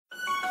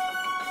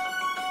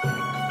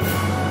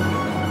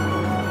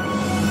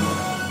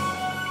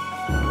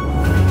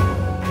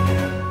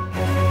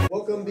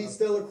Welcome, Be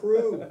Stellar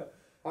Crew.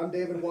 I'm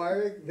David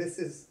Wyrick. This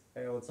is...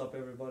 Hey, what's up,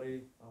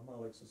 everybody? I'm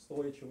Alex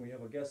Stoich, and we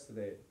have a guest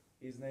today.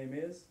 His name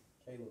is?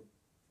 Caleb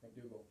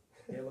McDugle.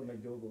 Caleb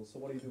McDugle. So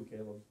what do you do,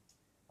 Caleb?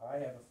 I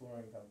have a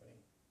flooring company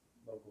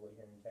locally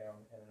here in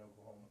town and in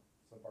Oklahoma,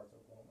 some parts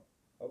of Oklahoma.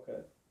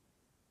 Okay.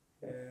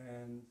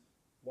 And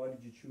why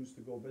did you choose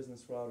to go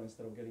business route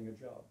instead of getting a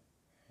job?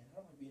 And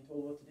I don't like being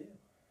told what to do.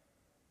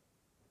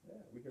 Yeah,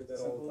 we hear that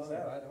Simple all as the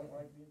time. that. I don't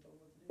like being told what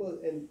to do. Well,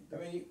 and...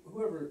 I mean,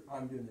 whoever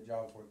I'm doing the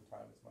job for at the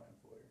time is my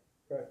employer.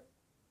 Right.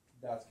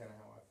 That's kind of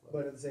how I flow.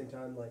 But at the same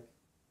time, like,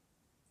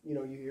 you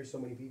know, you hear so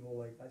many people,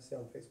 like, I see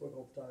on Facebook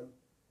all the time,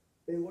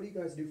 man, what do you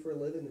guys do for a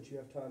living that you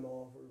have time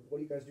off? Or what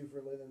do you guys do for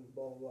a living?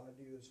 Blah, blah, blah. I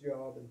do this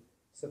job. And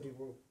some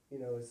people,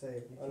 you know,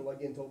 say, I don't like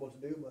getting told what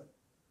to do, but...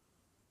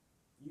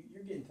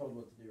 You're getting told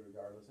what to do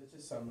regardless. It's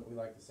just something that we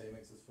like to say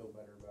makes us feel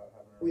better about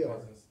having our We own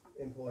are business.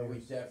 employers. But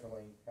we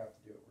definitely have to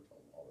do what we're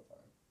told all the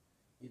time.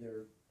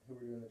 Either who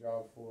we're doing the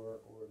job for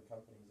or the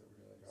companies that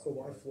we're doing the job So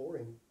for. why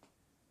flooring?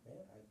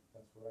 Man,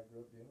 that's what I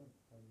grew up doing.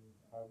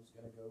 I was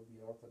going to go be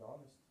an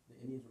orthodontist. The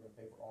Indians were going to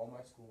pay for all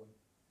my schooling.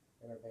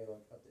 They're going to pay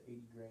like up to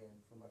 $80,000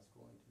 for my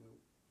schooling to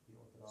be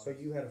an orthodontist. So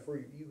you had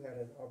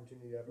an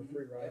opportunity to have a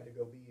free ride to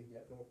go be...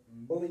 Yep.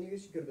 Well, I mean, you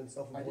guess you could have been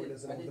self-employed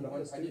as an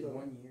orthodontist I too, did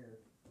though. 1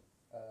 year,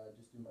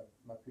 just do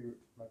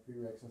my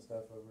prereqs and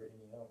stuff over at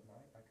NEO, and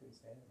I couldn't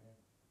stand it, man.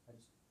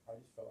 I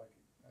just felt like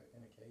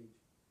in a cage.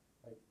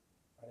 Like,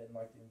 I didn't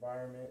like the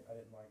environment, I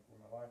didn't like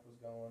where my life was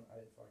going, I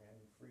didn't feel like I had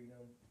any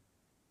freedom.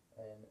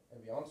 And to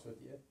be honest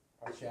with you,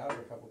 I showered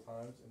a couple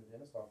times in the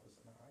dentist office,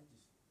 and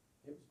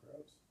it was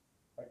gross.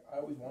 Like, I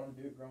always wanted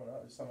to do it growing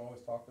up. It's something I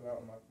always talked about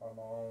with my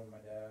mom and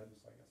my dad.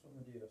 Just like, that's what I'm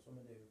going to do, that's what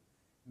I'm going to do.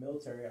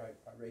 Military, I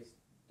raced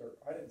dirt.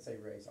 I didn't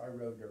say race. I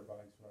rode dirt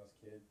bikes when I was a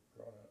kid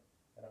growing up,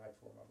 and I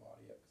tore my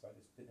body up because I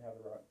just didn't have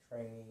the right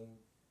training.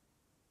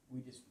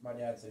 My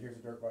dad said, here's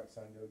a dirt bike,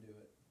 son, go do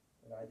it.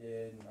 And I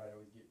did, and I'd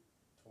always get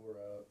tore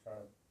up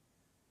trying to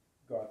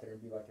go out there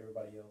and be like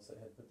everybody else that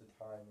had put the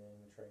time in,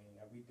 the training.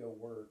 We'd go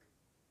work,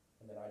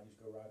 and then I'd just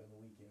go ride on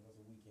the weekend. I was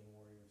a weekend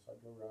warrior, so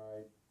I'd go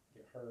ride,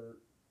 get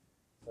hurt.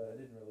 So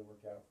it didn't really work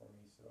out for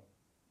me. So,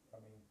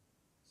 I mean,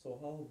 So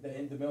how...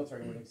 the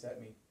military wouldn't accept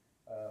me.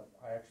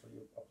 I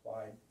actually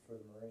applied for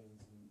the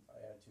Marines, and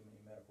I had too many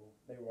medical.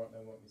 They want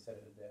me to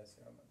sit at a desk,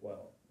 and I'm like,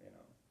 Well, you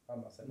know,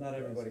 I'm not sitting not at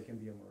a everybody desk. can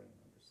be a Marine,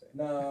 I'm just saying.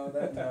 No,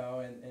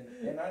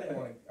 and I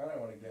didn't want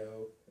to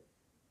go,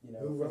 you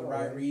know, for the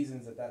right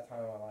reasons at that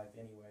time of my life.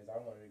 Anyways, I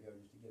wanted to go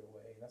just to get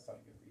away, and that's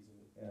not a good reason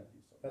to do something.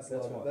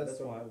 That's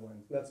why I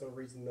went. That's a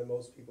reason that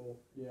most people,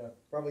 Yeah.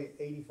 probably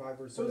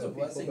 85% So it was a of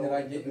people blessing don't that I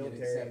like the didn't get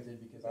military. accepted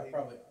because I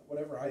probably,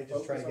 whatever I They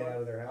just try to focus get on,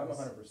 out of their I'm house.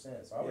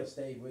 100%. So I would have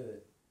stayed with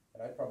it,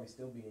 and I'd probably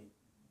still be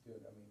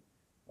doing. I mean,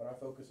 when I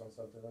focus on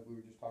something, like we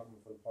were just talking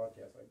before the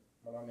podcast, like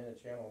when I'm in a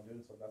channel and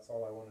doing something, that's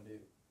all I want to do.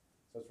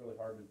 So it's really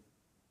hard to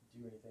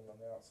do anything on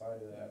the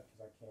outside of that because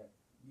I can't.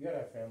 You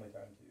gotta have family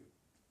time too.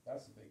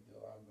 That's the big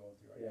deal I'm going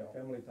through right now. Yeah,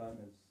 family time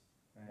is,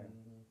 man,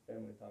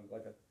 family time.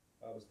 Like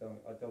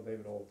I tell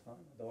David all the time,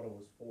 my daughter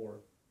was 4,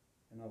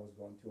 and I was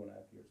gone 2.5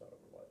 years out of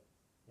her life.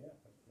 Yeah.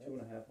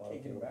 2.5 out of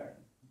Can't get her her back.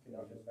 life. You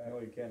cannot get her back. No,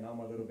 you can't. Now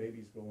my little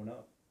baby's growing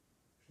up.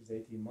 She's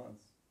 18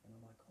 months. And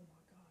I'm like, oh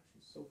my gosh,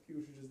 she's so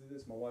cute. She just did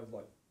this. My wife's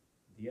like,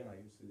 Deanna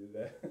used to do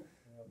that.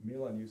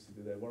 Milan used to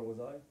do that. Where was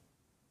I?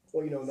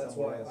 Well, you know, that's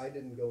why Somewhere else. I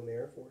didn't go in the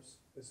Air Force.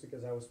 It's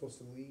because I was supposed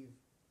to leave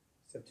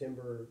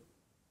September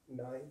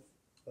 9th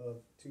of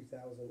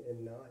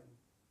 2009.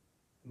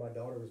 My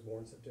daughter was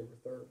born September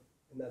 3rd.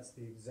 And that's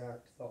the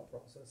exact thought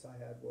process I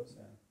had was,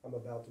 I'm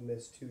about to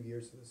miss 2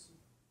 years of this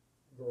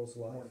girl's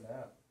life. More than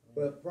that.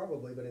 But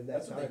probably, but in that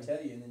That's time... what they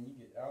tell you, and then you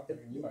get out there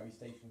and you might be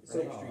stationed for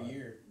So- an extra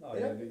year. Oh,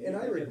 And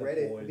I regret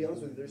it, to be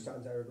honest with you, there's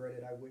times I regret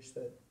it. I wish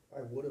that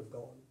I would have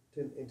gone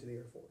into the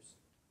Air Force.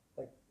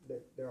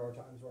 Like, there are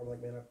times where I'm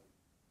like, man,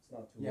 It's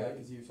not too Yeah, late.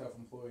 because you're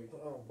self-employed.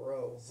 oh,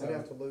 bro, So- I'd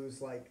have to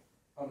lose like,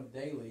 On a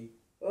daily,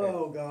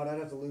 oh, God, I'd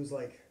have to lose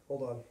like,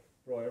 hold on,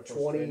 Bro, Air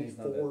Force training's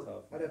not that 24,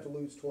 tough. I'd have to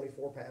lose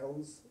 24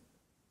 pounds.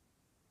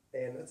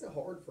 And that's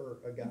hard for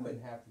a guy. you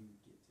wouldn't have to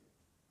get to.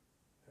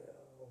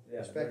 Oh, Yeah,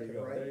 perspective, there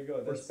you go. right? There you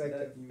go.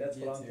 Perspective. That's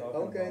what I'm You get talking to.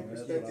 about. Okay, man.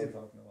 That's perspective.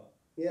 what I'm talking about.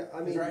 Yeah,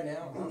 I Because mean... right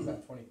now, I'm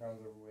about 20 pounds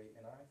overweight,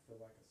 and I feel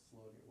like a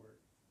slug at work.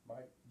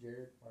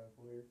 Jared, my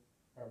employer,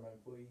 or my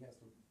employee, has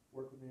to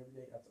work with me every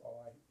day. That's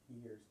all he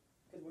hears.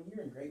 Because when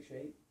you're in great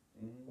shape,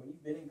 when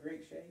you've been in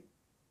great shape,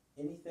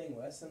 anything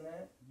less than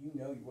that, you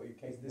know what you're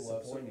capable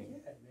of. So,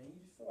 disappointing. yeah, man, you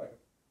just feel like,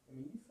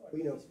 you feel like Well,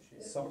 you know, a piece of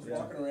shit. soccer- You're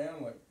just walking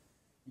around, like,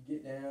 you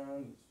get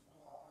down,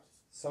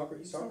 Soccer,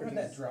 you just don't have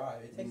that Socrates,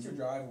 drive. It takes your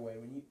drive away.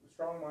 When you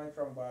strong mind,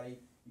 strong body,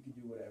 you can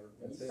do whatever.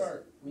 When That's you it.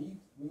 start, when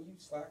you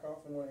slack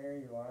off in one area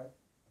of your life,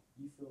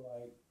 you feel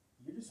like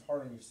you're just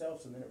hard on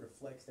yourself. So then it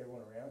reflects to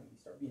everyone around you. You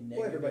start being well,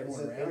 negative. everybody to everyone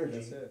says around you. energy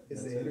That's it.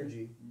 is That's the it.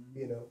 energy.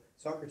 You know,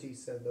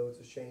 Socrates said, though, it's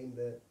a shame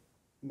that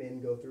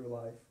men go through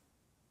life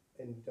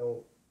and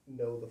don't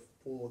know the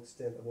full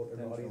extent of what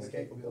their body is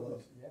Potential. capable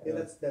of. Yeah.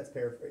 Yeah, that's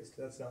paraphrased.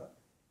 That's not,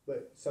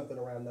 but something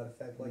around that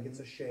effect. Like, it's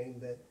a shame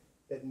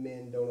that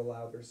men don't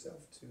allow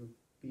themselves to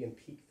be in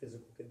peak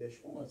physical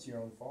condition. Well, it's your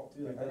own fault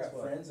too. Like, Dude, I that's got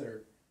why- friends that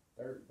are,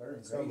 they're in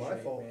It's great not my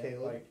shape, fault, man.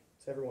 Caleb. Like,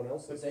 It's everyone but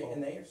else's they, fault.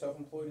 and they are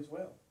self-employed as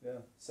well. Yeah.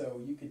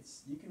 So you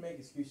can make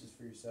excuses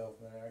for yourself,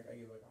 and then I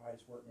get like, oh, I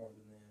just work more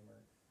than them, or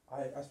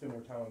I spend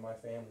more time with my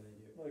family than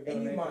they do. Well, you And gotta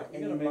you make might, it, and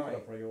you you gotta make might,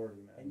 it a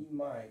priority, man. and you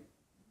might,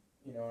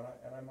 you know,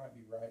 and I might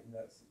be right in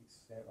that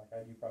extent. Like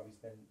I do probably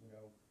spend, you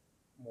know,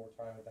 more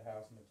time at the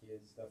house with my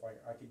kids and stuff. Like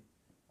I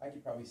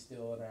could probably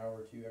steal an hour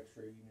or two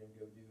extra evening and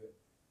go do it.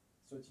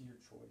 So it's your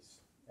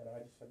choice. And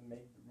I just have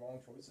made the wrong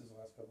choices the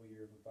last couple of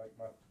years with like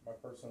my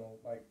personal,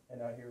 like,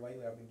 and out here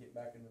lately I've been getting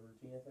back in the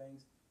routine of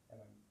things,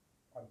 and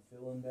I'm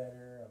feeling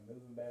better, I'm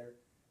moving better,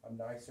 I'm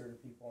nicer to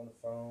people on the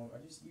phone.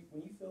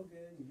 When you feel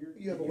good,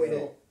 You have a way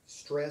to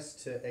stress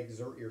to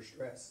exert your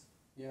stress.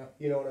 Yeah.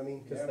 You know what I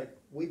mean? Because Yeah. like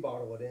we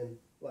bottle it in.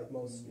 Like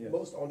Yeah.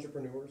 most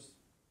entrepreneurs,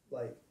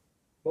 like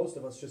most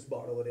of us just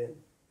bottle it in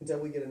until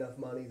we get enough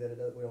money that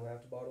we don't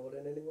have to bottle it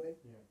in anyway.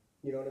 Yeah.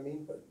 You know what I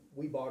mean? But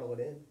we bottle it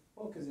in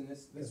Well, because in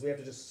this because we have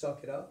to just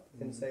suck it up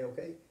and Mhm. say,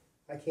 okay,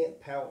 I can't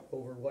pout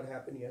over what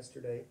happened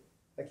yesterday.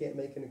 I can't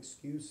make an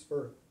excuse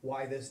for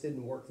why this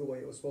didn't work the way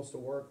it was supposed to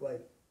work.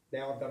 Like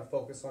now I've got to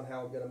focus on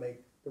how I'm going to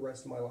make the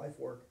rest of my life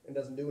work. It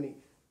doesn't do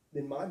any,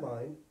 in my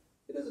mind,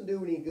 it doesn't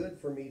do any good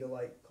for me to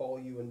like call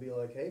you and be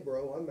like, hey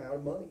bro, I'm out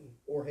of money,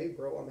 or hey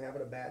bro, I'm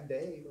having a bad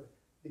day, or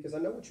because I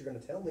know what you're going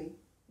to tell me.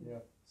 yeah.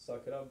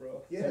 Suck it up,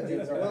 bro. Yeah,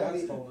 dude. Our Well, I dads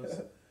mean, told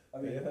us.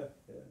 I mean, yeah.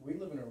 we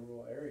live in a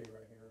rural area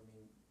right here. I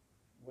mean,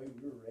 the way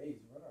we were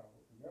raised, you're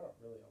not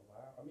really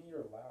allowed. I mean,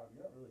 you're allowed.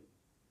 You're not really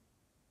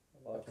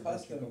A lot of people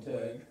accustomed should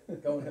complain. to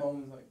going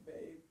home and like,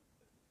 babe,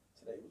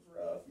 today was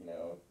rough. You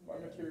know, my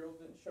Yeah. materials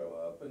didn't show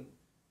up, and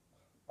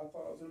I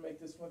thought I was gonna make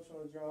this much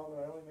on the job, and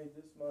I only made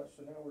this much.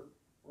 So now we're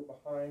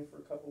behind for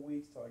a couple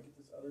weeks till I get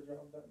this other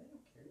job done. They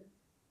don't care.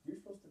 You're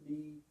supposed to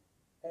be,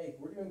 hey,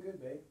 we're doing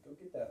good, babe. Go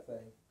get that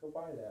thing. Go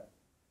buy that.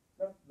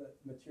 Not that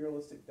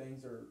materialistic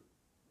things are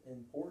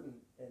important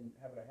in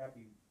having a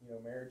happy, you know,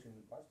 marriage and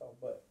lifestyle,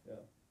 but Yeah.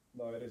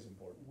 No, it is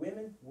important.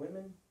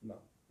 women,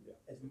 No. Yeah.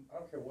 I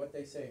don't care what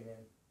they say,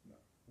 man. No.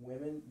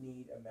 Women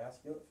need a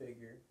masculine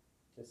figure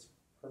to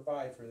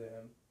provide for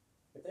them.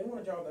 If they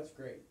want a job, that's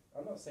great.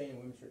 I'm not saying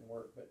women shouldn't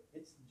work, but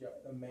it's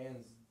a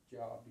man's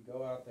job to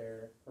go out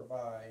there,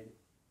 provide,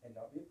 and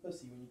not be a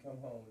pussy when you come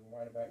home and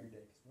whine about your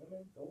day. Because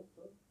women,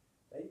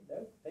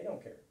 they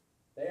don't care.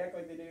 They act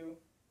like they do.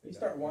 They You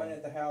start don't, whining yeah.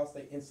 at the house,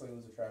 they instantly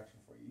lose attraction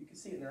for you. You can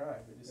see it in their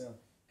eyes. They just Yeah.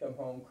 come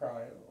home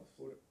crying.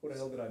 Oh, Who the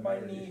hell did I my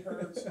marry? knee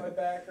hurts, my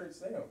back hurts.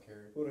 They don't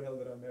care. Who the hell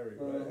did I marry?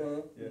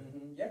 Right? Yeah.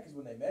 Yeah, because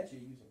when they met you,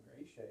 you was in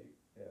great shape.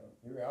 Yeah.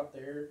 You were out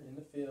there in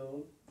the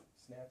field,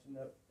 snatching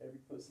up every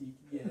pussy you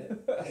could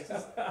get. It's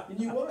just, and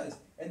you was,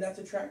 and that's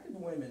attractive to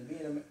women.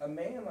 Being a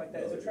man like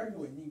that is No, it attractive to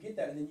women. You get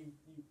that, and then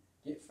you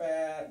get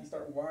fat. You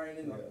start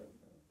whining like,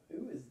 Yeah.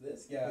 who is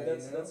this guy? But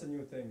that's you know? that's a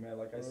new thing, man.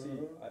 Like I see,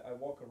 Mhm. I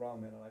walk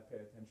around, man, and I pay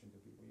attention to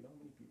people. You know how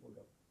many people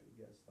got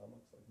big ass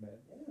stomachs, like man.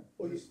 Yeah.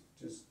 Well, just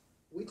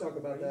we talk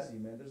about that. crazy,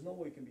 man. There's no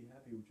way you can be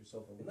happy with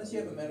yourself Unless you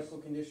have a medical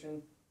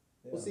condition.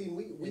 Yeah. Well, see,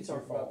 we It's your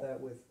talk about fault. that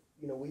with,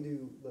 you know, we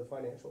do the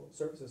financial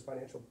services,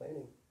 financial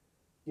planning.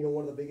 You know,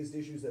 one of the biggest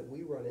issues that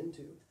we run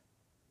into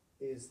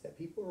is that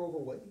people are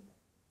overweight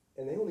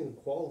and they don't even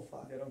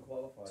qualify They don't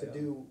qualify. to yeah.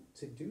 do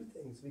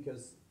things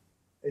because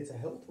it's a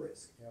health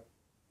risk. Yep.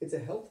 It's a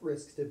health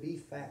risk to be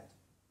fat.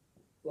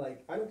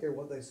 Like, I don't care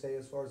what they say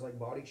as far as like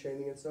body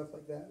shaming and stuff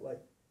like that.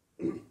 Like,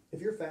 if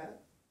you're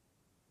fat,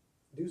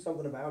 do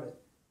something about it.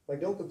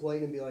 Like, don't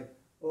complain and be like,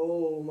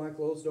 oh, my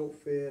clothes don't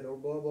fit or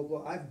blah, blah,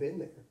 blah. I've been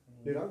there.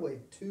 Dude, I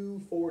weighed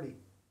 240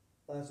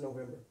 last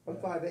November. I'm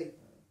Yeah. 5'8",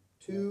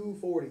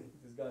 240.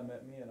 This guy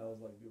met me, and I was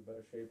like, "Dude,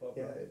 better shape up."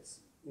 Yeah, bro."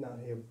 it's not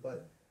him,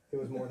 but it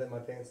was more that my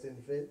pants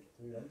didn't fit.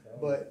 Dude, I'm telling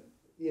But,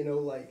 you know,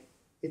 like,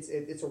 it's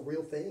a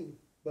real thing.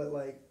 But,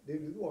 like,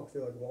 dude, you walk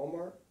through, like,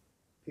 Walmart,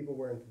 people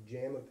wearing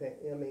pajama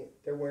pants. I mean,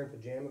 they're wearing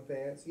pajama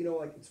pants. You know,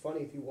 like, it's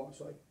funny if you watch,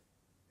 like,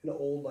 an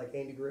old, like,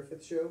 Andy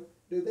Griffith show.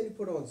 Dude, they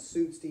put on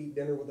suits to eat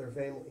dinner with their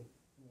family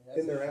That's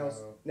in their a house.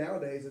 show.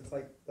 Nowadays, it's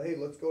like, hey,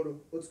 let's go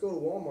to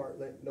Walmart.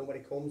 Like, nobody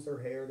combs their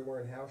hair. They're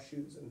wearing house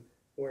shoes and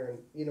wearing,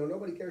 you know,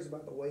 nobody cares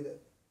about the way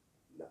that,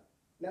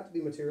 not to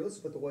be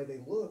materialistic, but the way they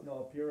look.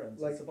 No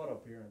appearance. Like- it's about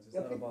appearance. It's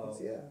Yeah, not about.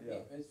 yeah.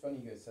 Yeah. It's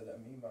funny you guys said that.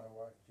 Me and my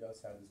wife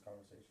just had this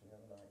conversation the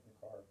other night in the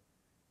car.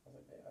 I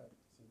was like, hey, I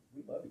said,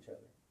 we love each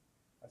other.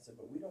 I said,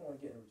 but we don't want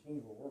to get in a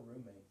routine where we're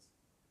roommates.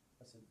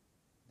 I said,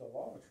 the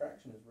law of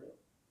attraction is real.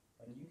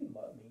 Like, you can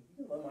love me. You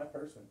can love my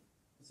person.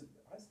 I said,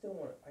 I still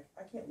want to,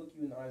 I can't look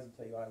you in the eyes and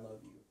tell you I love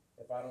you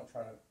if I don't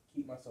try to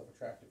keep myself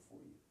attractive for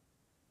you.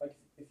 Like,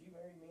 if you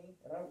marry me,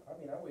 and I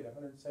mean, I weighed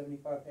 175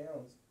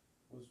 pounds,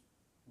 was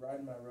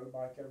riding my road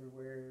bike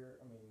everywhere,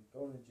 I mean,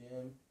 going to the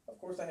gym. Of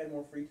course, I had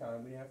more free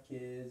time. We didn't have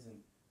kids, and,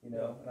 you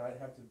know, and I'd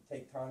have to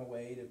take time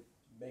away to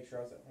make sure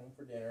I was at home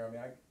for dinner. I mean,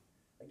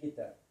 I get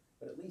that.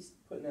 But at least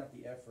putting out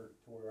the effort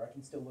to where I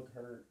can still look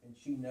at her, and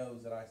she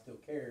knows that I still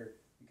care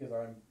because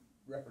I'm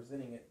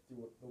representing it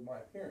through my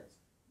appearance.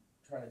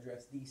 Trying to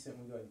dress decent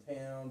when we go in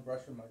town,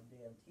 brushing my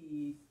damn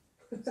teeth,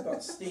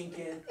 start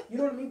stinking. You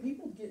know what I mean?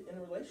 People get in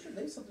a relationship,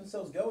 they let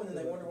themselves go, and then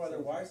they wonder why their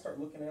wives start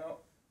looking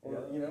out. Or,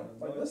 Yeah, you know,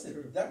 no, like, it's listen,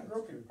 true. that girl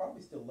It's could true.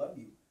 probably still love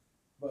you,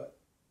 but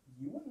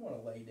you wouldn't want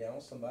to lay down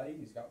with somebody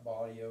who's got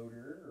body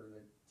odor or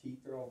their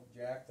teeth are all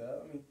jacked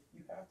up. I mean,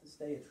 you have to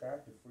stay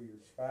attractive for your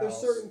spouse. There's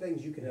certain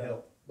things you can Yeah.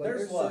 help. Like,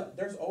 There's cer- love.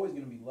 There's always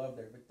going to be love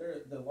there,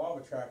 but the law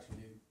of attraction,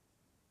 dude.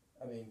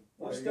 I mean,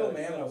 we're No, you still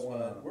gotta mammals, wanna-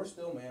 bud. We're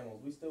still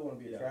mammals. We still want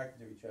to be Yeah.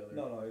 attracted to each other.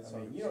 No, it's I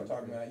mean, you know what I'm 100%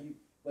 talking true. about. You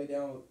lay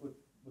down with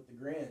the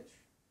Grinch.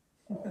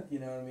 You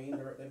know what I mean?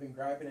 They've been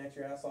griping at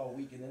your ass all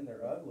week, and then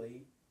they're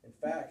ugly. In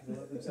fact, they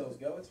let themselves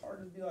go. It's hard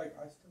to be like,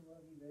 I still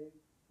love you, babe.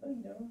 No,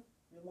 you don't.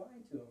 You're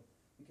lying to them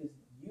because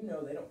you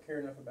know they don't care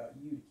enough about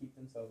you to keep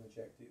themselves in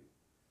check too.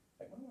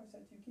 Like my wife's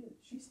had 2 kids.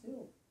 She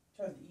still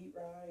tries to eat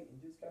right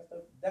and do this kind of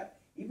stuff. That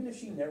even if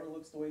she never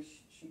looks the way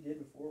she did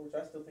before, which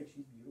I still think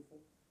she's beautiful,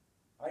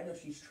 I know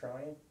she's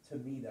trying. To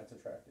me, that's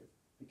attractive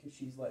because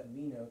she's letting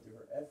me know through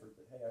her effort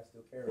that hey, I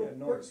still care. Yeah,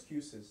 no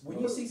excuses. When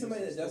No you see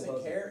somebody that excuses,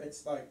 doesn't still care,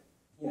 it's like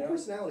you Well, know.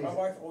 personality's- My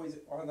wife always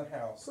on the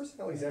house.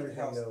 Personality's And the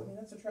everything, house, though. I mean,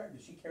 that's attractive.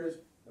 She cares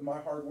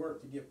my hard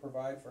work to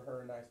provide for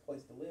her a nice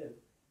place to live.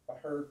 By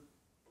her,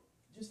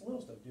 just little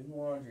stuff, doing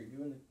laundry,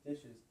 doing the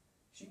dishes.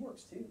 She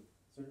works too.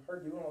 So her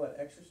doing all that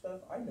extra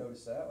stuff, I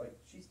notice that. Like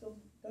she still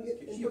does. Yeah,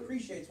 and She but-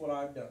 appreciates what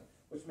I've done,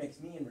 which makes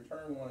me in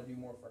return want to do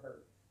more for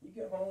her. You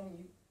get home,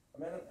 I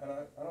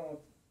don't.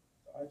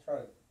 I try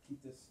to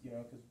keep this, you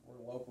know, because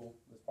we're local.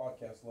 This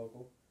podcast's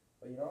local,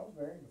 but you know, I was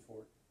married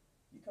before.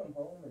 You come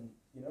home and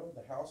you know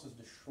the house is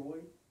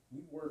destroyed.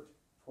 You've worked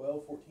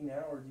 12, 14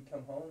 hours. You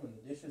come home and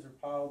the dishes are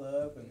piled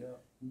up, and Yeah.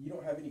 you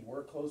don't have any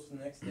work clothes for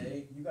the next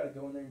day. You got to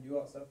go in there and do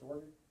all that stuff to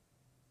work.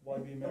 Why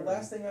be The married?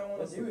 last thing I want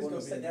What's to the do is point go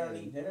of sit being down and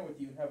married? eat dinner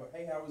with you and have a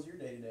hey, how was your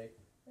day today?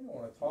 You don't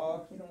want to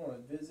talk. You don't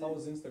want to visit. How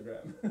was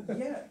Instagram?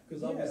 Yeah,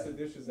 Because yeah. obviously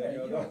dishes Yeah,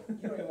 ain't you going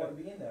don't even want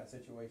to be in that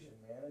situation,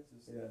 man. It's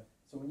just Yeah.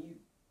 so when you,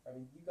 I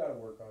mean, you got to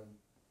work on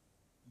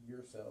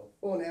yourself.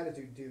 Well, and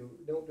attitude too.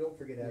 Don't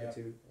forget Yeah,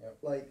 attitude. yep.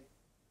 Like,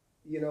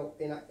 you know,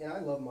 and I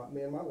love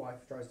my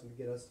wife tries to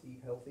get us to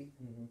eat healthy.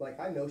 Mm-hmm. Like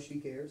I know she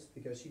cares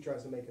because she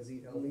tries to make us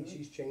eat healthy. Mhm.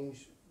 She's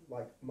changed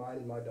like mine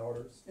and my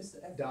daughter's It's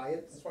the effort.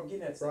 diets. That's what I'm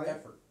getting at. It's Right. the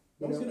effort.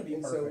 You No one's know, gonna be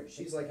and perfect. so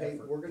she's It's like, the hey,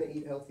 effort. we're gonna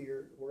eat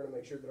healthier. We're gonna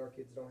make sure that our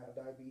kids don't have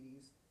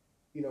diabetes.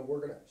 You know,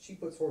 she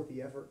puts forth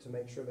the effort to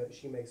make sure that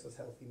she makes us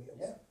healthy meals.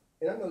 Yeah.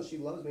 And I know she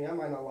loves me. I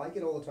might not like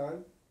it all the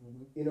time.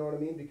 Mm-hmm. You know what I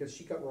mean? Because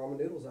she cut ramen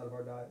noodles out of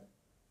our diet.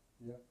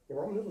 Yeah. And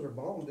ramen noodles are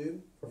bomb,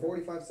 dude. For Yeah.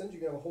 45 cents, you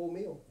can have a whole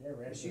meal. Yeah,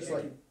 right. And she's Yeah.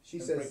 like, she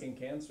And says, breaking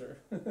cancer.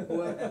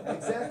 well,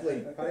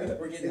 exactly. Right?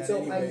 We're getting And that so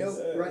anyways. I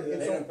know, right? They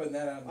And don't so putting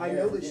that out in the I air.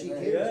 know We're that she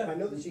getting cares. Yeah. I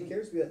know that she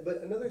cares for that.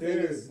 But another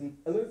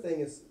thing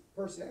is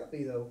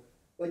personality, though.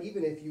 Like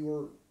even if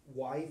your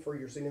wife or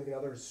your significant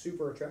other is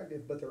super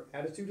attractive, but their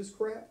attitude is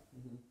crap,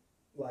 Mhm.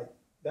 like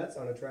that's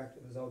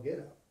unattractive as all get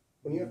out.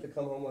 When you have to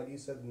come home, like you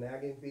said,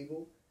 nagging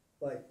people,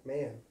 like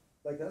man,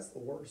 like that's the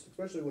worst.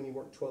 Especially when you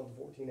work 12 to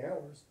 14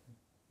 hours.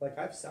 Like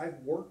I've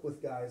worked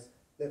with guys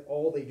that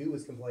all they do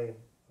is complain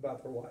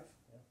about their wife.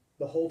 Yeah.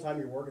 The whole time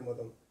you're working with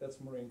them. That's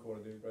Marine Corps,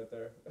 dude, right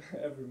there.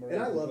 Every Marine.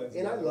 And I love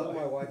complains about their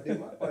my wife,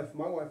 dude.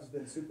 My wife has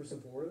been super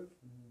supportive,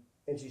 Mhm.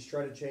 and she's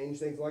tried to change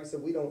things. Like I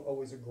said, we don't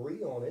always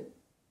agree on it,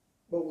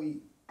 but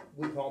we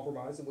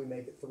compromise and we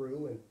make it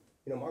through. And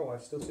you know, my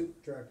wife's still super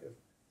attractive.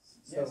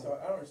 Yeah, so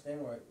I don't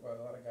understand why a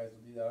lot of guys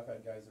will do that. I've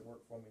had guys that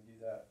work for me do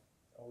that,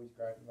 always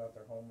griping about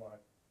their home life.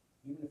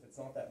 Even if it's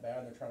not that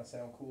bad, they're trying to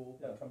sound cool.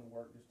 They Yeah. come to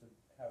work just to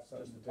have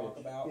something Just to a talk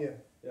bitch. about. Yeah,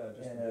 Yeah,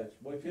 just And, a bitch.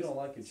 Well, if you don't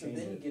like it, So change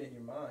then you it. get it in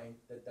your mind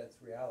that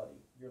that's reality.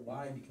 Your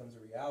lie Mhm. becomes a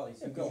reality.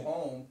 So Yeah, you go 'cause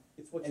home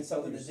It's what you and tell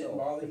something that didn't yourself.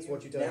 bother It's you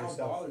what you tell now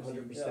yourself, bothers you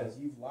 100%. because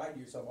you've lied to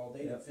yourself all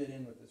day Yeah. to fit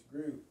in with this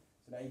group.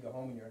 So now you go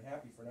home and you're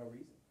unhappy for no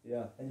reason.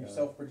 Yeah. And you're yeah.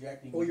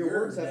 self-projecting well, your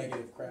words negative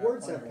have crap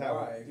words on have your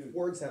power. wife. Dude.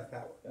 Words have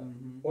power. Yeah.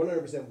 Mhm.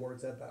 100%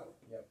 words have power.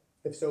 Yep.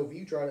 If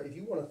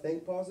you want to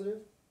think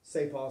positive,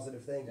 say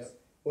positive things. Yep.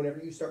 Whenever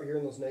you start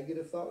hearing those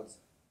negative thoughts,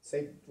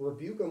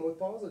 rebuke them with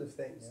positive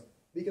things. Yep.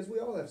 Because we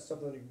all have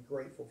something to be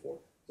grateful for.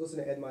 I was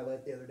listening to Ed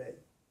Milet the other day,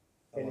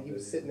 I and love he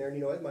was it, sitting yeah. there, and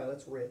you know Ed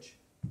Milet's rich,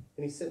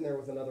 and he's sitting there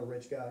with another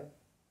rich guy,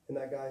 and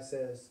that guy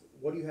says,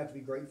 "What do you have to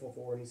be grateful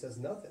for?" And he says,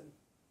 "Nothing.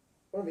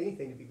 I don't have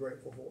anything to be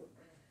grateful for."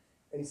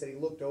 And he said he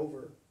looked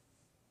over,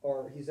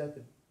 or he's at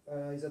the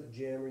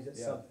gym, or he's at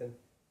Yeah. something.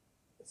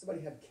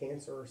 Somebody had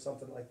cancer or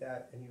something like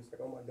that, and he was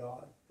like, "Oh my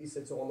God." He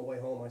said, "So on the way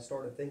home, I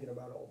started thinking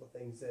about all the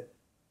things that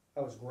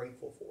I was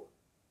grateful for."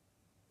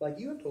 Like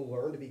you have to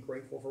learn to be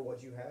grateful for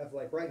what you have.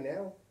 Like right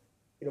now,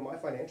 you know, my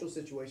financial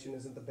situation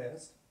isn't the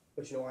best,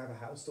 but you know, I have a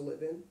house to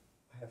live in,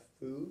 I have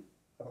food,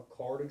 I have a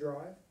car to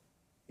drive.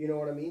 You know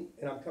what I mean?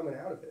 And I'm coming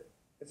out of it.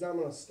 It's not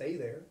going to stay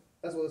there.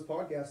 That's what this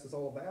podcast is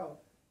all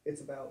about.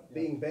 It's about Yeah.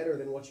 being better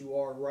than what you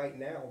are right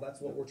now. That's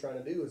what we're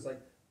trying to do. Is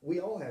like we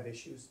all have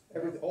issues.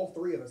 All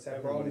three of us have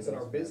Everyone problems in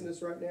our does, man.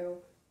 business right now.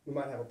 We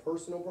might have a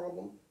personal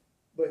problem,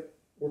 but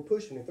we're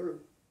pushing it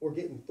through. We're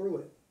getting through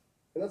it,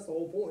 and that's the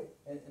whole point.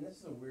 And this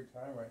is a weird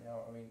time right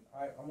now. I mean,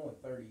 I'm only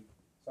 30,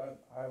 so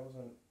I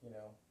wasn't, you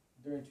know,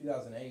 during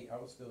 2008, I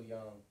was still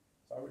young,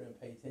 so I really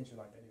didn't pay attention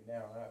like I do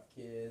now. And I have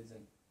kids,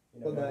 and You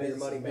know, Well, my now your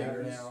business money is bigger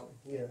matters. now.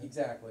 Yeah.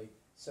 Exactly.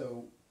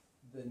 So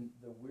the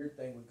weird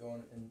thing with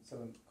going and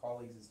some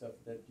colleagues and stuff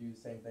that do the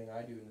same thing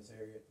I do in this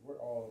area, we're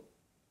all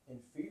in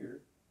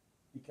fear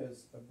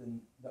because of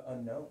the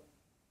unknown.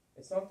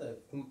 It's not the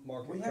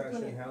Market we have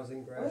crashing, plenty-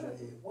 housing well,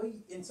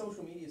 crashing. in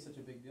social media is such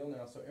a big deal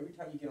now. So every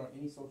time you get on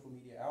any social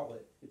media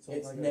outlet, all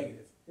it's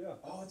negative. Yeah.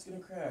 Oh, it's gonna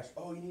crash.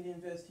 Oh, you need to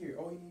invest here.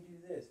 Oh, you need to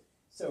do this.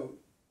 So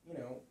you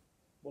know,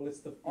 Well,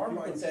 it's the our if you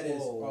mindset is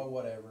control-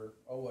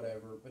 oh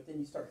whatever. But then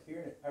you start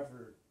hearing it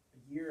after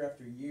year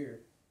after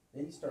year.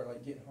 Then you start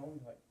like getting home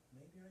like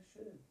maybe I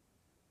should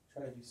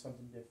try to do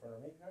something different, or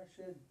maybe I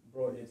should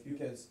Bro, do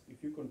this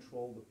if you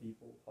control the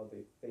people, how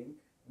they think,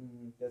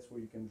 that's where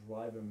you can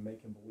drive and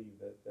make them believe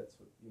that's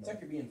what, you know. it's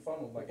like you're being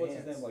funneled like What's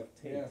ants. his name, like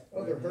Tate? Yeah.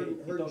 Oh, they're herding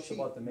He talks sheep.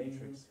 about the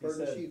Matrix. Herd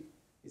and sheep.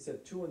 He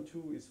said 2 and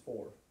 2 is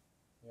 4.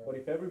 Yeah. But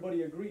if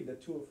everybody agreed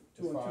that two It's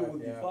and 2 five,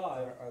 would yeah. be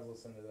 5, I was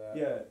listening to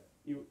that.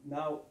 yeah,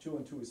 now 2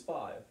 and 2 is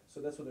 5.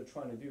 So that's what they're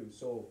trying to do.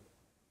 So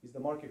is the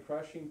market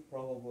crashing?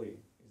 Probably.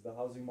 Is the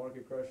housing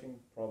market crashing?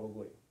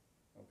 Probably.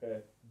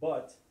 Okay,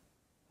 but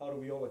how do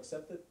we all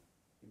accept it?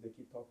 If they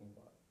keep talking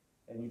about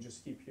it, and you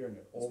just keep hearing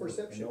it It's over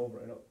perception. and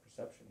over and over.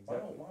 Perception,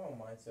 exactly. My own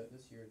mindset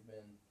this year has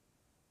been,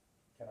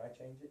 can I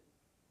change it?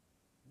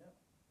 No.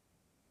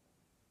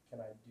 Can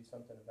I do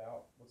something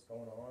about what's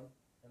going on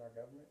in our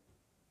government?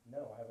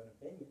 No, I have an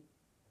opinion,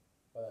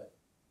 but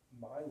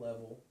my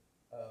level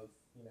of,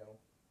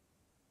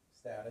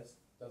 status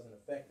doesn't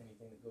affect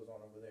anything that goes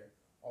on over there.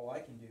 All I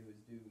can do is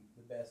do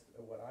the best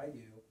of what I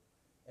do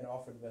and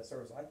offer the best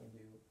service I can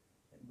do,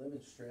 and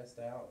living stressed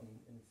out and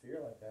in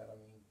fear like that, I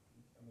mean,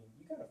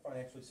 you gotta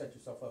financially set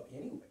yourself up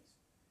anyways.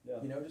 Yeah.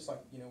 Just like,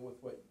 with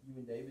what you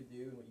and David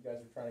do and what you guys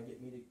are trying to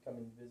get me to come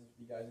and visit with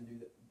you guys and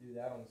do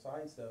that on the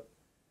side stuff,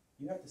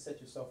 you have to set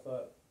yourself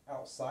up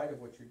outside of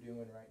what you're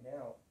doing right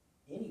now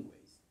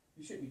anyways.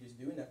 You shouldn't be just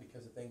doing that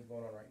because of things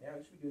going on right now.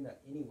 You should be doing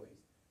that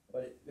anyways.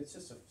 But it's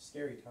just a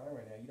scary time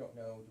right now. You don't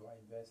know, do I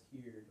invest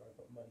here? Do I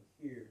put money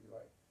here?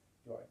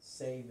 Do I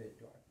save it?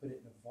 Do I put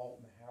it in a vault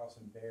in the house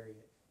and bury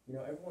it?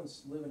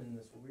 Everyone's living in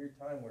this weird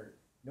time where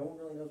no one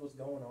really knows what's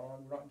going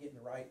on. We're not getting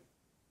the right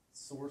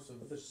source of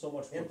But there's so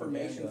much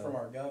information propaganda. from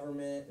our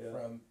government, Yeah.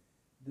 from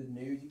the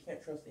news. You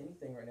can't trust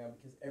anything right now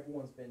because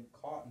everyone's been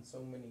caught in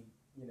so many,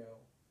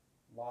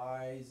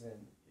 lies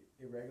and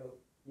irregular,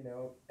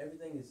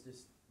 everything is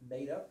just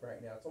made up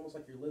right now. It's almost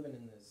like you're living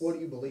in this. What do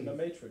you believe? The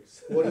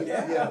Matrix. What do you,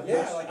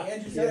 Yeah, like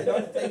Andrew said, Yeah.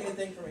 don't take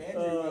anything from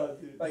Andrew.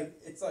 But, Dude. like,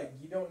 it's like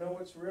you don't know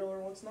what's real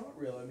or what's not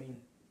real. I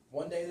mean,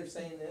 one day they're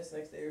saying this,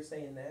 next day they're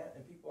saying that,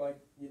 and people like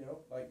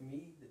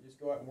me that just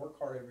go out and work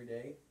hard every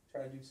day,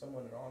 try to do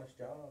someone an honest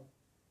job.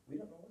 We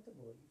don't know what to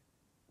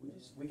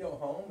believe. We go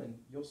home and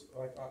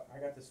I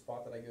got this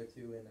spot that I go to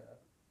in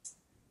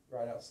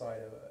right outside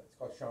of it's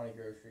called Shawnee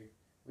Grocery.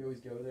 We always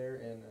go there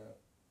and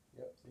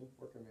yep, see,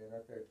 working man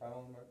right there,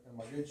 tiling in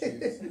my good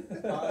shoes,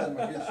 tiling in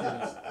my good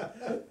shoes.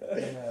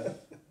 And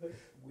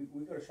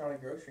we go to Shawnee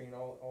Grocery and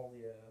all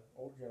the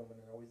older gentlemen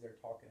are always there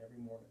talking every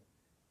morning.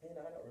 And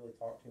I don't really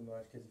talk too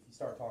much because if you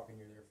start talking,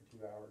 you're there for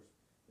 2 hours.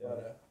 Yeah.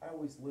 But I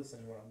always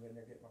listen when I'm getting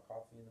there getting my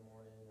coffee in the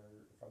morning, or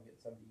if I'm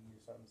getting something to eat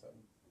or something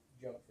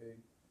junk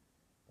food.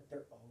 But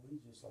they're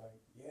always just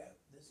like, yeah,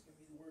 this is gonna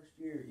be the worst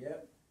year.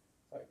 Yep.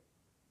 It's like,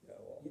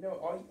 Yeah,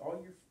 well,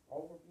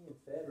 all we're being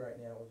fed right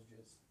now is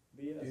just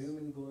BS. doom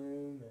and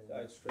gloom and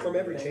That's straight From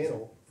every BS.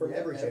 channel. From Yeah,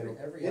 every channel.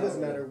 every It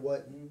doesn't outlet. matter what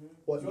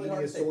It's really hard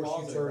media to stay source you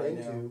positive turn right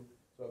now. into.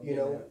 So I'm You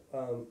getting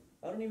know,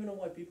 I don't even know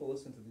why people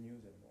listen to the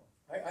news anymore.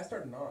 I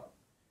started not.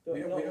 No,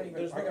 We don't even.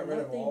 there's I got rid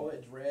of nothing- all of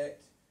it.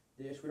 Direct,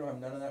 Dish. We don't have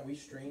none of that. We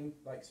stream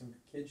like some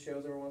kids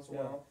shows every once in a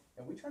Yeah. while,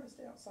 and we try to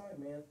stay outside,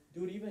 man.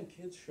 Dude, even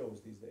kids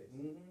shows these days.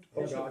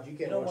 Oh Yeah. God, you can't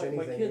You know, watch my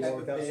anything kids- anymore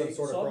without some Big-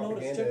 sort of So I've noticed,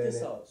 propaganda check in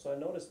this it. out. So I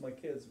noticed my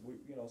kids,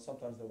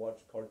 sometimes they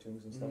watch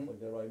cartoons and stuff Mhm. like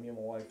that, right? Me and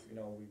my wife, we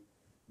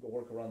go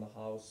work around the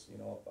house,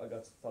 I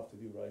got stuff to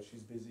do, right?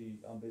 She's busy,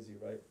 I'm busy,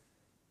 right?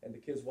 And the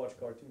kids watch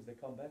cartoons, they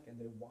come back and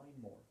they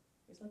whine more.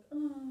 It's like,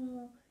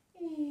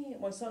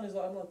 my son is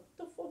like, I'm like, what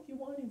the fuck you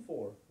whining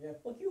for? Yeah.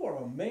 Like, you are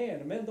a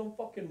man. Men don't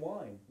fucking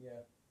whine. Yeah.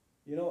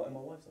 And my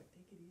wife's like,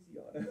 take it easy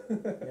on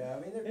it. Yeah. I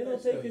mean, They they're don't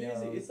still take it young.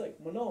 easy. It's like,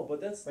 well, no, but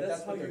that's But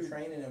that's how what they're you.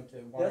 training them to.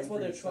 Whine That's what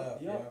for they're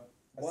stuff, yeah.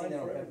 I Whine seen that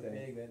on for Peppa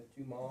everything. Pig. They had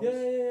 2 moms.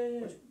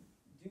 Yeah. Which,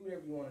 do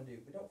whatever you want to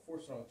do, but don't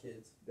force it on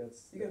kids.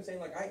 That's. You know what I'm saying?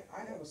 Like, I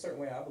have a certain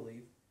way I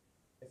believe.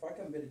 If I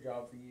come get a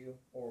job for you,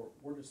 or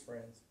we're just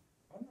friends,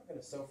 I'm not going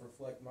to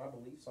self-reflect my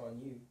beliefs on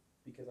you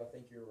because I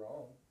think you're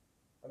wrong.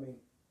 I mean,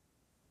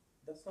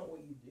 that's not what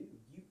you do.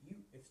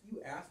 If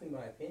you ask me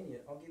my opinion,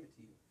 I'll give it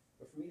to you.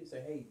 But for me to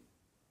say, hey,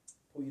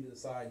 pull you to the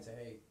side and say,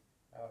 hey,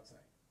 Alex,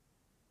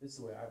 this is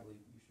the way I believe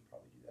you should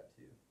probably do that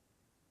too.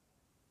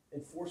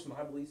 Enforce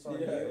my beliefs on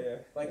you. Yeah.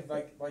 Like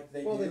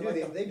they Well, do.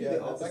 they do the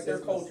like opposite. their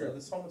culture,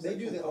 this They homosexual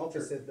do the culture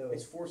opposite though.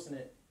 is forcing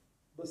it.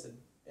 Listen,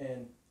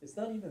 and It's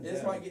not even. this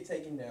them. might get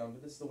taken down,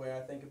 but this is the way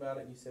I think about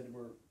it. And you said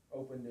we're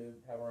open to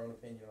have our own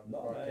opinion on this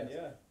No, broadcast. man,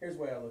 yeah. Here's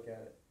the way I look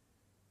at it.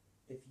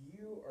 If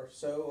you are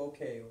so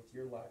okay with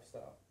your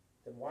lifestyle,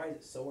 then why is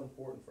it so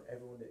important for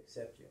everyone to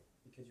accept you?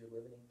 Because you're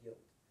living in guilt.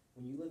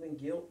 When you live in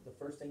guilt, the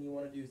first thing you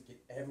want to do is get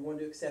everyone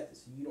to accept it,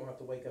 so you don't have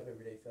to wake up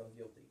every day feeling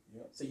guilty.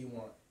 Yeah. So you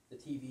want the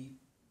TV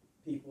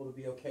people to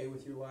be okay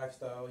with your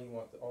lifestyle. You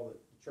want all the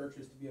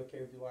churches to be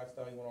okay with your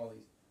lifestyle. You want all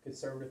these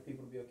conservative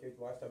people to be okay with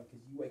your lifestyle because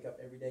you wake up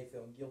every day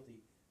feeling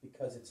guilty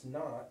because it's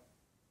not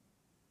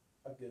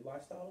a good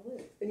lifestyle to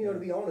live. And you know, to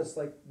be honest,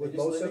 like They with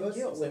just most live of in us,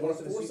 guilt. So like they want most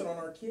to of us, force it on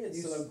our kids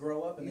you so they'll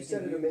grow up and you they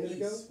said can it a be minute at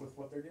ago. peace with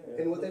what they're doing.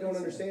 and what they Live don't in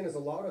sin. understand is a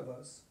lot of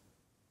us,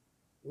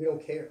 we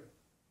don't care.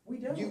 We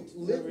don't. You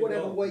Yeah, live we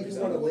whatever don't. way We you Because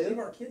want to we leave live,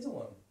 our kids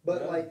alone.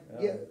 but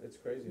yeah, it's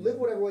crazy. live man.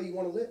 whatever way you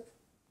want to live.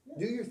 Yeah.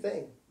 Do your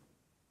thing.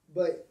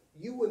 But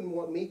you wouldn't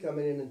want me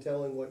coming in and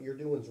telling what you're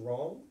doing is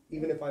wrong,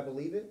 even if I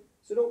believe it.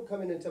 So don't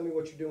come in and tell me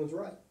what you're doing is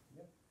right.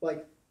 Yeah.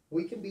 Like,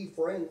 we can be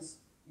friends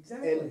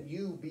Exactly. and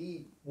you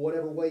be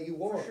whatever way you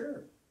want. For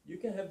sure. You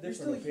can have You're different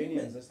still human.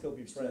 opinions and still be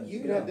You're still friends. You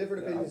can Yeah. have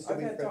different opinions and still I've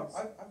be had friends.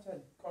 I've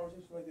had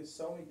conversations like this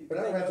so many people. But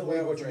I don't They have to know the way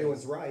believe I what was you're doing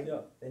raised. is right.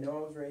 Yeah. They know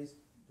I was raised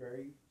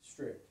very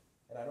strict,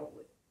 and I don't.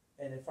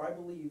 And if I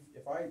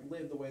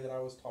live the way that I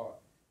was taught,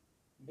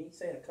 me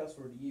saying a cuss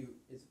word to you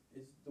is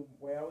the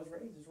way I was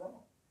raised is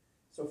wrong.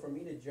 So for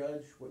me to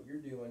judge what you're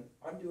doing,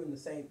 I'm doing the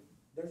same.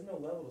 There's no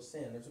level of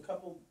sin. There's a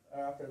couple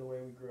out there the way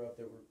we grew up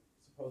that were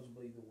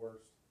supposedly the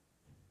worst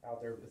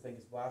out there that think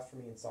it's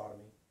blasphemy and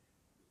sodomy.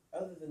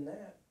 Other than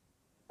that,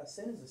 a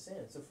sin is a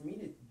sin. So for me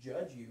to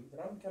judge you,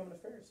 then I'm becoming a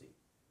Pharisee.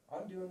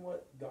 I'm doing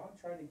what God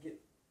tried to get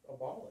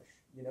abolished.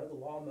 You know, the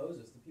law of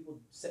Moses, the people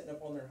sitting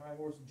up on their high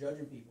horse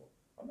judging people.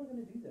 I'm not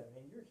going to do that,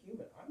 man. You're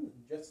human. I'm in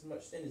just as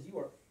much sin as you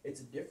are. It's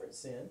a different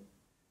sin,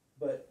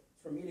 but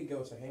for me to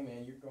go say, "Hey,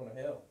 man, you're going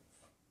to hell,"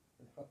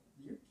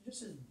 you're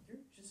just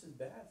as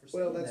bad for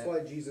sinning. Well, that's that. why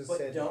Jesus But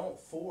said, don't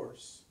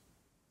force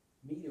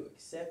me to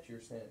accept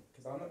your sin,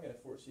 because I'm not going to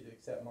force you to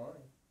accept mine.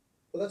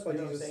 well, that's why You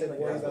know what I'm Jesus saying? said, Like,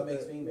 worry that's about what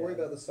makes me worry mad.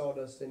 about the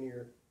sawdust in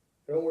your,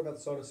 don't worry about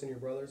the sawdust in your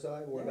brother's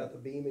eye, worry Yeah. about the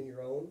beam in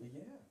your own.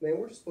 Yeah, Man,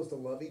 we're just supposed to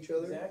love each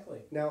other. exactly.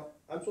 Now,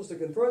 I'm supposed to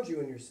confront you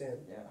in your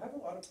sin. Yeah, I have a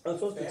lot of. I'm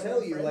supposed to family tell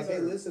and you, friends like, hey,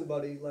 that are- listen,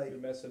 buddy, like, You're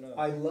messing up.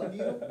 I love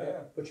you,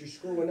 Yeah. but you're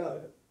screwing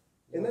up.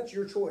 And that's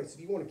your choice. If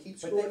you want to keep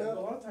But screwing a up,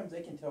 lot of times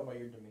they can tell by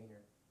your demeanor.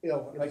 you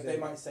know, Like they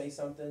might say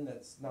something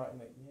that's not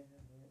like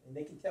and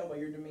they can tell by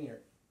your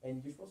demeanor.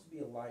 And you're supposed to be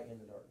a light in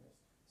the darkness.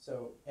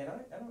 So, and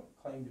I don't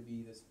claim to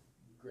be this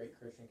great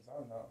Christian because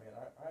I'm not, man.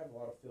 I have a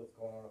lot of filth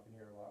going on up in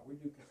here a lot. We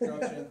do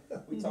construction.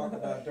 We talk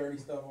about dirty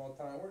stuff all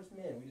the time. We're just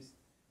men. We just,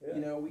 Yeah.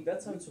 you know,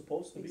 That's how it's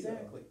supposed to be. though.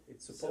 exactly.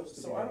 It's supposed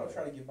to be. So I that don't way.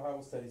 try to give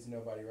Bible studies to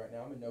nobody right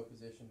now. I'm in no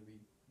position to be,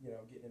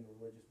 getting into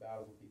religious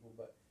battles with people.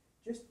 But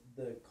just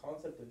the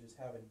concept of just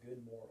having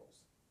good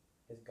morals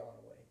has gone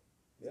away.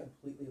 It's Yeah.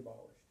 completely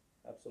abolished.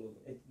 Absolutely.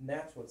 And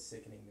that's what's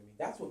sickening to me.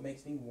 That's what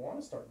makes me want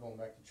to start going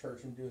back to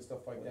church and doing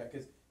stuff like that.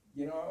 Because,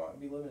 I might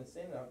be living in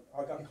sin.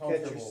 I got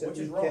comfortable, which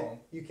is wrong.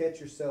 You catch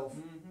yourself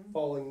Mm-hmm.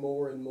 falling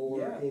more and more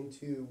Yeah.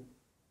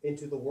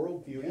 into the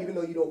worldview, Yeah. even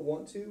though you don't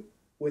want to,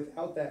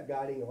 without that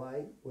guiding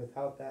light,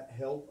 without that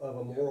help of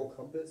a Yeah. moral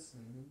compass,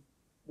 Mm-hmm.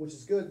 which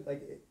is good.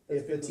 Like if the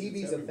because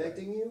TV's it's everywhere.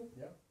 affecting you,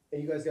 Yeah.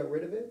 and you guys got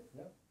rid of it,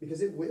 Yeah.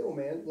 because it will,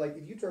 man. Like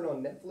if you turn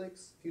on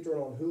Netflix, if you turn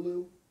on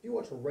Hulu, if you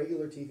watch a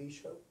regular TV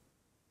show,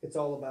 it's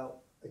all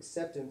about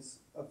acceptance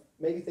of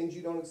maybe things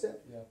you don't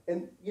accept. Yeah.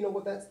 And you know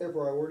what? That's their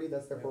priority.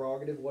 That's their Yeah.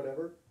 prerogative.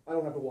 Whatever. I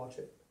don't have to watch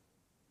it.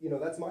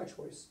 That's my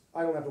choice.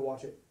 I don't have to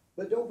watch it.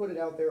 But don't put it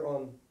out there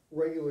on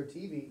regular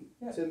TV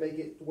Yeah. to make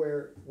it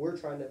where we're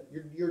trying to.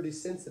 You're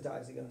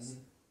desensitizing us.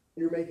 Mhm.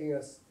 You're making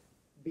us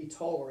be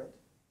tolerant.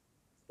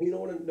 You don't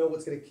want to know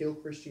what's going to kill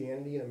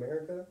Christianity in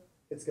America?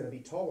 It's going to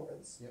be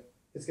tolerance. Yep.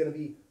 It's going to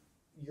be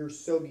you're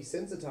so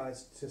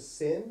desensitized to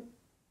sin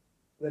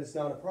that it's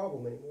not a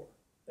problem anymore.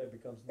 That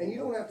becomes. And you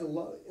normal. don't have to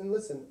love. And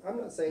listen, I'm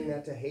not saying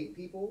that to hate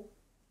people,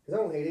 because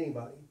I don't hate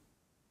anybody.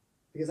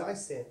 Because I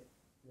sin.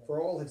 Yeah.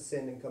 For all have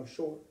sinned and come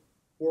short.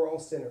 We're all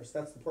sinners.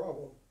 That's the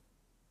problem.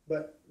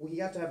 But we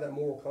have to have that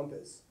moral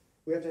compass.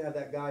 We have to have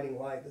that guiding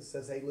light that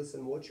says, hey,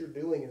 listen, what you're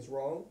doing is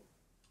wrong.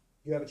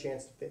 You have a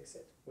chance to fix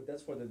it. But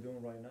that's what they're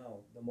doing right now.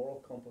 The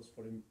moral compass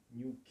for the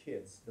new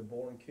kids, the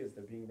born kids,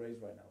 they're being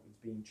raised right now. It's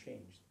being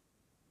changed.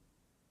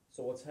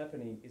 So what's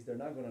happening is they're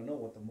not going to know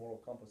what the moral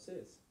compass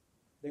is.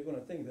 They're going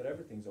to think that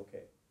everything's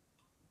okay.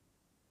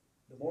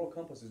 The moral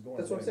compass is going.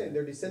 That's what I'm away. saying.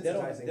 They're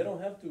desensitizing. They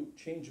don't have to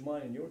change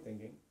mine and your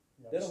thinking.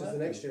 Yeah. They This don't is have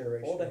the next to.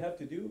 generation. All they have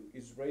to do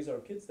is raise our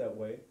kids that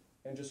way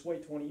and just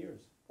wait 20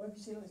 years. Well, have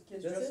you seen all these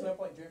kids That's dressing it. up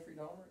like Jeffrey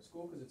Dahmer at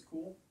school because it's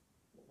cool?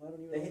 I don't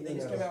even They know.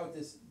 just No. came out with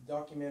this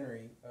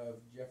documentary of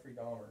Jeffrey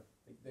Dahmer.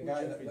 The Who's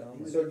guy Jeffrey that Dahmer?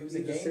 he was, So he was a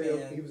he was gay serial,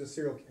 man. he was a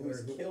serial He was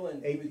killer who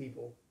killing. ate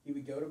people. He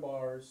would go to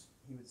bars.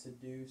 He would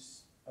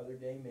seduce other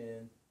gay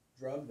men,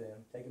 drug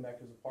them, take them back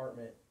to his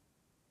apartment,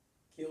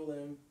 kill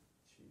them,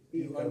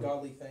 Eat do them.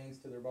 ungodly things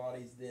to their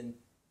bodies, then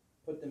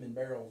put them in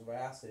barrels of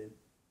acid,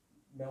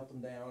 melt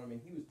them down. I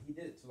mean, he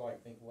did it to like I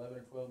think 11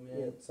 or 12 men.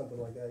 Yeah, something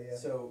like that, yeah.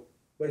 So,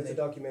 But and it's a they-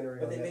 documentary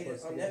but on they Netflix. made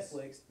it on yes.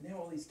 Netflix. Now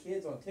all these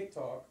kids on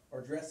TikTok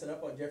are dressing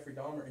up like Jeffrey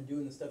Dahmer and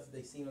doing the stuff that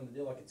they seen on the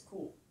deal like it's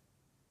cool.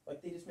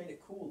 Like they just made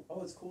it cool.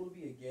 Oh, it's cool to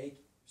be a gay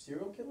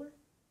serial killer?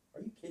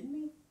 Are you kidding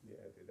me? Yeah,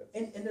 dude,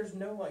 that's. And there's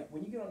no like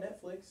when you get on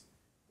Netflix,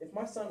 if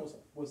my son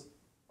was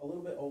a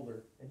little bit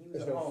older, and he was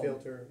There's at no home.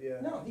 filter,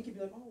 yeah. No, he could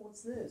be like, oh,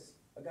 what's this?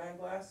 A guy in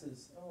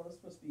glasses. Oh, this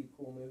must be a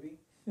cool movie.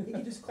 He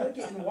could just click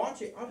it and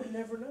watch it. I would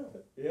never know.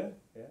 Yeah.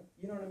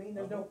 You know what I mean?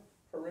 There's no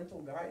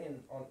parental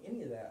guidance on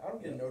any of that. I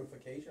don't get a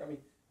notification. I mean,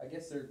 I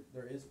guess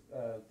there is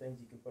things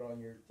you can put on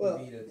your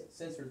TV to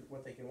censor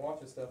what they can watch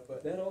and stuff,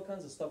 but Then all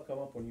kinds of stuff come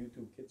up on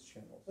YouTube Kids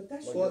channels. But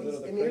that's Like Well, the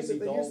little- the and here's the,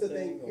 crazy but here's the doll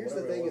thing, or here's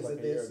the whatever it thing was is like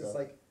that a year this, ago. it's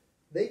like,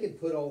 they could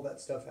put all that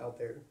stuff out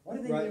there, why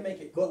did they right? need to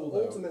make it But cool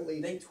though? ultimately-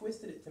 They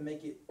twisted it to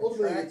make it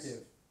Ultimately, it's-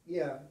 attractive.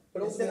 yeah,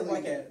 but Instead of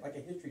ultimately. like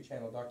a History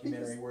Channel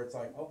documentary where it's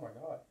like, oh my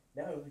god,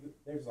 now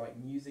there's like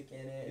music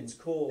in it. It's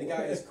And cool. the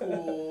guy is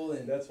cool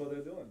and That's what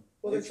they're doing.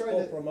 Well, they're It's trying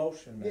called to-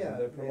 promotion, man. Yeah,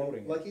 They're man,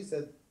 promoting like it. you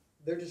said,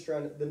 they're just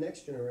trying to, the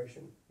next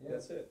generation, yeah.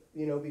 That's it.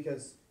 you know,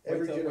 because Wait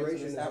every till this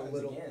generation is a happens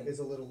little, again. is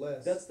a little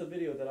less. That's the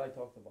video that I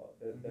talked about.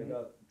 That Mhm.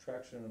 got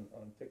traction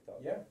on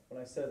TikTok. Yeah.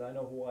 When I said I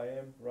know who I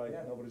am, right?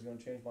 Yeah. Nobody's gonna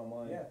change my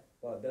mind. Yeah.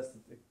 But that's the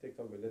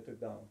TikTok video they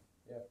took down.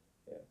 Yeah.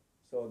 Yeah.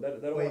 So they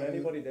don't Wait, want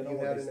anybody. They know you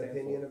what had they an stand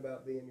opinion for.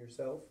 about being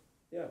yourself,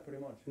 Yeah,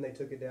 pretty much. and they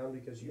took it down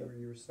because you Yeah. were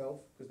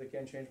yourself. Because they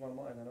can't change my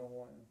mind. I know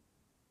who I am.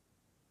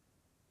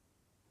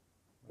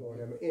 Lord,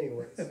 I mean,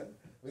 anyways,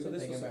 We've So been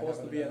this thinking was about supposed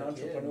to having be an another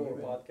kid, and entrepreneur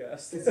we've been-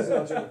 podcast. this is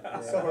not your,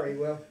 Yeah. sorry,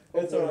 well,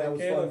 It's hopefully alright. that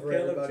was fun for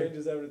Caleb everybody.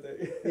 changes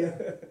everything.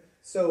 Yeah.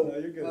 So, No,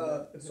 you're good,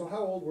 man. so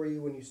how old were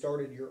you when you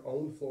started your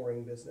own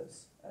flooring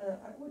business?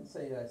 I wouldn't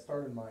say that I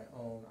started my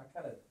own.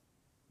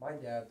 My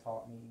dad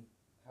taught me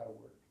how to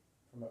work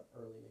from an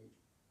early age.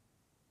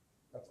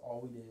 That's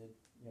all we did,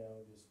 you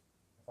know, just,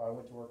 if I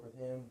went to work with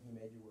him, he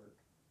made you work.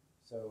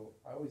 So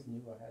I always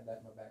knew I had that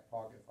in my back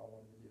pocket if I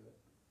wanted to do it.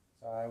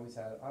 So I always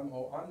had, I'm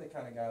the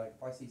kind of guy, like,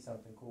 if I see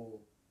something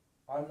cool,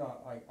 I'm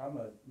not, like, I'm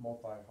a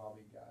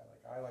multi-hobby guy,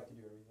 like, I like to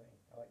do everything.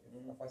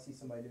 If I see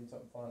somebody doing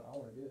something fun, I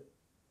wanna do it.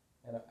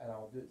 And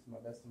I'll do it to my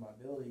best of my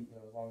ability, you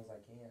know, as long as I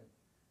can.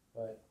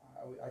 But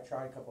I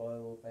tried a couple other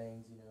little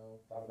things, you know,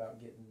 thought about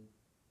getting,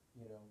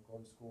 you know,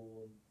 going to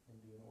school and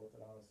doing an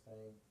orthodontist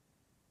thing.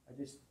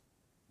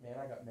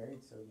 I got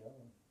married so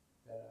young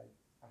that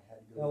I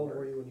had to go How to old work.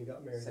 were you when you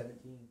got married?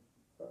 17.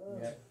 Uh,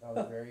 Yeah, I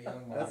was very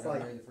young when I That's got like-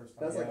 married the first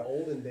time. That's like Yeah.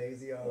 olden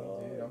days, young.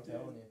 Dude, I'm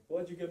telling you.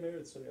 Why'd you get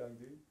married so young,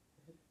 dude?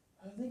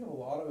 I think a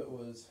lot of it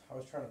was I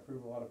was trying to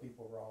prove a lot of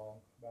people wrong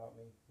about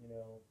me, you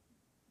know,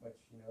 which,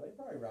 you know, they're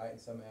probably right in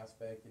some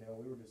aspect, you know,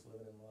 we were just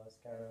living in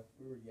lust, kind of,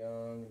 we were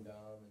young and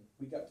dumb, and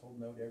we got told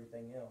no to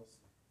everything else.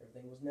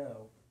 Everything was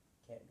no.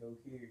 Can't go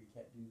here, you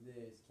can't do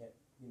this,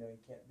 you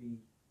can't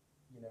be,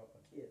 you know,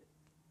 a kid.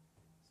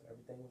 So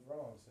everything was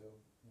wrong, so,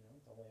 you know,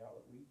 the only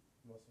outlet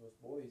most of us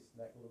boys in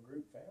that little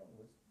group found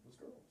was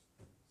girls.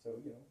 So,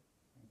 you know,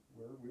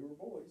 we were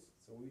boys,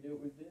 so we did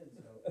what we did,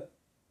 so.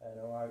 I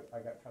know I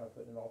got kind of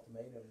put in an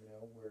ultimatum, you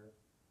know, where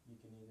you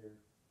can either,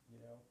 you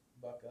know,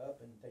 buck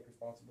up and take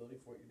responsibility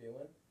for what you're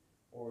doing,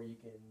 or you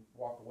can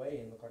walk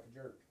away and look like a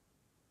jerk.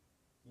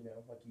 You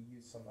know, like you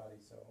used somebody.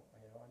 So,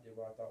 you know, I did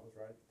what I thought was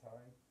right at the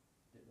time.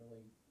 Didn't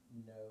really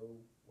know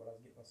what I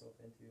was getting myself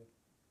into.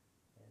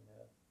 And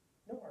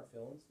no hard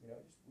feelings, you know,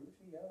 just we were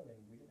too young and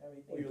we didn't have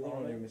anything Well, you in learn on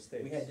common. your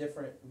mistakes. We had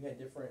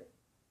different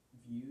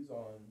views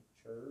on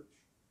church,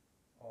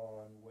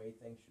 on the way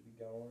things should be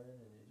going,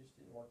 and it just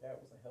didn't work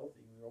out. It wasn't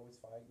healthy. We were always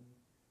fighting.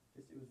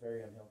 It was very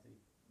unhealthy.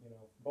 You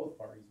know, both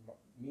parties,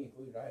 me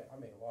included. I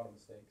made a lot of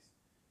mistakes,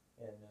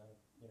 and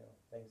you know,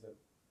 things that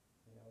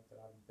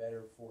I'm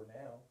better for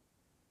now.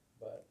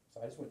 But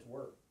so I just went to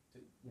work.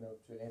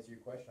 To answer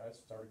your question, I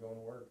just started going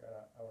to work.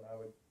 When I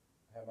would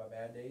have my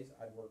bad days,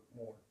 I'd work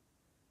more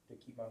to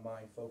keep my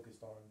mind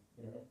focused on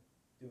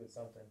doing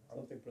something.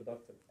 Something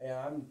productive. Yeah,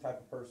 I'm the type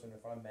of person,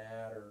 if I'm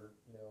mad or,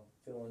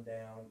 feeling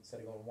down, instead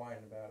of going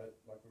whining about it,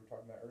 like we were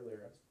talking about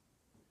earlier, I just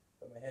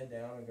put my head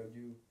down and go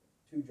do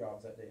 2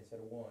 jobs that day instead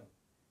of 1,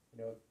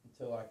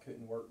 until I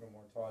couldn't work no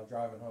more, until I was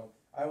driving home.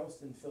 I almost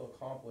didn't feel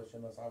accomplished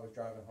unless I was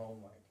driving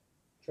home, like,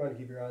 Trying to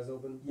keep your eyes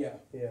open? yeah,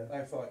 Yeah.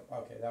 I felt like,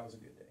 okay, that was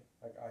a good day.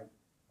 Like,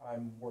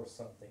 I'm worth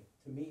something.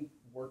 To me,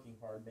 working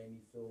hard made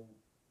me feel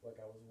like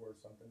I was worth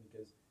something,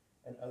 because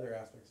in other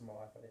aspects of my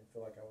life, I didn't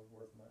feel like I was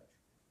worth much.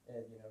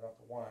 And, not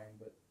to whine,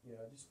 but,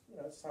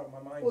 just how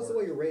my mind Well, it's the worked.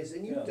 way you're raised,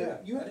 and you have to,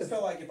 you I have just to,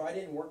 felt like if I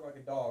didn't work like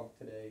a dog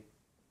today,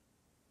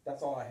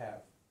 that's all I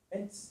have.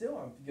 And still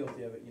I'm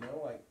guilty of it,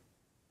 like,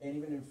 and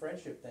even in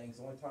friendship things,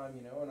 the only time,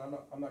 and I'm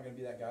not gonna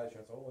be that guy that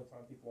says, oh, the only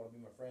time people wanna be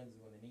my friends is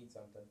when they need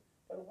something.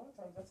 But a lot of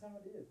times that's how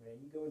it is, man.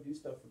 You go and do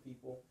stuff for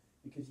people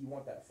because you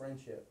want that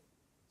friendship.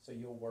 So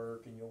you'll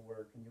work and you'll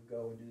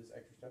go and do this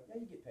extra stuff.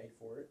 Yeah, you get paid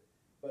for it.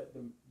 But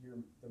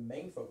the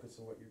main focus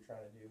of what you're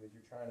trying to do is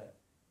you're trying to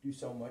do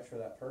so much for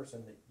that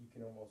person that you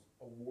can almost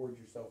award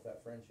yourself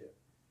that friendship.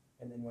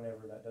 And then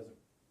whenever that doesn't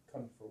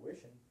come to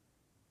fruition,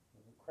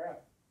 well,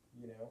 crap,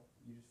 you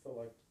just feel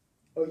like,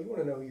 oh, you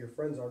wanna know who your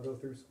friends are, go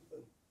through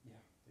something. yeah,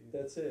 dude.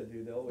 That's it,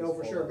 dude. They always No,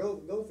 for fall sure,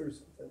 out. go through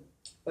something.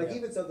 Like, Yeah.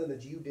 even something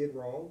that you did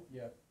wrong,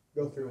 Yeah.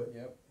 go through it.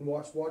 Yep. And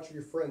watch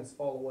your friends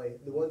fall away.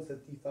 The ones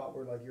that you thought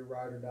were like your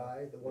ride or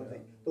die, the ones Yeah.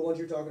 the ones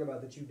you're talking about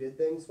that you did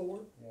things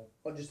for, Yeah.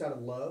 but just out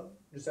of love,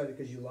 just out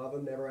because you love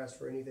them, never ask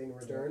for anything in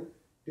return.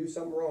 Do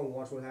something wrong,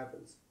 watch what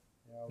happens.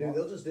 You know, Dude,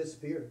 they'll just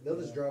disappear. They'll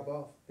just Yeah. drop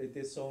off. They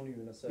disown you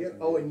in a Yeah. second.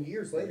 Oh, and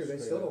years later, they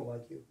Straight still up. don't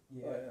like you.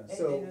 Yeah, Oh, yeah. And,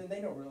 So- and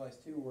they don't realize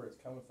too where it's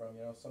coming from.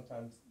 You know,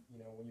 sometimes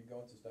when you're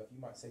going through stuff, you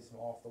might say some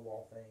off the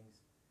wall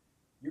things.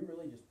 You're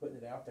really just putting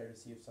it out there to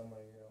see if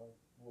someone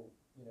will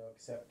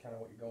accept kind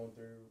of what you're going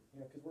through. You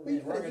know, because we're Well, you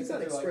men, we're gotta, gonna you sit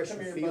gotta there like, express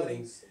come your here, buddy.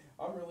 feelings.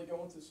 I'm really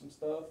going through some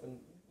stuff, and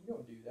you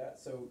don't do that.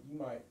 So you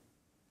might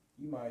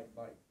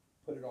like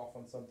put it off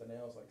on something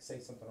else, like say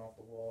something off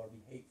the wall or be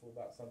hateful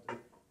about something.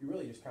 You're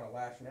really just kind of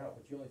lashing out,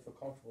 but you only feel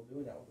comfortable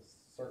doing that with a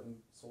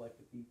certain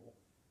selected people.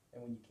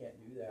 And when you can't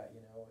do that,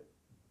 it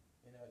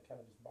kind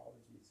of just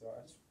bothers you. So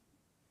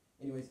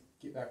anyways,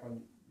 get back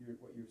on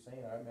what you were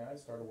saying. I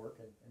started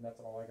working, and that's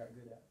all I got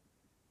good at.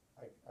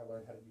 I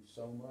learned how to do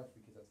so much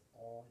because that's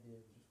all I did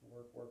was just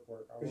work.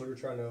 Because you were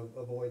trying to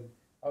avoid.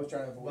 I was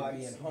trying to avoid Fights,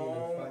 being being home.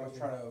 I was fighting.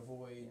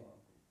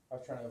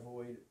 trying to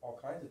avoid all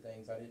kinds of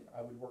things.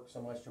 I would work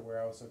so much to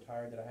where I was so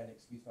tired that I had an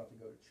excuse not to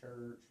go to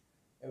church.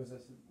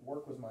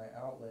 Work was my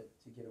outlet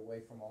to get away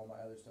from all my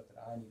other stuff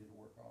that I needed to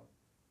work on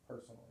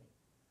personally.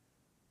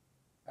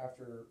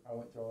 After I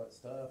went through all that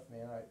stuff,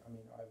 man,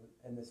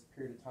 in this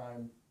period of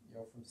time,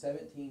 from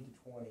 17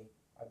 to 20,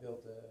 I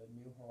built a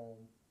new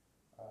home.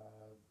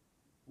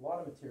 A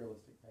lot of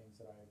materialistic things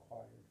that I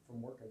acquired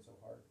from working so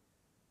hard.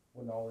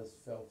 When all this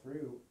fell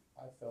through,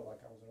 I felt like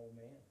I was an old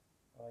man.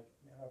 Like,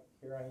 now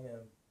here I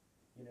am,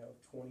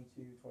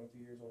 22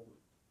 years old.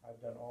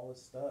 I've done all this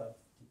stuff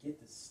to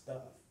get this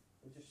stuff.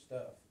 It was just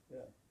stuff.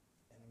 Yeah.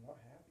 And I'm not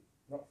happy,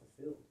 not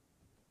fulfilled.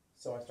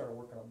 So I started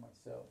working on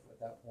myself at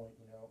that point,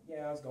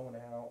 Yeah, I was going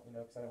out,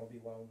 because I didn't want to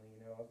be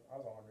lonely, I was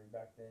ornery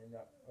back then.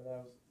 When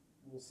I was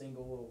a little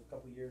single,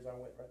 couple of years, I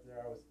went right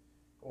there. I was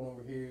going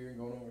over here.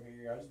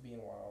 I was just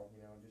being wild,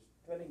 just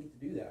because I didn't get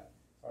to do that.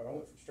 So I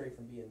went straight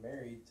from being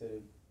married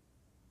to,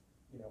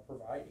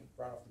 providing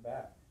right off the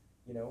bat.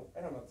 And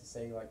I'm not to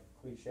say like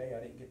cliche, I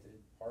didn't get to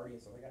party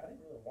and stuff like that. I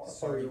didn't really want to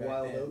party Your back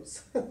wild then.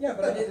 oats. Yeah,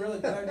 but I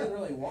didn't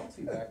really want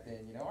to back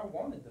then. I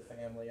wanted the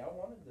family. I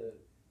wanted to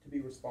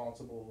be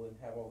responsible and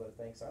have all that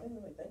things. So I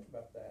didn't really think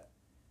about that.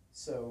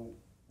 So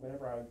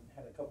whenever I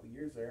had a couple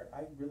years there,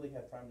 I really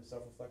had time to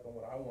self-reflect on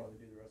what I wanted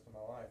to do the rest of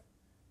my life.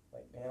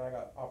 Like, man, I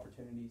got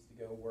opportunities to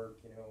go work,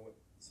 with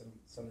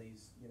some of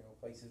these,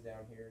 places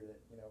down here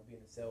that,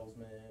 being a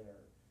salesman or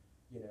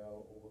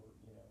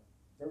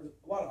there was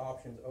a lot of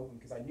options open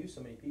because I knew so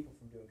many people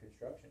from doing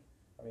construction.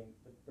 There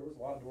was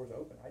a lot of doors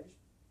open. I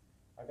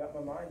got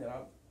in my mind that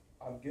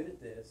I'm good at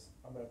this.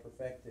 I'm going to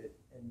perfect it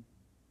and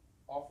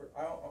offer.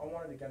 I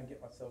wanted to kind of get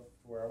myself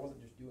to where I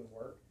wasn't just doing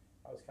work.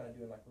 I was kind of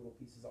doing like little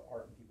pieces of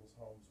art in people's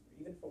homes,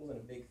 even if it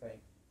wasn't a big thing.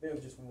 If it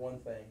was just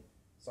one thing.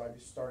 So I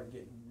just started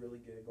getting really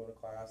good, going to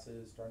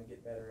classes, trying to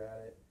get better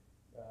at it,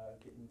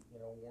 getting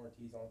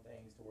warranties on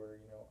things to where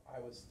I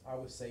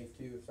was safe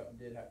too if something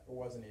did happen or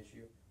was an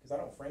issue, because I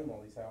don't frame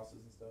all these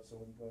houses and stuff. So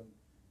when you go and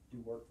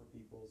do work for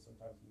people,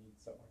 sometimes you need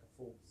something like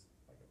to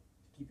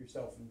keep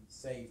yourself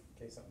safe in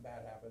case something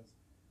bad happens.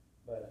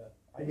 But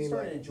I just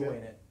started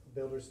enjoying it.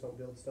 Builders don't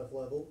build stuff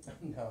level.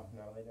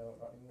 No, they don't,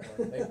 not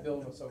anymore. They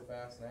build them so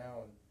fast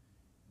now,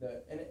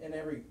 and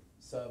every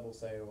sub will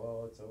say,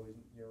 well, it's always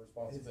your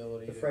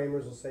responsibility. The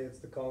framers will say it's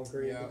the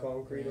concrete. Yeah, The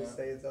concrete will yeah.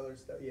 say it's other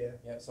stuff. Yeah.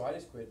 Yeah, so I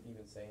just quit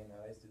even saying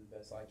that. I just do the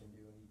best I can do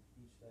in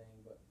each thing.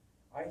 But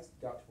I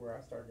got to where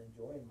I started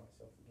enjoying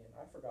myself again.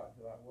 I forgot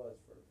who I was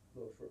for a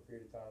little short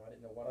period of time. I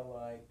didn't know what I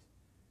liked.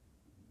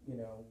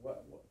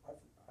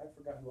 I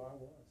forgot who I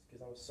was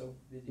because I was so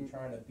busy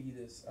trying to be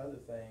this other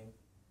thing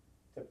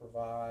to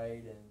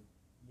provide, and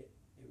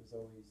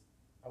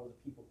I was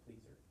a people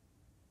pleaser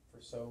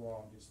for so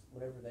long. Just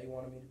whatever they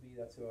wanted me to be,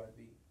 that's who I'd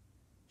be,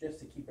 just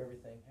to keep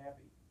everything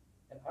happy.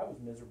 And I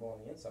was miserable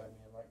on the inside,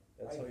 man. Like,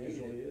 That's how it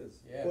hated usually it. is.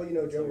 Yeah. Well,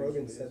 That's Joe how it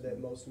Rogan usually said is,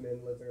 that man. most men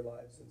live their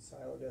lives in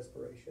silent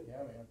desperation.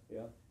 Yeah, man.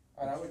 Yeah.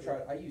 And I That's would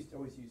true. try. I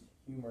always used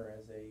humor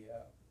as a,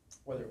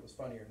 whether it was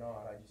funny or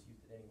not. I just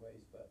used it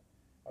anyways. But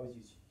I always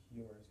used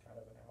humor as kind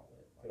of an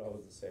outlet. But I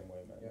was the same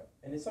way, man. Yeah,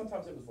 and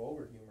sometimes it was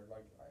vulgar humor.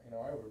 Like,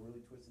 I have a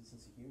really twisted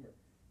sense of humor.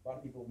 A lot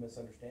of people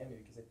misunderstand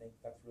me because they think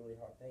that's really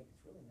how I think.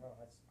 It's really not.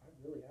 I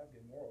really have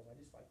good morals. I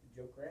just like to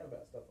joke around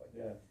about stuff like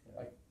Yeah. that.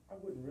 Like, I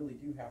wouldn't really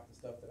do half the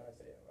stuff that I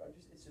say.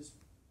 It's just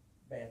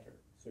banter.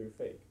 So you're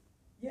fake.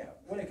 Yeah,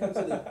 when it comes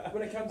to the I'm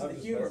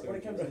just humor, messing when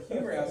with it comes you. to the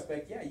humor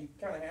aspect, yeah, you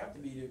kind of have to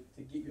be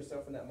to get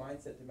yourself in that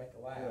mindset to make a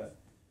laugh. Yeah.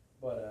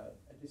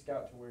 But I just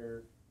got to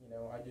where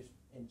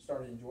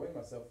started enjoying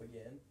myself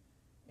again,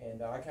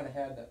 and I kind of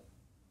had that.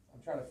 I'm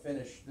trying to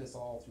finish this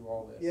all through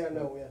all this. Yeah,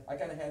 no, yeah. I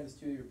kind of had this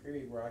 2-year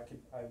period where I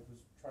was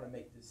trying to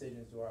make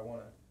decisions. Do I want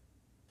to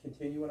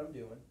continue what I'm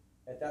doing?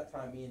 At that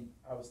time,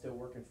 I was still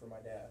working for my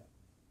dad.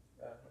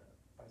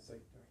 I was like,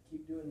 do I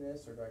keep doing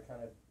this, or do I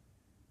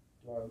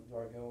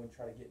go and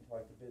try to get into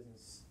like the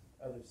business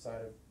other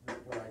side of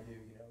what I do?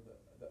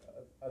 The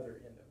other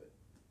end of it.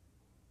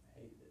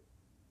 Hated it.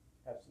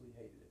 Absolutely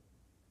hated it.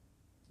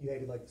 You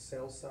hated like the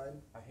sales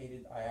side.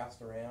 I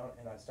asked around,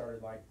 and I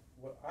started like.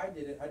 I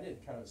did it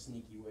kind of a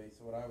sneaky way.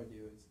 So what I would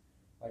do is,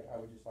 like, I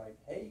would just like,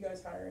 hey, you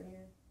guys hiring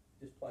here?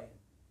 Just playing.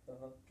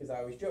 Because I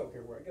always joke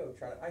everywhere I go.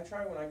 I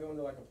try when I go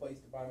into like a place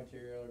to buy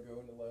material or go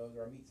into Lowe's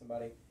or I meet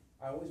somebody.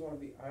 I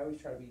always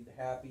try to be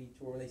happy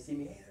to where they see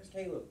me. Hey, there's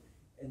Caleb,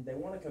 and they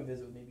want to come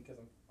visit with me because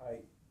I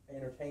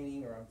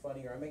entertaining or I'm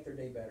funny or I make their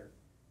day better.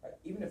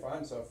 Even if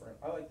I'm suffering,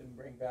 I like to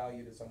bring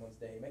value to someone's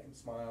day, make them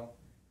smile.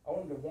 I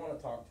want them to want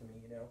to talk to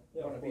me. Yeah,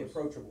 want to be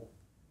approachable.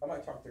 I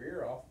might talk their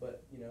ear off,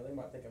 but they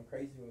might think I'm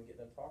crazy when we get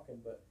done talking.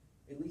 But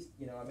at least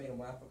I made them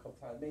laugh a couple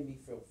times. It made me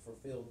feel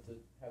fulfilled to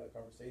have a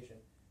conversation.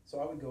 So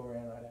I would go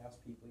around and I'd ask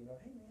people,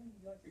 hey man,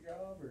 you like your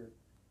job or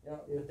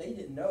but they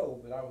didn't know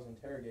that I was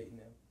interrogating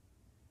them.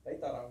 They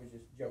thought I was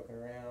just joking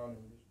around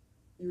and just.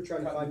 You were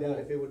trying to find out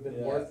if it would have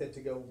been worth it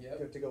to go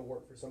Yep. to go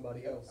work for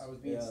somebody else. I was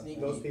being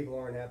sneaky. Those people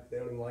aren't happy. They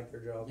don't even like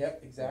their job.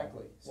 Yep,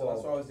 exactly. So Well,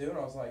 that's what I was doing.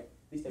 I was like,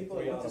 these people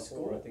that 3 went out to of 4,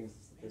 school. I think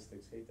the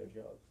statistics hate their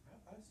jobs.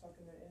 I was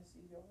talking to an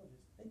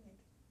anesthesiologist. They make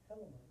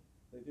hella money.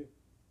 They do.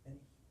 And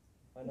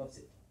I know. hates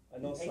it. I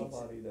know He hates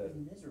somebody it. that.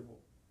 He's miserable.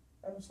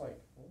 I'm just like,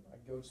 well, I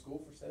go to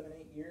school for 7,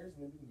 8 years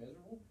and then be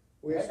miserable.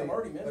 We Heck, actually, I'm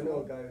already I know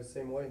miserable. a guy who's the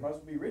same way. Might as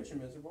well be rich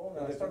and miserable. And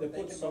then I They started put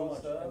thinking so about much,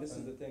 stuff. and this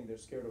is the thing. They're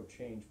scared of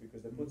change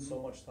because they put so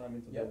Mhm. much time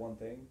into Yep. that one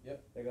thing.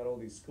 Yep. They got all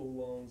these school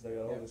loans. They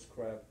got all Yep. this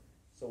crap.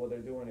 So what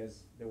they're doing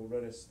is they would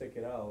rather stick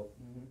it out,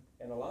 Mm-hmm.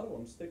 and a lot of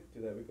them stick to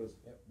that because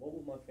Yep. what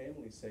will my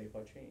family say if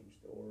I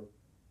changed? Or,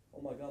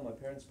 oh my God, my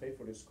parents pay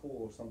for this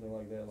school or something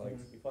like that. Like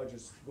Mhm. if I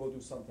just go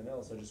do something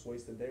else, I just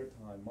wasted their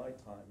time, my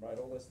time, right?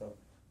 All that stuff.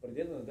 But at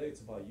the end of the day,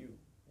 it's about you.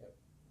 Yep.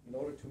 In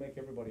order to make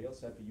everybody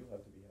else happy, you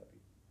have to be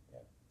happy.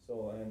 Yep.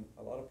 So, and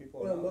a lot of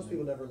people are Well, not, most man.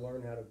 people never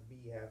learn how to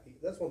be happy.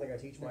 That's one thing I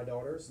teach my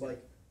daughters. Yeah.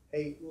 Like,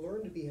 hey,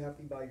 learn to be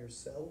happy by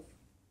yourself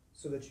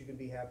so that you can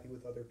be happy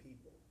with other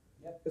people.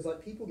 Yep. Because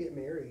like people get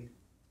married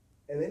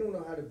and they don't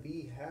know how to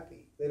be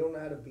happy. They don't know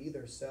how to be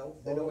their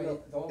self. They The don't only know.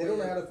 way- the only They don't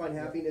know way- how to find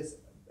Yep. happiness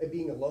at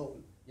being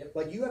alone. Yep.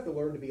 Like you have to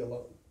learn to be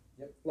alone.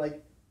 Yep.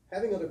 Like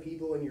having other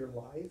people in your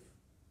life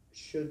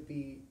should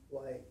be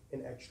like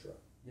an extra,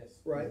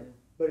 Yes. right? Mhm.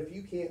 But if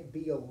you can't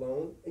be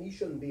alone, and you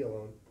shouldn't be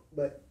alone,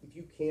 but if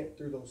you can't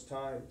through those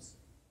times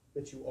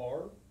that you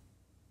are,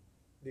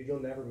 dude, you'll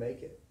never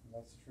make it.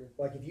 That's the truth.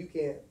 Like if you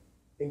can't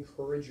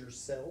encourage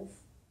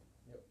yourself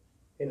Yep.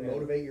 and Yeah.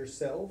 motivate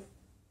yourself,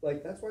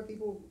 like that's why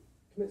people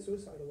commit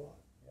suicide a lot.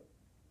 Yep.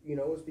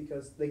 It's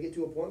because they get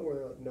to a point where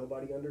they're like,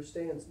 nobody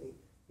understands me.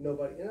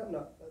 Nobody, and I'm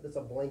not, that's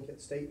a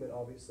blanket statement,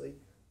 obviously,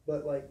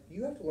 but like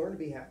you have to learn to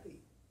be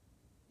happy.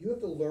 You have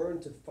to learn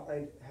to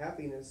find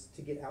happiness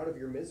to get out of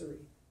your misery.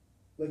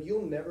 Like you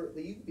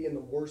can be in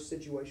the worst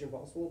situation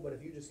possible, but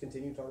if you just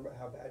continue talking about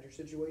how bad your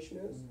situation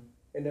is Mhm.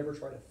 and never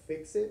try to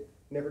fix it,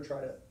 never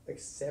try to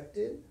accept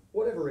it,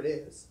 whatever it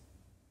is,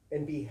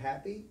 and be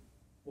happy,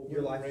 Well,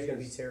 your we're life is going to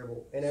be raised-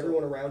 terrible. And so-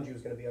 everyone around you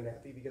is going to be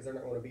unhappy because they're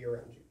not going to be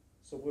around you.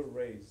 So we're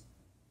raised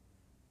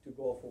to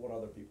go off of what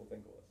other people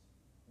think of us.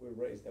 We're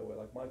raised that way.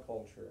 Like my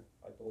culture,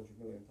 I told you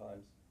a million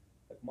times,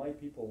 like my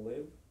people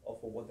live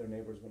off of what their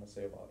neighbor's gonna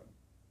say about them.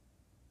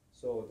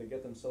 So they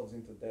get themselves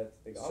into debt.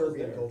 I was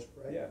Serbian there. culture,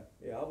 right?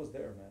 Yeah, I was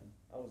there, man.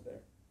 I was there.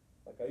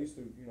 Like I used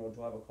to,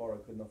 drive a car I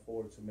couldn't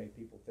afford to make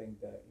people think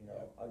that,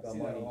 I got see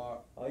that a money.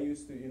 lot. I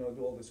used to, do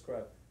all this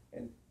crap.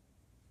 And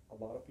a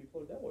lot of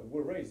people are that way.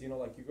 We're raised,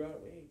 like you got,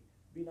 hey,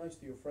 be nice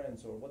to your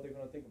friends or what they're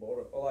gonna think about.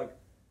 Or like,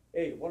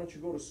 hey, why don't you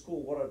go to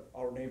school? What are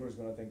our neighbors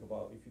gonna think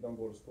about if you don't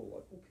go to school?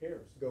 Like, who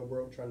cares? Go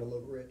broke trying to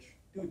look rich.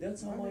 Dude,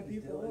 that's how my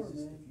biggest people deal are, is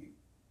just man.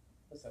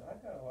 listen,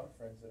 I've got a lot of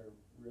friends that are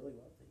really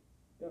wealthy.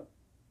 Yeah.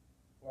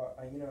 Well,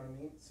 you know what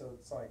I mean? So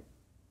it's like,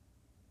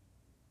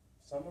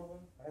 some of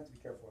them, I have to be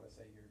careful what I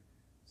say here.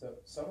 So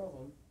some of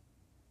them,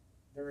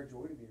 they're a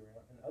joy to be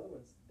around, and other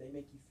ones, they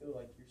make you feel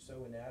like you're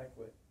so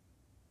inadequate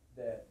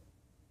that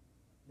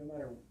no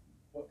matter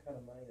what kind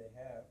of money they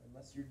have,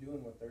 unless you're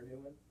doing what they're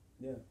doing,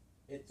 Yeah.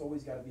 it's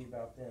always got to be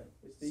about them.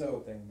 It's the So, ego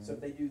thing, man. so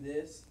if they do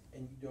this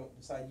and you don't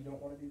decide you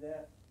don't want to do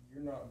that,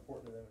 you're not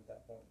important to them at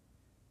that point.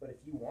 But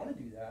if you want to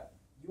do that,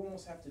 you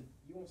almost have to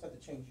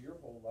change your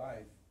whole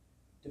life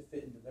to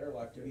fit into their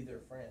life, to be their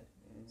friend.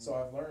 Mhm. So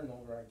I've learned the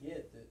older I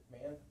get that,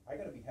 man, I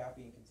got to be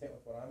happy and content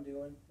with what I'm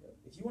doing. Yep.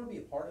 If you want to be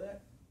a part of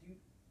that, dude,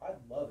 I'd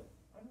love it.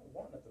 I don't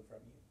want nothing from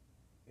you.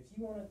 If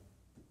you want to,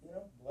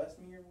 bless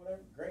me or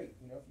whatever, great.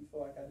 If you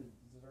feel like I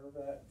deserve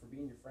that for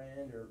being your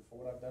friend or for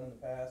what I've done in the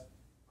past,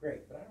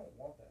 great. But I don't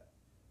want that.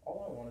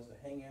 All I want is to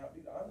hang out,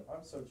 dude.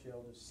 I'm so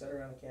chill. Just sit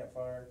around the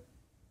campfire,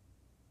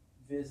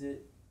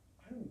 visit.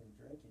 I don't even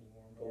drink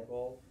anymore, Go man.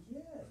 golf.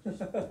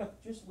 Yeah,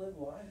 just live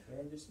life,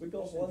 man. We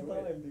golfed just one enjoy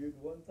it. time,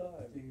 dude. One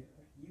time. Dude,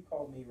 you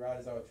called me right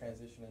as I was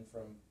transitioning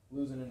from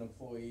losing an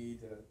employee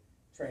to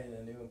training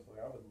a new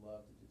employee. I would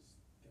love to just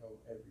go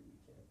every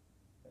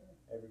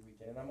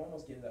weekend. And I'm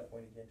almost getting to that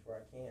point again to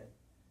where I can.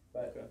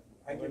 But Okay.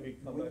 I Maybe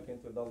get, come back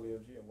into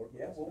WFG and work with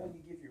yeah, us, well, man. when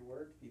you give your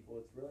word to people,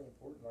 it's really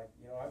important. Like,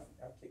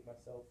 I've kicked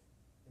myself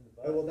in the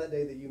butt. Oh, well, that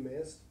day that you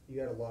missed, you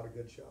had a lot of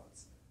good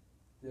shots.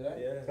 Did I?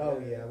 Yeah. Oh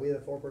yeah, we had a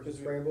 4-person Because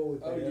we- scramble. We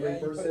Oh, played yeah, you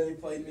 3-person.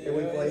 played me. And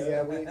we played,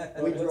 yeah. we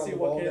Let's dropped see the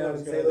what ball down Caleb's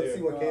and say, gonna let's do.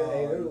 see what Caleb.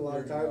 Hey, there was a Oh, lot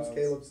of dirty times dogs.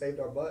 Caleb saved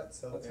our butt.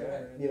 So That's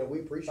Yeah. right. we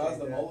appreciate That was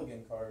the that.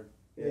 mulligan card.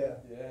 Yeah.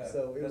 Yeah.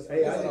 So it was, That's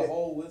hey, what I There's did a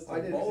whole list I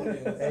of did.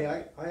 mulligans. Hey,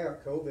 I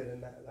got COVID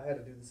and I had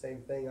to do the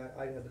same thing.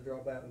 I had to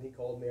drop out, and he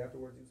called me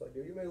afterwards. He was like,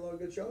 "Dude, you made a lot of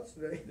good shots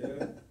today."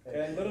 Yeah.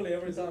 And literally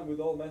every time we'd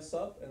all mess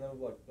up, and then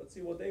we're like, let's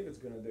see what David's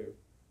gonna do.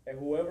 And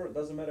whoever, it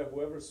doesn't matter,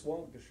 whoever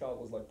swung, the shot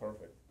was like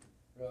perfect.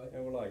 Really?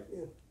 And we're like,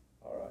 Yeah.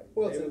 all right,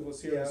 Well, it's David a-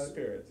 was here in yeah,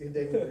 spirit. Yeah,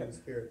 David was in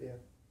spirit, yeah.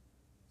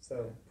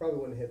 So probably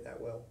wouldn't hit that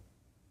well,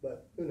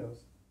 but who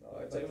knows? No,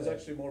 I'd say it was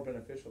actually more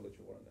beneficial that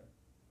you weren't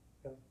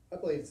there. Yeah. I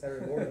played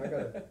Saturday morning. I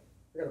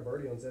got a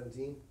birdie on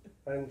 17.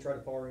 I didn't try to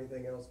par or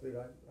anything else, dude.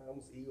 I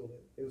almost eagled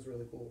it. It was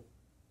really cool.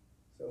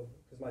 So,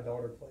 because my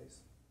daughter plays,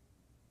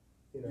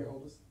 you know, Your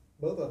oldest?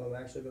 both of them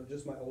actually, but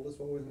just my oldest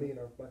one with me and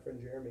my friend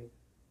Jeremy.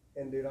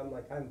 And dude, I'm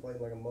like, I haven't played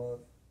in like a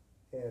month,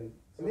 and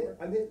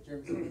I'm hit,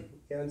 Jeremy.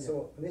 yeah, and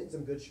so I'm hitting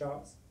some good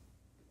shots.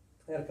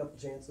 I had a couple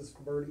chances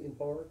for birdie and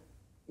par,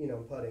 you know,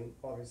 putting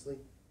obviously,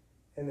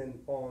 and then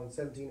on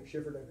 17 at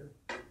Schifferdecker,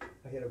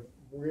 I hit a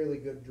really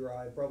good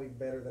drive, probably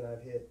better than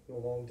I've hit in a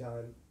long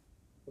time.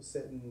 Was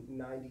sitting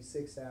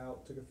 96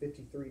 out, took a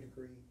 53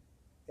 degree,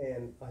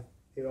 and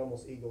it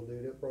almost eagled,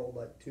 dude. It rolled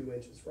like 2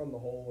 inches from the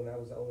hole, and I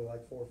was only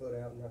like 4 foot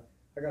out, and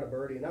I got a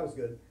birdie, and that was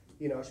good.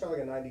 You know, I shot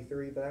like a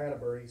 93, but I had a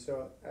birdie,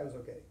 so I was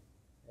okay.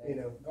 You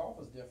know. Golf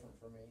is different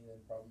for me than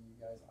probably you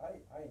guys.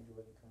 I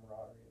enjoy the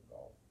camaraderie of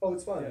golf. Oh,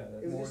 it's fun. Yeah,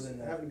 it was more just than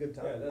that. having a good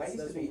time. Yeah, I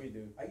used that's to what be- we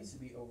do. I used to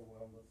be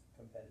overwhelmed with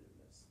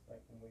competitiveness, like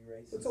when we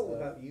race. It's and all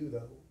stuff. about you,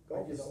 though.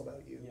 Golf is just- all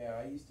about you. Yeah,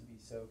 I used to be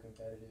so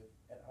competitive,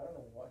 and I don't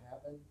know what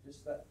happened.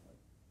 Just that,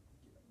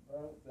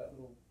 that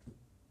little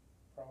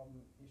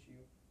problem issue.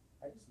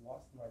 I just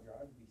lost my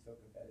drive to be so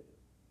competitive.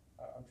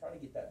 I'm trying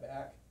to get that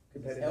back.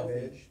 'Cause it's Competitive healthy.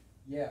 edge.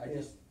 Yeah,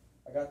 Yeah.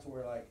 I got to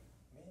where like,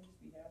 man, just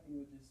be happy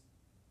with just,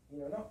 you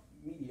know, not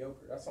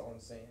mediocre. That's not what I'm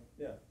saying.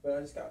 Yeah. But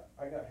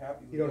I got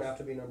happy with You don't just- have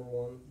to be number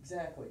one.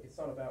 Exactly. It's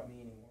not about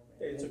me anymore, man.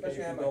 Yeah, it's And okay if especially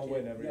you having my don't kid.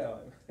 win every Yeah.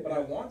 time. But I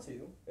want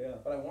to. Yeah.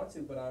 But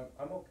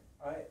I'm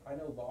okay. I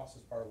know loss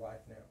is part of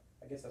life now.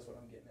 I guess that's what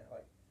I'm getting at.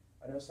 Like,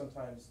 I know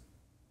sometimes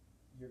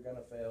you're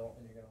gonna fail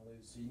and you're gonna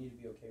lose, so you need to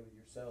be okay with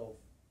yourself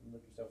and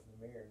look yourself in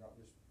the mirror, not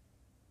just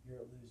you're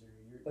a loser.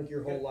 You're Like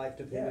your whole life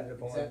depended Yeah,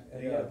 upon.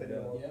 exactly. you Yeah,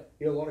 depended yeah. on- Yeah.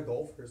 You know, a lot of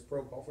golfers,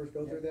 pro golfers,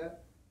 go Yeah. through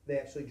that. They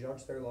actually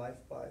judge their life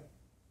by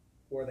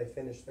where they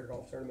finish their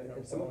golf tournament, Yeah,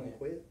 and some of them yeah.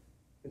 quit,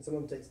 and some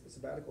of them take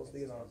sabbaticals It's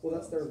because, not- well,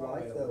 that's their it's not the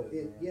life, way to though. live,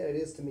 man. Yeah, it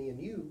is to me and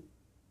you,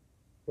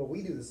 but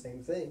we do the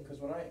same thing Because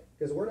when I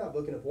because we're not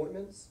booking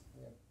appointments.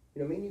 Yeah.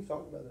 You know, me and you've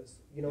talked about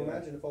this. You know, Yeah.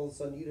 imagine if all of a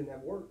sudden you didn't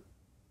have work,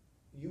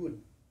 you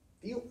would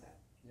feel that.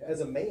 yeah.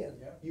 As a man,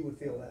 Yeah. you would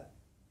feel that.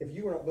 If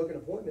you were not booking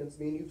appointments,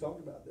 me and you've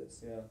talked about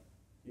this. Yeah.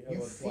 You You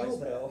have a feel dry that.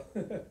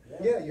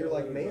 spell. Yeah, you're Yeah,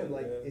 like, yeah, man,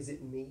 like, yeah. is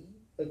it me?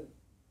 Like,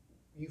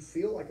 you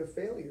feel like a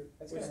failure.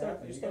 That's You gonna start,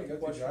 happen. you You start gotta to go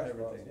through question dry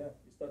everything. spells,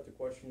 yeah. You start to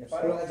question If I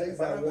yourself. don't Well, it have, takes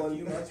if I that don't have one- a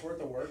few months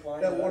worth of work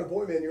lined That up, one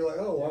appointment, you're like,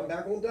 oh, Yeah. I'm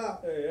back on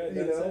top. Yeah, You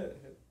that's know? it.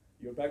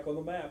 You're back on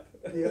the map.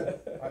 Yeah.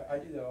 I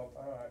do that all the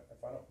time.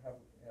 If I don't have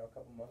a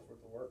couple months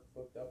worth of work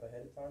booked up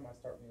ahead of time, I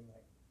start being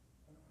like,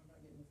 oh, I'm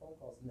not getting the phone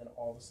calls, and then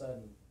all of a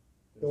sudden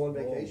Go on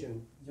Boom.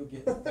 vacation. you'll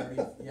get 30.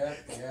 yeah.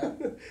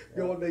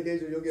 Go on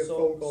vacation, you'll get So-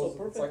 phone so calls.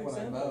 perfect It's like when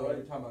example, I mow. right?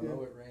 Every time I Yeah.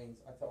 mow, it rains.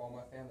 I tell all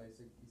my family,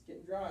 it's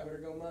getting dry. I better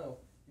go mow.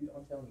 Dude,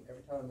 I'm telling you,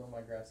 every time I mow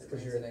my grass, it It's 'cause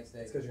rains you're- the next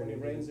day. it's 'cause you're When it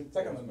an rains Indian. in It's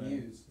like I'm pools, man.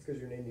 amused. It's 'cause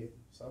you're an Indian.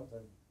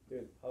 Something.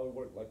 Dude, how it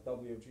worked, like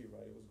WFG,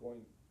 right? It was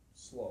going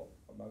slow.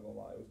 I'm not gonna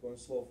lie. It was going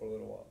slow for a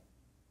little while.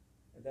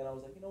 And then I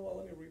was like, you know what?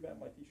 Let me revamp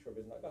my t-shirt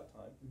business. I got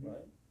time, Mhm.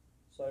 right?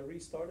 So I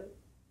restarted.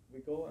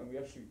 We go and we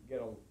actually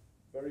get a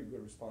very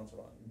good response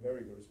around it. Mhm.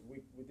 Very good.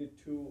 We did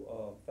 2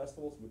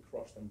 festivals. We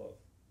crushed them both.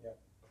 Yeah.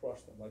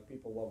 Crushed them. Like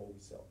people love what we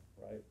sell,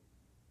 right?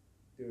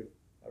 Dude,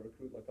 I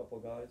recruit like a couple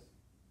of guys.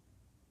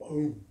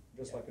 Boom.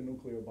 Just Yeah. like a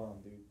nuclear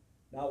bomb, dude.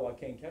 Now I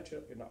can't catch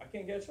up. You know, I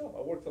can't catch up.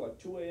 I work till like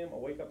 2 a.m. I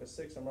wake up at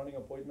 6. I'm running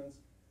appointments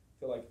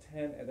till like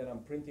 10, and then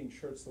I'm printing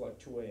shirts till like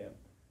 2 a.m.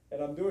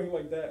 And I'm doing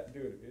like that,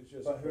 dude. It's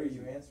just But who are crazy.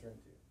 you answering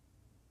to?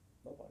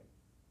 Nobody.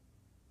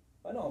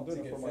 I know I'm It's a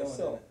doing it good for feeling,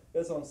 myself. isn't it?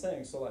 That's what I'm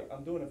saying. So like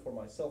I'm doing it for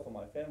myself and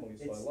my family,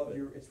 so I love it.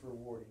 It's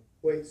rewarding.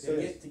 Wait, so,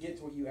 To get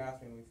to what you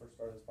asked me when we first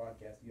started this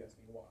podcast, you asked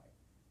me why.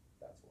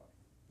 That's why.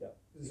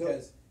 so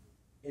Because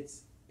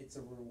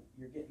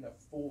you're getting a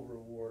full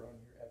reward on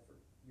your effort.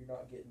 You're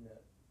not getting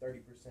a 30%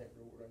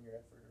 reward on your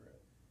effort or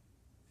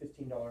a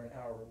 $15 an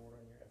hour reward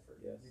on your effort.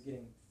 Yes. You're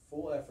getting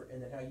full effort,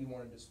 and then how you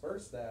want to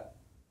disperse that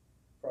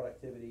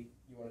productivity,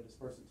 you want to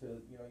disperse it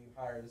to, you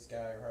hire this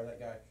guy or hire that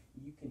guy.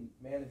 You can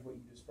manage what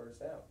you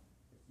disperse out.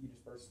 If you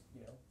disperse,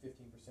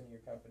 15% of your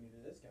company to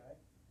this guy,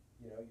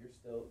 you're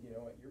still,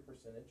 at your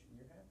percentage and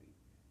you're happy.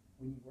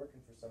 When you're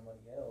working for somebody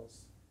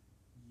else,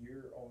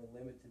 you're only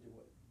limited to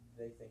what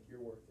they think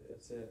you're worth it.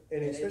 That's it.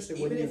 and and especially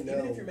it's- when even you if- know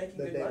even if you're making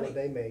that good they, money. what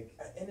they make.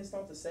 And it's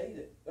not to say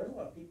that there's a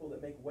lot of people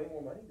that make way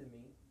more money than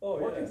me Oh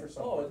working yeah. for Oh,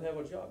 someone, and have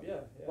a job.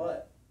 Yeah. Yeah.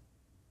 but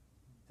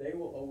they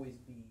will always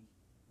be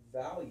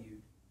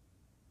valued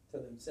to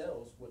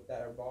themselves what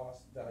their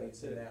boss values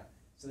That's in it. that.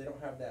 So they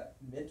don't have that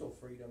mental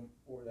freedom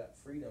or that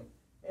freedom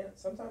And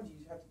sometimes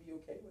you have to be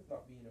okay with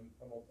not being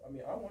I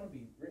mean, I want to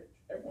be rich.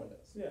 Everyone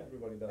does. Yeah,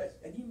 everybody does.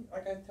 And you,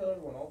 like I tell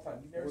everyone all the time,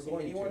 you've never We're seen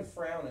going anyone to.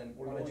 frowning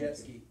We're on a going jet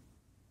to. ski.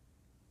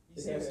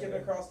 You see them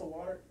skipping across the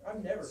water?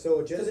 I've never. So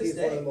a jet to ski this is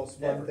one of day, the most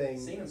fun never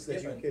things seen 'em that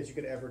skipping. that you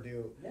could ever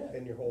do Yeah.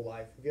 in your whole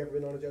life. Have you ever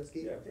been on a jet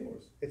ski? Yeah, of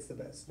course. It's the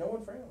best. No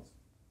one frowns.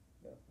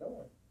 Yeah. No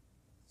one.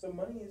 So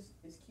money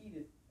is key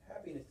to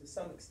happiness to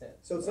some extent.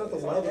 So it's not the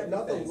It's love, not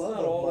not the everything. It's love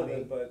not all of of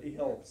money. it, but it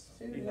helps.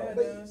 Dude, It yeah, helps.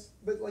 it does.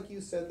 But like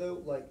you said though,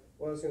 like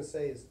what I was gonna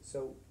say is,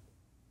 so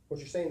what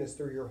you're saying is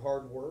through your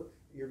hard work,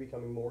 you're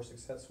becoming more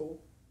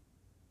successful.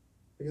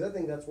 Because I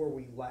think that's where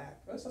we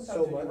lack Well, sometimes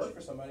so when much. you work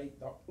for somebody,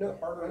 the No, I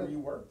harder know. you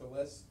work, the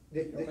less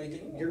That- you don't make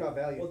that any you're money. not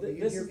valued. Well,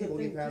 You this hear is the people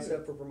get thing, passed too.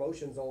 up for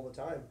promotions all the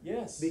time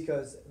Yes.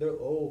 because they're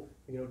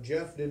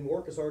Jeff didn't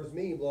work as hard as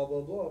me, blah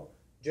blah blah.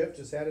 Jeff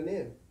just had an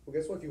in. Well,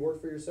 guess what? If you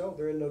work for yourself,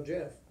 there ain't no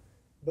Jeff.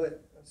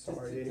 But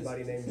sorry to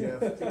anybody named Jeff.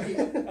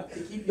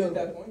 To keep you at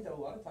that point though, a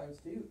lot of times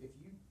too, if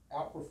you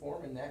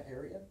outperform in that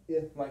area,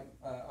 Yeah. like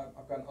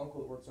I've got an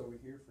uncle that works over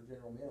here for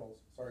General Mills.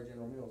 Sorry,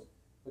 General Mills,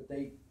 but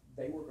they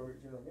work over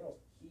at General Mills.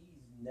 He's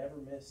never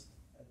missed.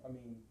 I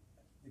mean,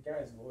 the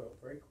guy's loyal,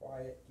 very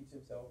quiet, keeps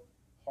himself,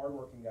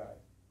 hardworking guy.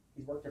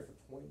 He's worked there for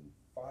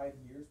 25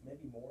 years,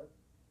 maybe more,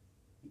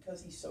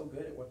 because he's so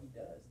good at what he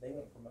does. They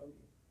won't promote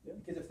him. Yeah.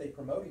 Because if they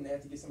promote him, they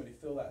have to get somebody to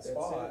fill that That's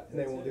spot. And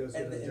they won't do as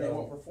good And, of a and they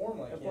won't job. perform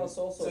like And him. plus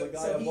also the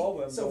guy he-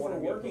 above him So don't for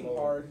wanna get working promoted.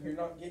 hard, you're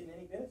not getting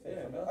any benefit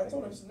Yeah, from it. I nothing.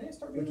 told him, I said, man,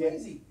 start We being can't.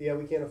 lazy. Yeah,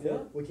 we can't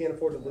afford. Yeah. We can't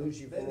afford to lose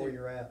you from Then where they-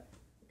 you're at,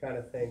 kind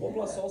of thing. Well,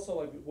 plus Yeah. also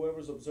like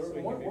whoever's observing So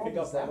him, what if he world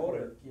got does that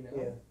promoted, work, you know?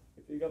 Yeah.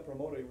 if he got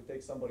promoted, he would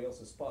take somebody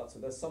else's spot. So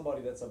that's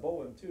somebody that's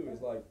above him too.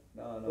 Is like,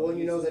 no. Well,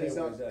 he you know needs to that he's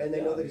stay where not, at. and they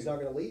Yeah, know that he's dude. not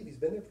going to leave. He's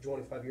been there for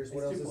 25 years.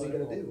 What It's else too is he going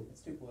to political. do?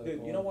 It's too political.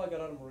 Dude, you know why I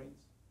got out of Marines?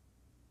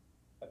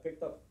 I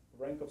picked up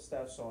rank of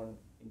staff sergeant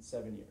in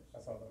 7 years.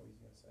 That's all I thought he was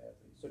gonna say. I thought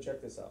he was So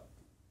check this out.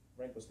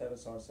 Rank of staff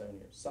sergeant 7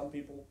 years. Some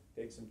people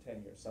takes them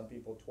 10 years. Some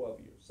people 12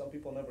 years. Some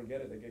people never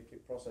get it. They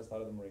get processed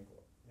out of the Marine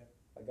Corps. Yeah.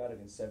 I got it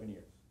in 7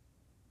 years.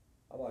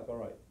 I'm like, all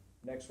right,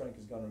 next rank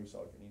is gunnery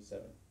sergeant,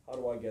 E7. How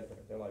do I get there?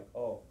 They're like,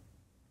 oh,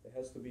 there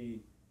has to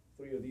be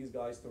 3 of these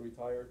guys to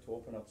retire to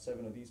open up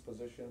 7 of these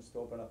positions to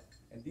open up.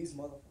 And these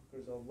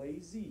motherfuckers are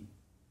lazy.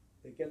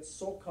 They get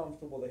so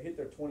comfortable, they hit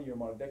their 20-year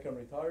mark, they can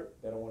retire,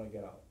 they don't want to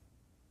get out.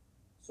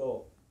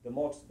 So the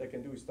most they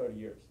can do is 30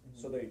 years. Mhm.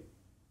 So they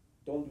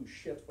don't do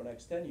shit for the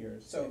next 10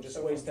 years. So, they just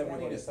so waste from 20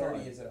 to everybody's 30,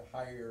 time. is it a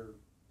higher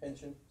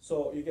pension?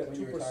 So you get when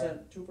you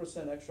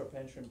 2% extra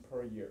pension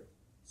per year.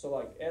 So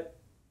like at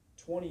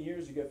 20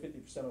 years you get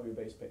 50% of your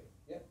base pay.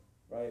 Yeah.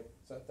 Right?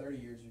 So at 30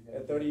 years, you're gonna.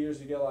 At 30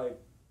 years you get like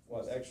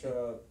what, 60.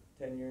 extra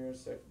 10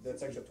 years,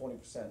 that's extra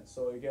 20%.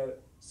 So you get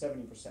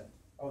 70%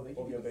 Oh, they give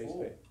of you your the base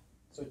full. pay.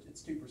 So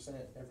it's 2%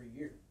 every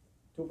year.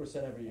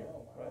 2% every year. Oh,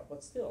 wow. Right?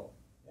 But still,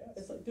 Yeah.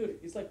 it's like, dude,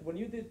 it's like when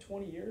you did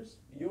 20 years,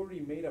 you already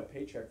made a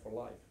paycheck for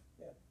life.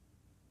 Yeah.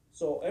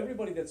 So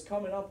everybody that's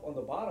coming up on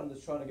the bottom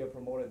that's trying to get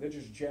promoted, they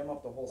just jam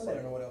up the whole Well, they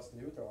don't know cycle. what else to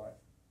do with their life.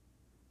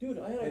 Dude,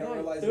 I had They a don't guy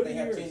realize that 30 they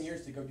have years. 10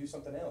 years to go do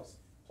something else.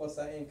 Plus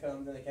that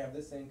income, then they can have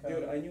this income,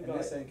 Dude, I knew and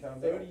guys, this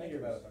income. They don't 30 think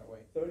years. about it that way.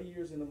 30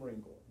 years in the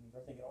Marine Corps. And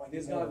they're thinking, oh, I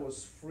This need guy more.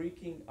 was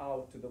freaking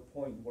out to the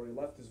point where he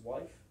left his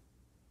wife.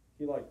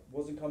 He like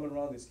wasn't coming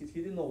around his kids.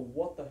 He didn't know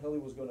what the hell he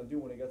was gonna do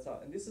when he gets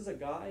out. And this is a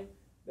guy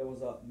that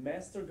was a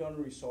master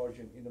gunnery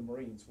sergeant in the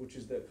Marines, which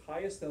is the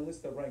highest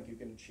enlisted rank you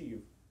can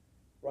achieve,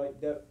 right?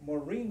 That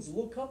Marines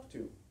look up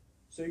to.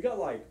 So you got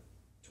like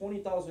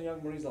 20,000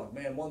 young Marines like,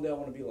 man, one day I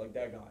want to be like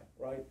that guy,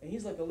 right? And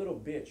he's like a little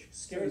bitch,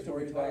 So scared he's to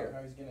worried about retire.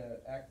 how he's gonna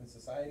act in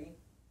society.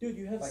 Dude,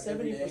 you have like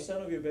every day?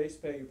 70% of your base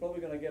pay. You're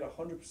probably gonna get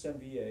 100%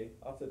 VA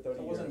after 30 So it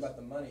years. wasn't about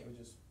the money. It was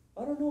just.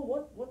 I don't know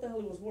what the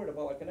hell he was worried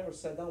about. Like I never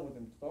sat down with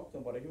him to talk to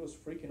him, but he was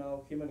freaking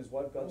out. Him and his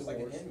wife got Almost like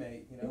an divorced.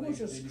 inmate, you He know, was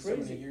they just do so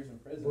many crazy. years in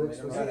prison, Brooks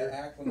they don't was know how to there.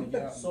 act when they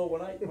get out. So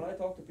when I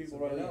talk to people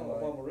right now Civilian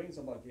about life. Marines,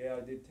 I'm like, yeah,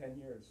 I did 10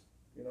 years.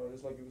 You know,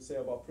 just like you would say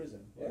about prison.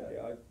 Like,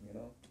 Yeah. you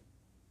know,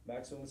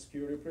 maximum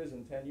security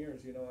prison, 10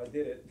 years. You know, I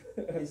did it.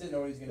 He didn't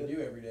know what he was gonna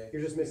do every day.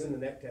 You're just missing the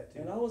neck tattoo.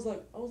 And I was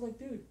like,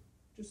 dude,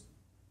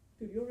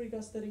 you already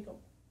got steady income.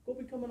 Go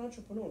become an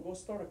entrepreneur. Go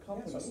start a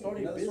company. Yeah, so start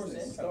a another source of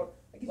business. income. Start.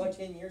 That gives like-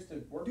 you 10 years to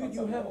work on Dude, you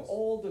something have else.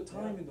 all the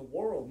time Yeah. in the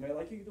world, man.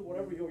 Like you can do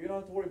whatever you don't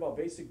have to worry about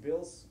basic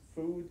bills,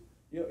 food.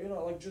 You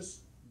know, like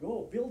just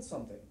go build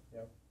something.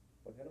 Yeah.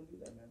 But they don't do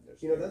that, man. They're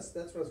You know, scared.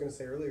 that's what I was gonna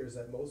say earlier, is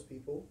that most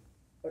people,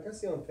 like I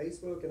see on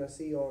Facebook and I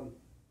see on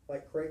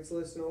like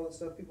Craigslist and all that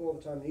stuff, people all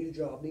the time need a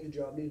job, need a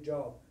job, need a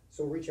job.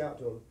 So reach out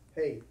to them.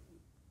 Hey,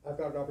 I've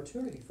got an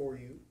opportunity for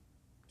you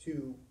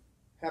to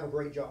have a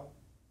great job.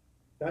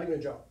 Not even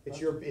a job.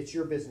 It's your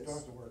business. Don't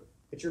have to work.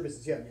 It's your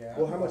business. Yeah. Yeah,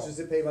 Well, how much well- does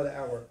it pay by the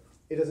hour?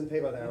 It doesn't pay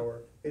by the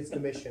hour. It's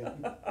commission.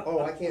 Oh,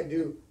 I can't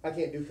do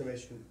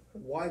commission.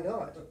 Why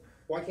not?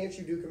 Why can't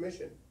you do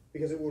commission?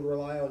 Because it would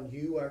rely on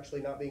you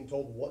actually not being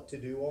told what to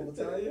do all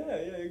the time.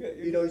 Yeah,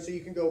 You know, so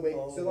you can go make,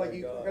 Oh so like my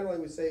you God. kind of like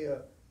would say,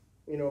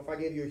 you know, if I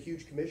gave you a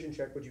huge commission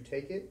check, would you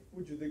take it?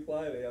 would you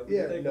decline it? Would you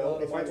Yeah, take a no. lot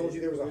of If I money? told you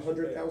there was Would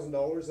you pay?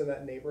 $100,000 in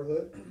that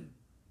neighborhood,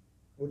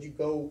 would you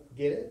go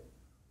get it?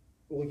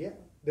 Well, yeah.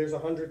 there's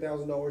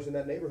 $100,000 in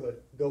that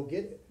neighborhood. Go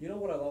get it. You know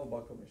what I love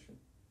about commission?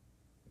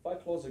 If I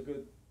close a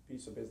good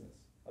piece of business,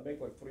 I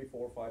make like $3,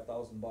 $4,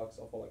 $5,000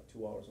 off of like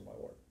 2 hours of my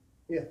work.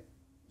 Yeah.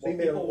 So Well, you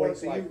made a, people like, work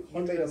so like you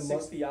made a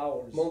 160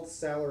 hours. month's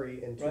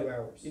salary in 2 Right.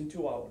 hours. In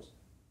 2 hours.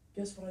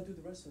 Guess what I do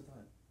the rest of the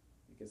time?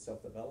 You can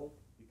self-develop.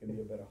 You can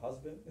be a better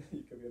husband.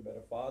 You can be a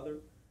better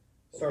father.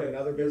 Start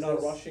another You're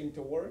business. not rushing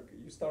to work.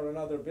 You start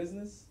another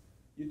business.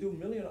 You do a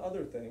million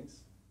other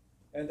things.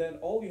 And then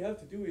all you have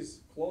to do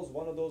is close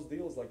one of those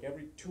deals like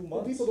every 2 months.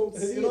 Well, people don't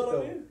see You know it what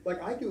though. I mean?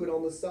 Like I do it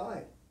on the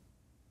side,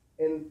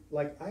 and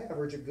like I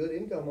average a good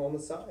income on the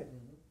side.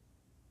 Mm-hmm.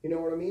 You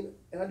know what I mean?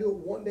 And I do it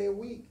 1 day a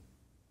week,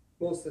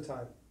 most of the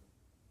time.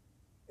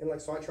 And like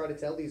so, I try to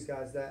tell these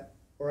guys that,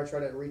 or I try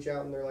to reach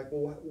out, and they're like,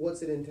 "Well,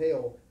 what's it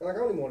entail?" And like I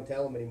don't even want to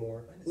tell them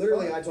anymore. It's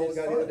Literally, fun. I told It's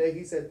the guy fun. the other day.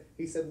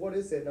 He said, "What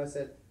is it?" And I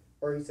said,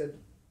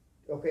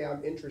 "Okay,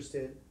 I'm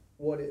interested.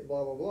 What it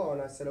blah blah blah."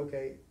 And I said,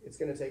 "Okay, it's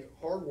going to take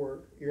hard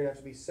work. You're going to have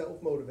to be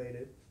self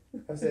motivated."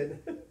 I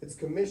said, "It's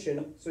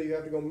commission, so you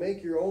have to go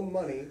make your own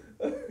money,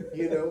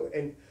 you know."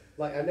 And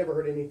like I never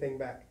heard anything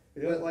back.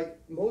 Yeah. But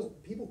like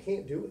most people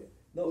can't do it.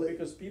 No, Well,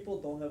 because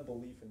people don't have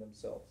belief in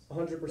themselves.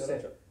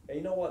 100%. And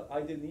you know what?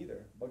 I didn't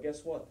either. But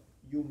guess what?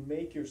 You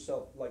make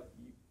yourself, like,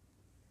 you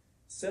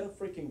set a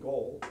freaking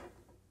goal.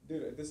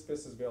 Dude, this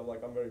pisses me off,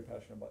 like, I'm very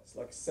passionate about it. It's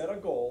like, set a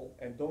goal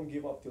and don't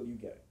give up till you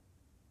get it.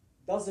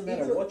 Doesn't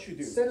matter Even what you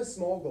do. Set a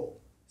small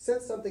goal.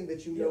 Set something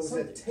that you know is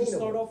something attainable. to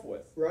start off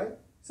with. Right?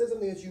 Set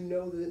something that you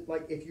know that,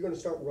 like, if you're going to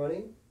start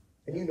running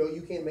and you know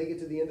you can't make it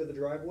to the end of the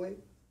driveway,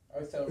 I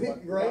always tell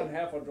everyone, right? Run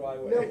half a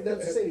driveway. No,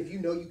 that's the saying. If you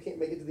know you can't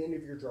make it to the end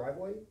of your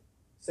driveway,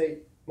 say,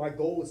 my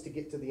goal is to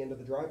get to the end of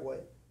the driveway.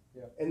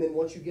 Yeah. And then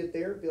once you get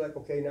there, be like,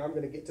 okay, now I'm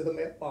going to get to the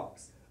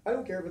mailbox. I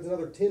don't care if it's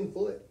another 10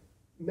 foot.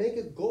 Make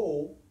a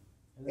goal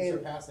and then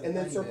surpass it. and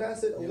then a tiny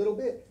surpass bit. it a Yep. little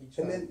bit. Each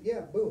And time. then,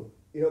 yeah, boom.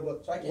 You know,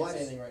 but So I can't life's, say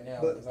anything right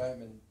now but because I haven't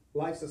been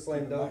life's a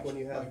slam keeping dunk my, when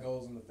you my have,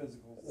 goals on the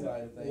physical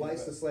side of things.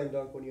 life's but- a slam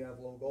dunk when you have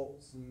low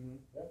goals. Mhm.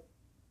 Yep.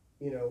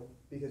 You know,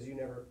 because you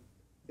never,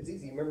 it's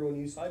easy. Remember when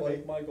you used to I play?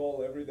 make my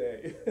goal every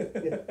day.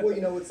 Yeah. Well,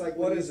 you know, it's like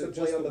What when you is used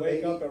to it, play just on to the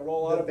wake baby, up and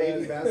roll out the of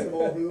baby bed?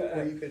 basketball hoop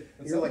where you could,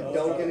 And you're like something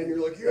else dunking on and it.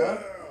 you're like,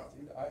 yeah.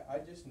 Dude, I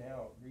just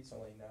now,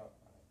 recently now,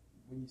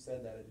 when you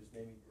said that, it just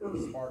made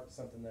me spark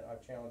something that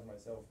I've challenged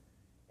myself.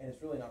 And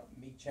it's really not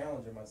me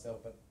challenging myself,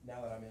 but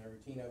now that I'm in a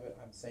routine of it,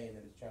 I'm saying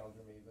that it's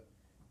challenging me. But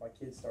my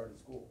kids started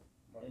school.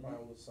 My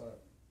oldest son,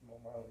 my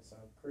only son,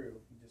 Crew,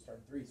 he just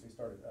turned 3, so he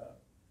started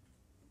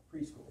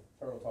preschool,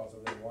 turtle toss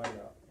over there in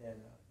Wyandotte. And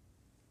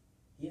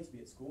he has to be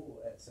at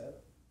school at 7.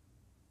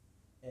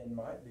 And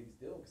my biggest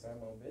deal, because I have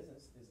my own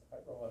business, is I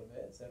roll out of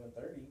bed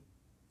 7:30,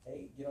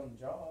 8, get on the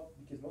job,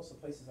 because most of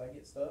the places I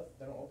get stuff,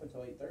 they don't open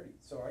until 8:30.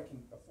 So I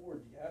can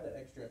afford to have that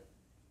extra.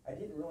 I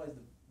didn't realize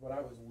what I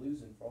was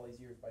losing for all these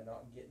years by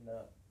not getting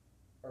up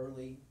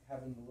early,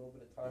 having a little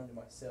bit of time to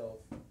myself.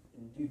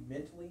 Dude,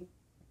 mentally,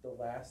 the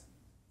last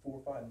 4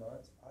 or 5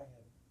 months, I have,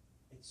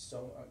 it's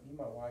so, me and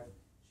my wife,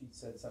 she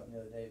said something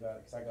the other day about it,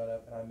 because I got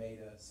up and I made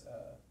us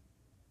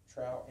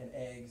trout and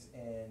eggs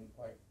and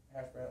like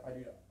hash brown.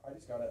 I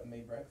just got up and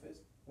made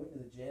breakfast, went to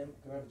the gym,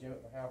 because I have a gym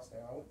at my house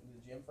now. I went to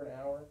the gym for an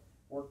hour,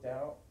 worked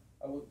out.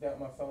 I looked at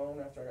my phone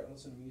after I got to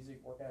listen to music,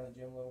 worked out in the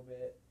gym a little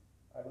bit.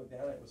 I looked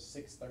down, it was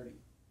 6:30.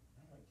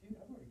 I'm like, dude,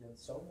 I've already done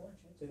so much.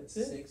 It's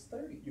That's it.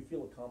 6:30. You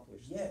feel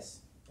accomplished.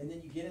 Yes, and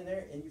then you get in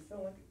there and you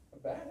feel like a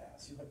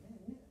badass. You're like,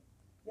 man,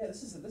 yeah,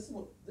 this is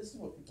what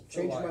people feel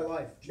Changed like. my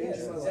life. Changed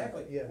Yes, my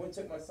exactly. life. Yeah. Went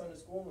took my son to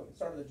school and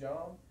started the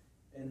job,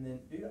 and then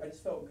dude, I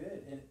just felt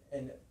good.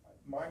 And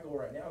my goal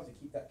right now is to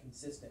keep that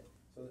consistent.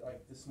 So that,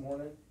 like this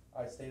morning,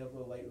 I stayed up a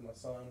little late with my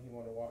son. He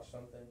wanted to watch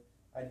something.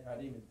 I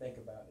didn't even think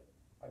about it.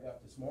 I got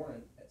up this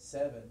morning at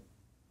 7,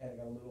 and I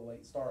got a little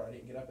late start. I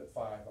didn't get up at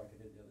 5 like I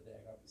did the other day.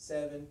 I got up at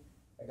 7.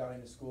 I got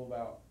into school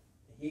about.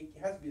 He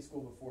has to be at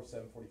school before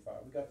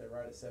 7:45. We got there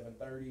right at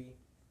 7:30.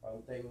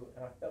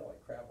 And I felt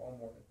like crap all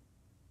morning.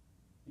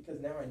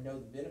 Because now I know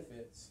the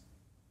benefits.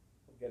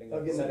 Getting Of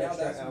up. getting So that now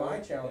extra that's my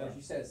hour. challenge. Yeah. As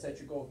you said, set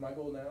your goals. My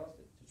goal now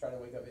is to try to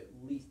wake up at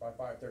least by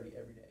 5:30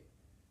 every day,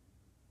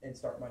 and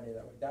start my day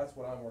that way. That's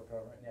what I'm working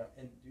on right now.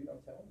 And dude, I'm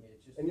telling you,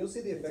 it's just. And you'll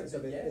see the it's a effects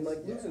of big it. And yes,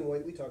 like yeah. losing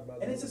weight, we talk about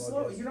that. And it's a on the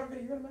slow. podcast.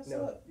 You're gonna mess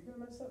No. up. You're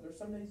gonna mess up. There's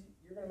some days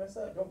you're gonna mess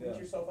up. Don't beat Yeah.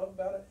 yourself up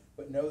about it,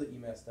 but know that you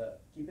messed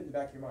up. Keep it in the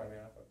back of your mind,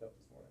 man. I fucked up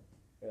this morning.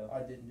 Yeah.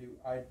 I didn't do.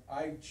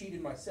 I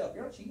cheated myself.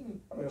 You're not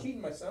cheating. I'm not No.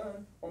 cheating my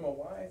son or my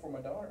wife or my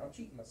daughter. I'm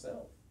cheating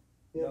myself.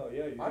 Yeah. No,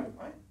 yeah, you do. I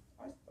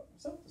fucked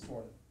myself this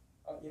morning.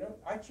 You know,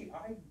 I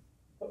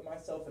put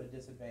myself at a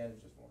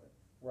disadvantage this morning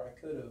where I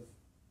could have,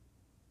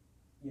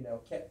 you know,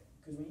 kept,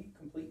 because when you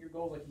complete your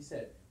goals, like you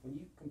said, when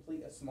you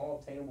complete a small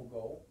obtainable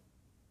goal,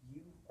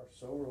 you are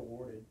so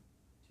rewarded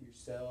to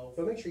yourself.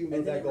 So make sure you move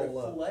And then that goal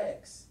up.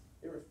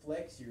 it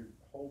reflects your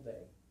whole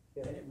day.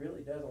 Yeah. And it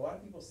really does. A lot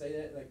of people say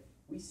that, like,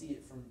 we see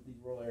it from these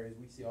rural areas.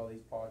 We see all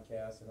these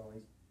podcasts and all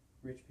these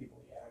rich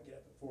people. Yeah, I get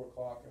up at 4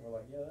 o'clock, and we're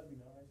like, yeah, that'd be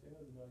nice. Yeah,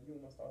 that'd be nice.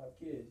 You must all have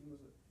kids. You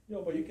must.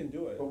 No, but you can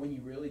do it. But when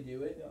you really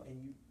do it, Yeah.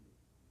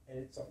 And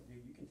it's like,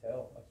 dude, you can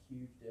tell a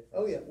huge difference.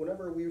 Oh yeah,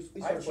 whenever we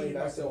started I've playing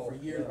cheated myself basketball for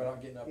years yeah. by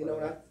not getting up You know,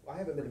 early. and I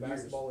haven't been to For years.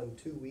 basketball in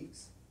 2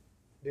 weeks.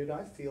 Dude,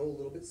 I feel a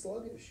little bit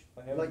sluggish.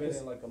 I haven't Like been this-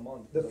 in like a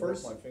month. the 'cause I broke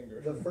first- my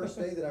finger. The first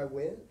day that I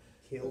went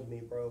killed me,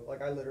 bro.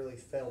 Like I literally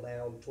fell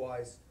down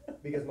twice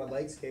because my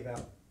legs gave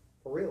out.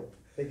 For real,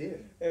 they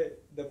did. Hey,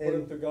 they put And-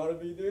 him to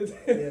guard me, dude.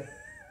 Yeah.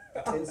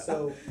 And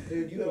so,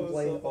 dude, you That was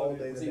complained so all funny.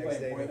 day Was the he next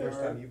playing day the point first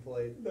guard? time you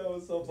played. That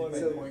was so Does he funny. play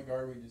So- point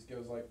guard where he just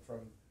goes like from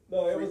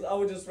No, it free- was. I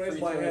would just raise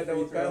free my throw to hand and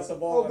free would pass throw? the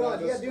ball. Oh and I'd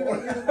god, yeah, just dude,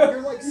 score.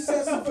 you're like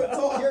 7 foot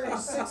tall. You're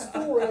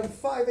 6'4", and I'm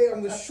 5'8".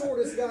 I'm the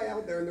shortest guy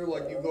out there, and they're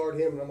like, you guard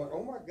him, and I'm like,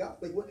 oh my god,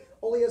 like what?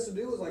 All he has to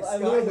do is like I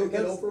sky literally- hook it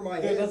that's- over my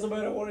Dude, head. doesn't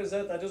matter what is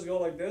that. I just go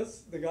like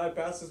this. The guy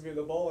passes me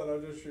the ball and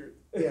I just shoot.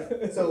 Yeah.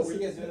 So So were you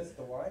guys doing this at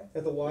the Y?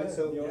 at the Y, Yeah,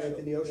 so Neosho. at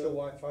the Neosho Yeah.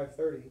 Y at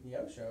 5:30.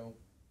 Neo show.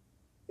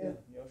 Yeah.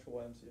 Neosho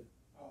YMCA.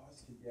 Oh,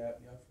 that's good. Yeah,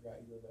 I forgot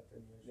you lived up there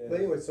in Neo Yeah. But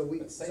anyway, so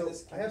Let's say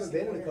this, I can you haven't see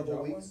been one in a here and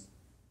couple of drop weeks,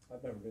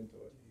 I've never been to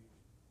it.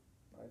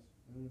 Nice.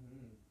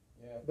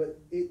 Mm-hmm. Yeah. but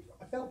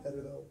I felt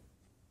better though.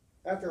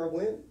 After I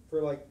went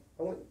for like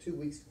I went 2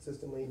 weeks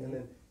consistently, and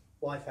then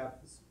life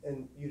happens,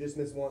 and you just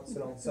miss once,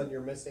 and all of a sudden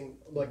you're missing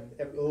like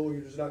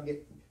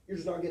you're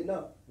just not getting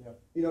up. Yeah.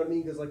 You know what I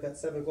mean? Because like that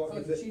 7 o'clock. I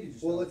feel like if you the- cheated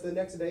yourself. well, if the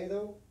next day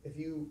though, if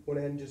you went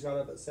ahead and just got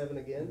up at 7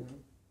 again, Mhm.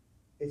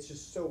 it's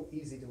just so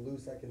easy to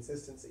lose that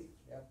consistency.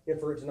 Yeah. And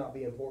for it to not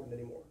be important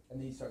anymore. And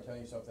then you start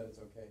telling yourself that it's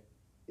okay.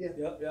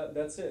 Yeah,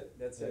 that's it.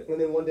 That's it. And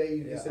then one day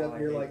you Yeah, just sit up I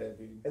and you're hate like, that,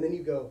 dude. and then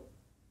you go,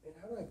 man,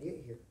 how did I get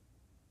here?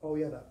 Oh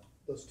yeah,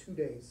 those 2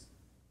 days.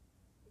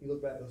 You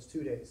look back those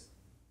 2 days,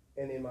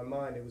 and in my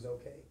mind it was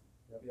okay.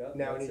 Yeah,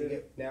 Now I that's need to it.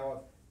 get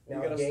now You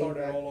I've gotta gained start it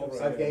back. all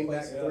over I've again. gained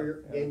back Yeah,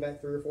 yeah. gained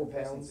back 3 or 4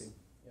 pounds. Consistency.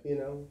 You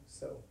know,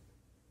 so.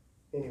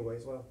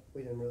 Anyways, well,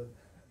 we didn't really.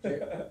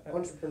 Jer-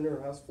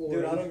 Entrepreneur house floor.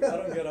 Dude, I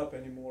don't get up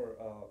anymore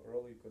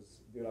early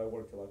because dude, I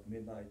work till like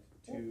midnight.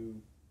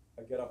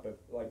 I get up at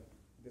like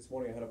this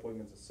morning. I had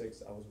appointments at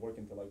 6. I was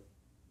working till like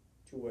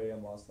 2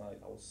 a.m. last night.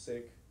 I was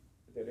sick.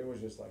 Dude, it was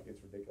just like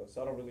it's ridiculous.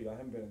 So I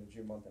haven't been in the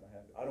gym month and a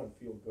half. I don't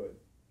feel good.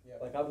 Yeah.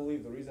 Like I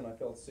believe the reason I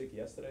felt sick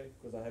yesterday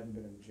because I haven't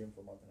been in the gym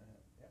for a month and a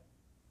half.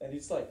 Yeah. And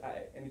it's like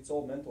and it's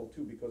all mental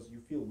too because you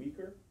feel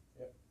weaker.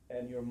 Yep.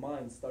 And your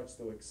mind starts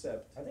to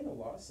accept. I think a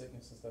lot of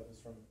sickness and stuff is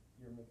from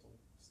your mental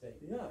state.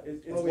 Yeah,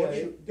 it's Oh, what yeah,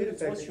 you, it dude,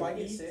 it's what affects If you I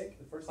get eat. sick,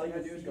 the first how thing I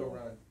you do is go feel.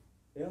 run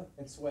Yeah.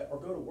 and sweat or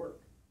go to work.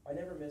 I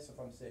never miss if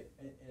I'm sick,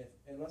 and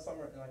unless I'm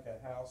in like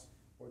a house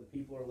where the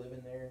people are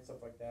living there and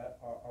stuff like that,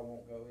 I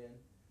won't go in.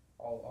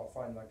 I'll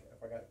find like if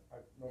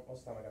most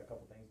of the time I got a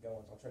couple things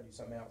going, so I'll try to do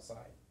something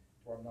outside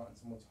where I'm not in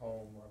someone's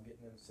home or I'm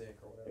getting them sick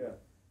or whatever. Yeah.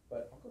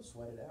 But I'll go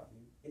sweat it out,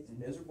 dude. It's Mhm.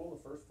 miserable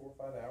the first 4 or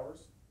 5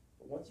 hours,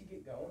 but once you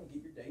get going,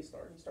 get your day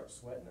started, you start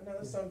sweating. And now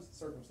there's some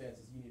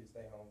circumstances you need to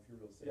stay home if you're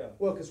real sick. Yeah.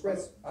 Well, because I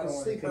don't want to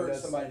sleeping encourage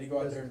does, somebody to go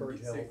out does there and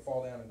encourage get sick, health.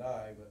 fall down and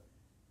die, but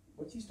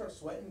once you start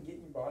sweating,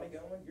 getting your body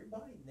going, your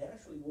body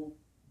naturally will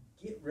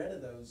get rid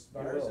of those It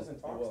will, viruses and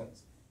it will.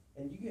 toxins.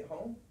 And you get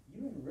home,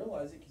 you don't even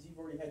realize it because you've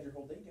already had your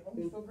whole day. You get home,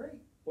 you feel great.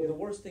 Well, the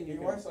worst thing And you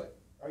your can wife's like,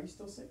 "Are you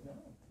still sick?" No.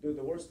 dude,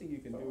 the worst thing you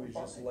can So do I'm is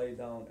just fine. lay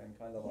down and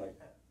kind of like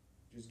Yeah.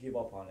 just give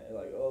up on it.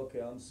 Like,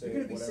 okay, I'm sick. You're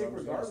gonna be whatever, sick I'm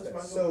just regardless. gonna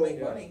Might as stay. well So- make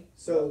Yeah. money.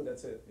 So Yeah,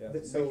 that's it.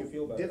 Yeah, so make you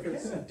feel better.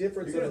 difference Yeah.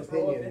 difference You're of gonna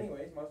throw up opinion. anyways.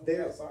 Might as well be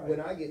There, outside. when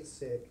I get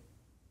sick,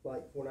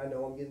 like when I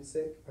know I'm getting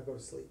sick, I go to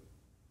sleep.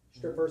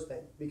 Mhm. First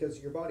thing,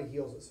 because your body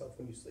heals itself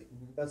when you sleep.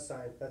 Mhm. That's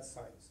science. That's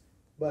science.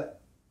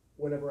 But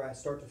whenever I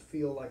start to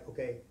feel like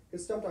okay,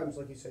 because sometimes,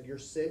 like you said, you're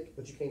sick,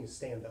 but you can't even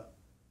stand up.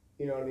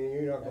 You know what I mean?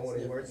 You're not That's going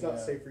anywhere. It's not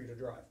different, safe for you to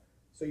drive.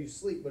 So you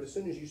sleep, but as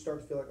soon as you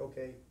start to feel like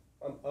okay,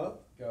 I'm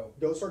up, Go.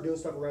 go start doing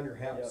stuff around your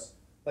house.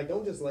 Like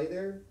don't just lay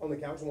there on the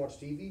couch and watch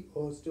TV.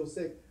 Oh, it's still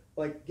sick.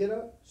 Like get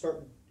up,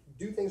 start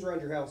do things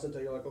around your house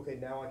until you're like okay,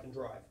 now I can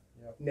drive.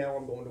 Yep. Now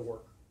I'm going to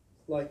work.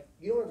 Like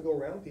you don't have to go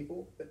around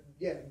people, but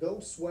yeah, go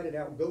sweat it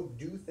out. Go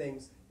do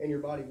things, and your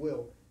body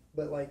will.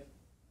 But like,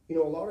 you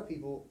know, a lot of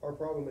people, our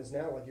problem is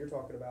now, like you're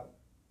talking about,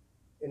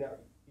 and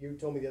you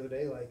told me the other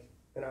day, like,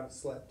 and I haven't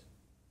slept.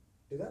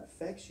 Dude, that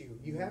affects you.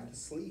 You have to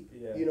sleep.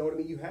 Yeah. You know what I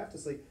mean? You have to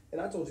sleep. And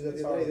I told you that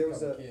It's the other hard day. There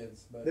with was a a couple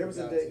kids, but there you was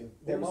a got day. to.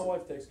 There Well, was my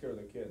wife takes care of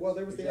the kids. well,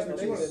 there was She the just other has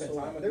day. to wanna spend spend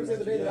time time with There was the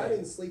them other day that I today.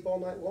 didn't sleep all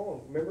night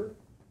long. Remember?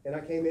 And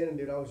I came in and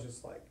dude, I was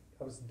just like,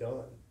 I was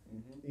done.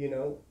 Mhm. You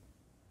know,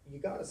 you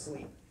gotta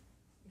sleep.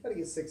 You gotta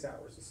get 6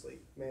 hours of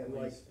sleep, man. At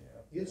Like, least,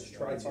 yeah. you just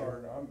try It's to.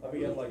 hard. I'm I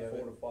began like guilty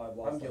of 4 it. to 5 I'm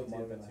last like guilty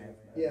month of and it a too, half.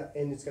 man. yeah,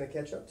 and it's gonna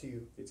catch up to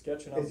you. It's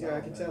catching up. Because, yeah, now,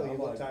 I can man. tell you I'm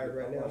look like, tired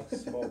right I'm now. like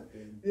smoked,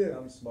 dude. Yeah.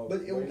 I'm smoked.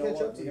 But it will you know catch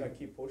what? up to We're you. gonna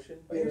keep pushing.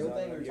 But here's You the know?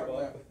 thing, we Not were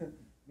gonna talking give about up.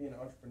 being an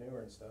entrepreneur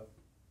and stuff.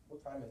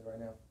 What time is it right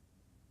now?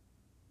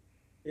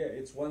 Yeah,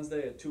 it's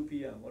Wednesday at 2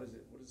 p.m. What is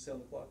it? What does it say on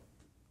the clock?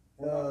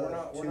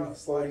 We're not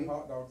sliding 2:40.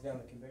 hot dogs down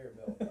the conveyor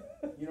belt.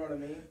 You know what I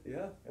mean?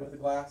 Yeah. With the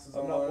glasses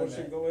I'm on, not and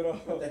pushing the- going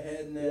with off. the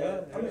head and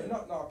Yeah, I mean, yeah.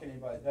 not knocking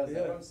anybody that does that,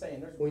 Yeah. but I'm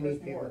saying there's We there's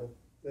need people more.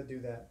 that do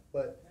that.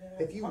 But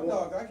Yeah, if you hot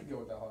want- dogs, I could go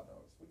with the hot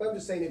dogs. But I'm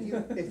just saying, if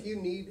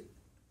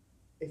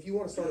you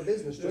want to start a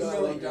business, You just Yeah, I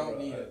really love you, don't bro.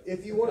 need it.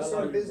 if you want I to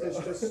start a love you, business,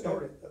 bro. just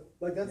start it.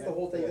 Like that's the Yeah.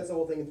 whole thing. Yeah. That's the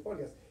whole thing in the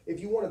podcast. If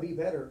you want to be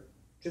better,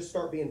 just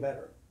start being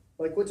better.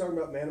 Like, quit talking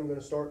about, man, I'm gonna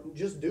start,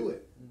 just do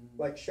it. Mhm.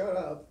 Like, shut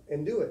up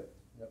and do it.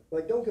 Yep.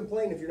 Like, don't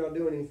complain if you're not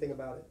doing anything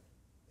about it.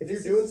 If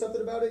This you're doing is-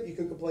 something about it, you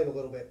can complain a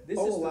little bit. This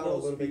I'll is for allow a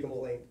those little bit people-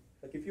 complaint.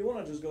 Like if you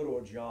wanna just go to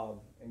a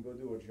job and go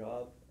do a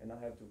job and not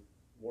have to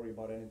worry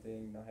about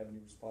anything, not have any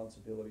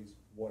responsibilities,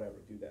 whatever,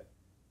 do that.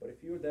 But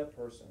if you're that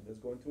person that's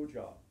going to a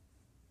job,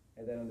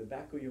 and then on the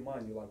back of your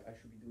mind, you're like, I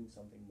should be doing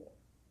something more.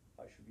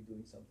 I should be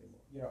doing something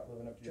more. You're not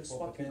living up to your Just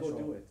full fucking potential.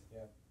 go do it.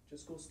 Yeah.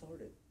 Just go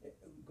start it.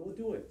 Go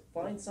do it.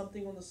 Find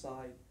something on the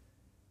side.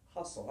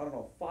 Hustle. I don't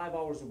know, 5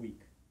 hours a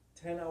week,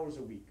 10 hours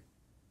a week.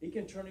 It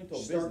can turn into a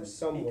Start business.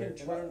 somewhere. It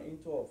can turn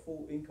into a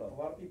full income. A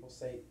lot of people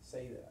say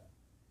that,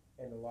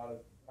 and a lot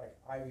of, like,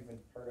 I've even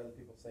heard other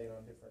people say it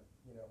on different,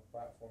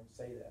 platforms,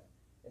 say that.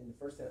 And the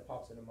first thing that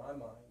pops into my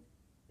mind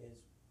is,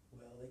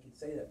 well, they can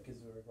say that because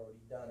they've already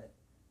done it.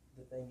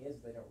 The thing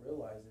is, they don't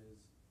realize is,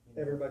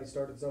 Everybody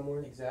started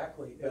somewhere.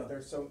 exactly. Yeah. But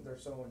there's so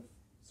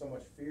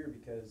much fear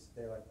because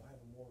they're like, well, I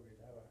have a mortgage,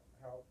 I have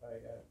a house, I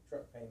got a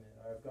truck payment,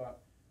 I've got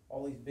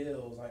all these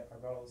bills,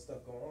 I've got all this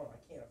stuff going on. I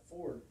can't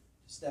afford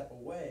to step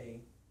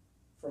away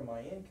from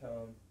my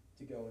income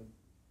to go and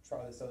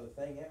try this other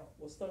thing out.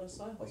 We'll start a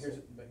side But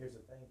hustle. here's the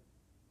thing.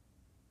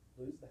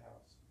 Lose the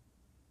house.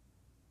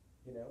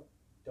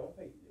 Don't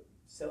pay.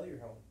 Sell your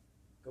home.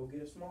 Go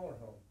get a smaller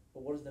home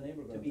But what is the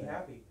neighbor to gonna be think?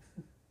 happy.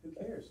 Who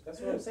cares? That's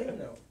what I'm saying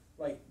though.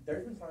 Like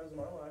there's been times in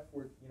my life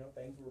where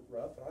things were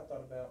rough, and I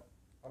thought about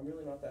I'm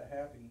really not that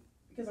happy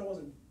because I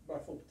wasn't my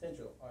full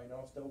potential. I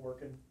was still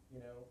working.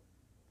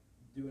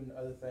 Doing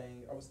other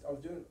things. I was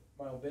doing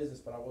my own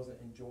business, but I wasn't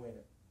enjoying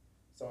it.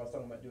 So I was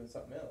talking about doing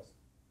something else,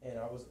 and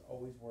I was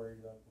always worried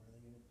like, what are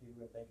they gonna people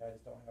gonna think I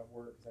just don't have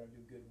work because I don't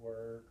do good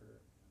work,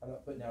 or I'm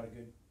not putting out a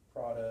good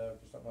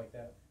product or something like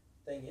that.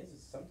 Thing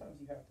is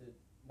sometimes you have to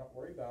not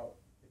worry about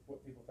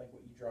what people think,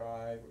 what you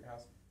drive, what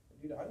house.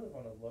 Dude, I live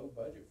on a low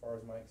budget as far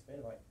as my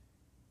expense. Like,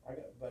 I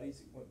got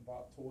buddies that went and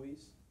bought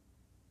toys,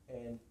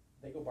 and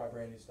they go buy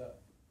brand new stuff.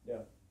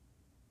 Yeah.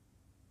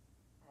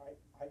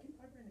 I can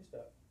buy brand new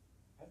stuff.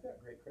 I've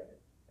got great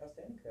credit,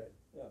 outstanding credit.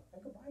 Yeah. I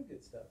can go buy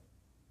good stuff.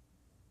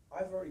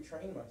 I've already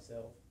trained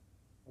myself.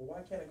 Well,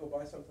 why can't I go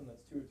buy something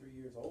that's 2 or 3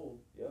 years old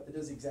Yeah. that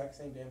does the exact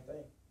same damn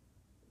thing?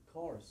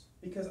 Cars.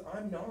 Because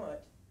I'm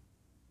not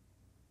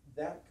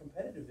that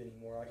competitive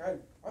anymore. Like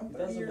I'm It 30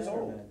 doesn't years matter,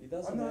 old. man. It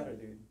doesn't I'm not- matter,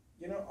 dude.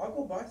 I'll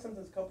go buy something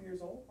that's a couple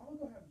years old. I'll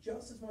go have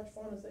just as much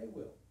fun as they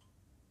will.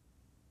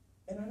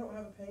 And I don't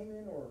have a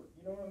payment, or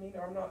you know what I mean.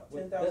 Or I'm not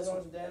Well,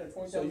 $10,000 in debt or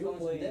So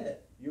 $20,000 in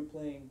debt. you're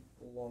playing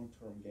a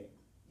long-term game,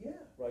 Yeah.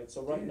 right?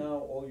 So right Dude. now,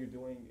 all you're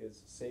doing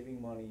is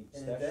saving money,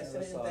 And stashing it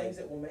investing in aside. things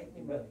that will make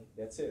me money.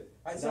 That's it.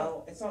 It's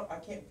Now, not. I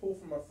can't pull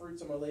from my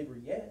fruits of my labor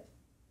yet.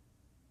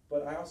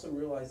 But I also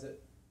realize that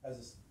as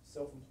a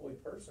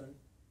self-employed person,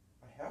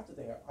 I have to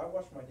think. I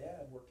watched my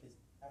dad work his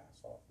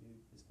ass off, dude,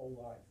 his whole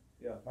life.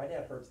 yeah. My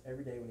dad hurts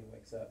every day when he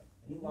wakes up.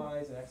 And he Mhm.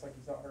 lies and acts like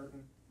he's not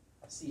hurting.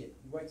 I see it.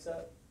 He wakes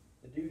up,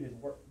 the dude has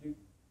worked,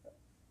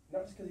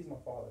 not just because he's my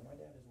father, my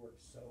dad has worked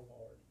so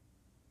hard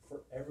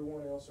for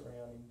everyone else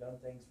around him, done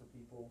things for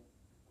people,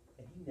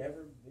 and he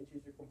never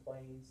bitches or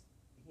complains.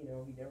 He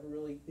never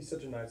really, He's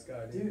such a nice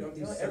guy, dude. dude, I'm He's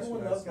telling such a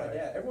everyone nice loves my guy.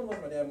 dad. Everyone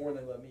loves my dad more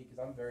than they love me because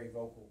I'm very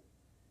vocal.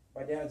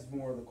 My dad's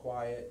more of the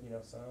quiet,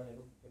 son,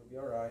 it'll be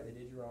alright, they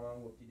did you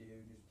wrong,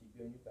 whoop-de-doo, just keep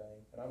doing your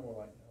thing. And I'm more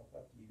like, no,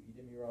 fuck you, you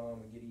did me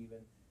wrong, and get even.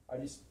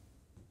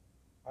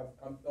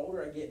 I'm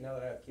older I get, now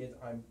that I have kids,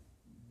 I'm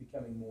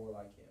becoming more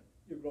like him.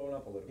 You're growing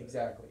up a little bit.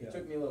 Exactly. Yeah. It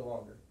took me a little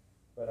longer.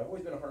 But I've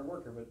always been a hard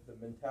worker, but the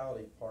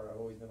mentality part, I've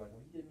always been like,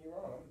 well, he did me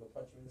wrong, I'm gonna go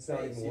punch him in the It's not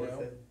face, even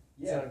worth it.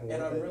 It's Yeah, not even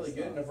and worth I'm it. really It's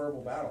good in a not.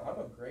 verbal battle. I'm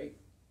a great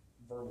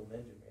verbal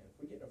ninja, man.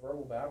 If we get in a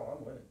verbal battle,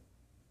 I'm winning.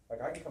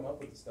 Like, I can come up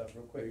with the stuff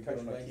real quick, You're cut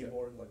good your on a legs up.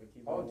 keyboard, like a Oh,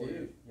 keyboard warrior.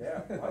 dude,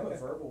 yeah, I'm a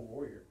verbal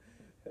warrior.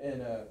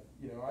 And,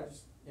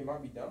 it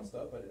might be dumb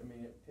stuff, but I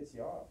mean, it pisses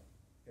you off.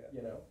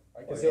 Yeah.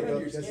 I Because get he'll under go-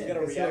 your because You skin. get a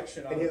Because he'll-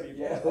 reaction out and of he'll-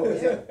 people. Yeah.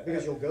 Well, Yeah.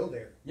 because you'll go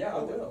there. Yeah,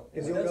 I will.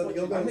 Because And you'll that's go- what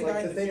you'll you- go I'm the like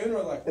guy the at the thing-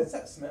 funeral, like, what's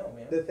that smell,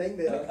 man? The thing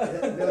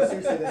that no,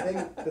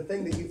 seriously, the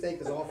thing that you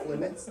think is off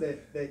limits that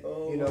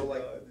Oh you know, my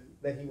like God,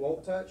 dude. that he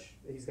won't touch,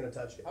 he's gonna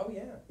touch it. Oh,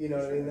 yeah. You know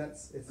for what I mean? sure.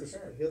 It's For just,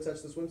 sure. he'll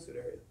touch the swimsuit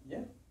area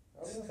Yeah.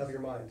 Oh, yeah. of your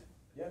mind.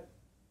 Yeah.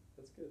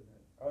 That's good, man.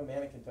 I'm a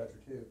mannequin toucher,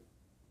 too.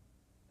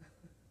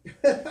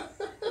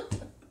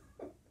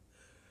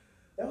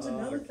 That was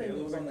another thing that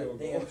Caleb was on that McDugle.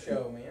 damn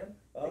show, man.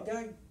 Huh? The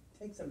guy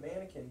takes a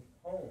mannequin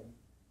home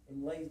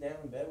and lays down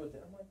in bed with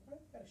it. I'm like, why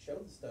do you gotta show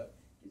this stuff?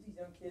 Gives these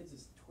young kids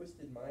this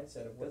twisted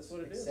mindset of what's That's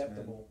what it is,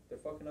 acceptable. man. They're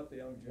fucking up the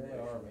young They generation.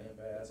 are, man,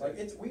 bad. It's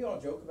Like, we all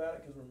joke about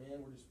it because we're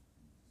men, we're just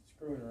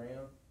screwing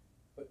around.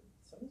 But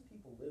some of these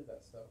people live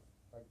that stuff.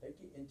 Like, they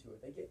get into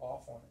it. They get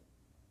off on it.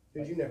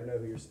 Dude, you never know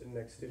who you're sitting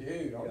next to.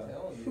 Dude, I'm Yeah.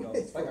 telling you.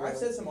 It's Like, for I've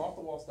real. said some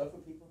off-the-wall stuff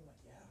with people, and I'm like,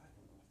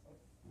 yeah.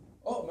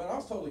 Oh, man, I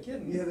was totally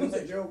kidding. Yeah, that's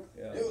a joke.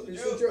 Yeah. It was a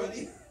It's a joke, joke.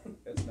 buddy.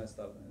 It's messed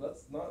up, man.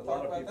 Let's A not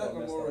lot talk of about people that are no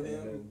messed more up with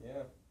in the him.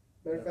 Yeah.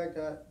 Matter of fact,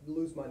 I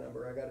lose my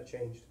number. I got it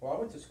changed. Well, I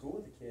went to school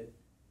with a kid.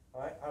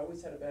 I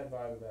always had a bad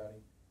vibe about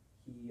him.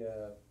 He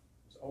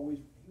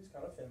was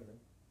kind of feminine,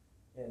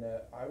 and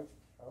I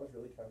was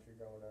really country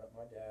growing up.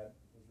 My dad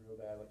was real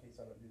bad. Like, hey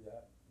son, don't do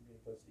that. You're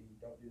pussy.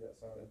 Don't do that,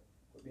 son.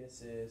 Quit being a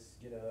sis.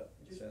 Get up.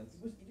 He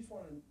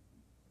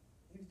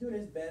was doing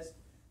his best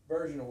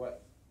version of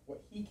what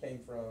he came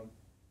from,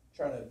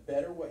 trying to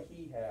better what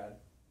he had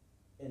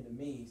into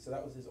me. So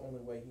that was his only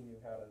way he knew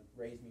how to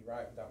raise me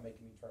right without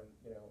making me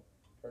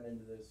turn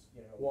into this,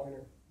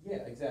 Whiner.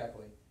 Yeah,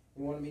 exactly.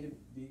 He wanted me to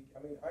be.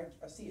 I mean,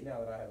 I see it now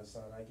that I have a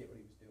son. I get what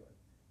he was doing.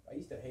 I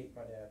used to hate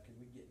my dad because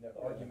we'd get into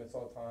arguments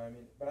all the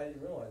time, but I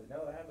didn't realize it.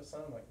 Now that I have a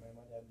son, I'm like, man,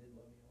 my dad did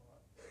love me a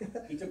lot.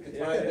 He took the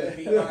time to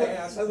beat my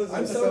ass.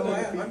 I'm so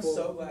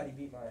glad he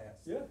beat my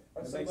ass. Yeah.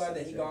 I'm so glad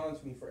that he got on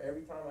to me for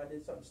every time I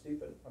did something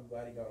stupid. I'm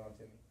glad he got on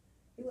to me.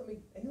 He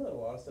let a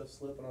lot of stuff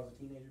slip when I was a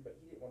teenager, but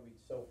he didn't want to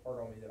be so hard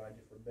on me that I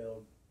just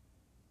rebelled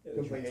a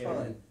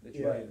ton.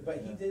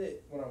 But he did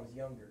it when I was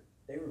younger.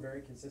 They were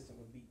very consistent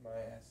with beating my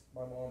ass.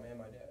 My mom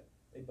and my dad.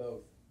 They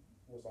both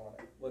was on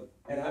it. Well,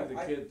 you have the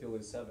kid till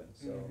he's 7,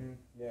 so.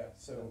 Yeah,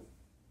 so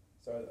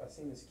I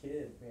seen this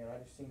kid, man,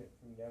 I just seen it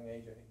from a young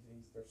age. I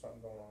think there's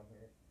something going on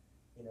here,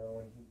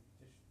 and he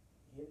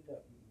ended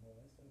up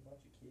molesting a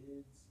bunch of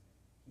kids.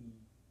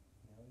 He's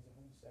a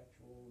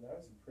homosexual. Now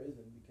he's in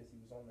prison because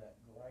he was on that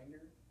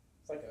Grindr.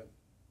 It's like a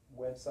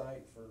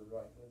website for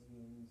like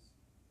lesbians,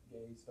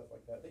 gays, stuff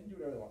like that. They can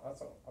do whatever they want.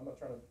 I'm not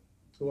trying to.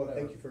 Well,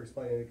 thank you for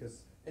explaining it,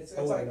 because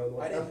I like, know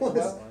what that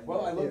was.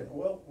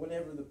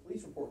 Whenever the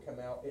police report came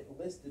out, it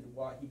listed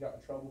what he got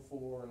in trouble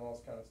for and all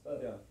this kind of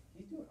stuff. Yeah.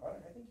 He's doing. I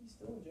think he's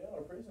still in jail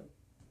or prison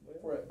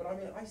for it. But I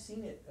mean, I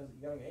seen it as a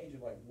young age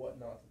of like what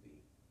not to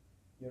be.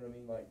 You know what I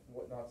mean? Like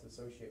what not to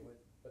associate with.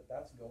 But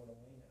that's going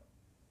away now.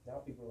 Now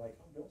people are like,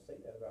 oh, don't say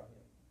that about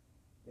him.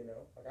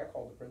 Like I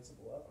called the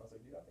principal up and I was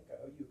like, dude, I think I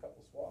owe you a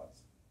couple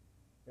swats.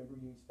 Remember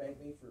you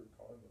spanked me for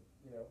calling a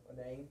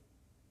name,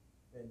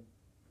 and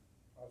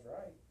I was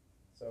right.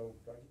 So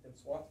do I get them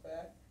swats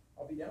back?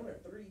 I'll be down there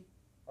at 3.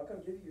 I'll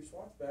come give you your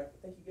swats back. I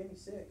think you gave me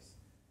 6.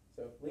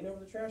 So lean over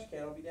the trash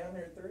can. I'll be down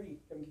there at 3.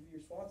 Come give you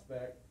your swats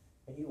back.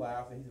 And he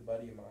laughed, and he's a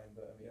buddy of mine.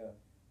 But I mean, I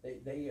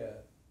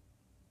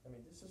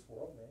mean, this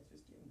world, man, it's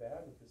just getting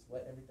bad with this.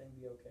 Let everything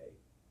be okay.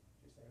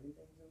 Just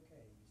everything's okay.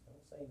 Just don't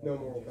say no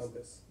moral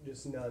compass,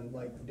 just none.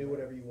 Like, do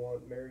whatever you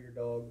want, marry your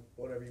dog,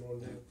 whatever you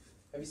want to do.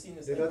 Have you seen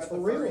this Dude, thing that's about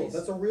for the real. furries?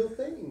 That's a real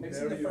thing. Have you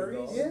seen the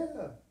furries?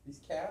 Yeah. These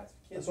cats,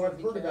 kids. So I've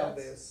heard cats. about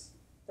this.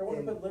 They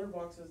want to put litter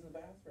boxes in the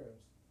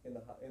bathrooms. In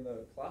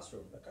the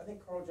classroom. Like, I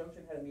think Carl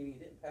Junction had a meeting. It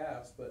didn't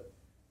pass, but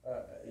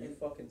Are you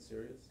fucking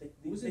serious?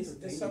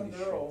 Some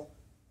girl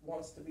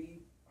wants to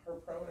be her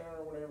pronoun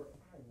or whatever. I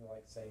don't even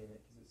like saying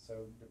it because it's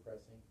so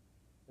depressing.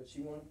 But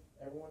she wanted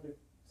everyone to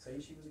say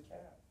she was a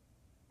cat.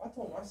 I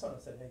told my son, I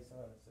said, hey son,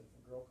 I said, if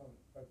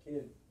a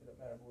kid, it doesn't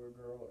matter boy or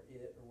girl or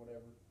it or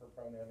whatever her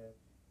pronoun is,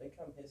 they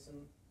come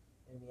hissing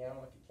and meowing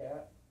like a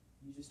cat,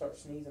 you just start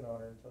sneezing on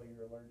her until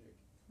you're allergic.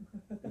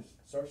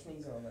 Just start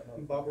sneezing on that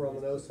motherfucker. Bop her on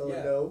the nose, tell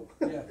her no.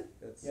 Yeah.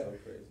 That's so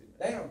crazy,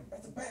 man. Damn,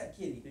 that's a bad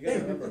kitty. You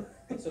gotta remember.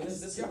 So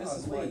this is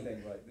my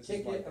thing, right? This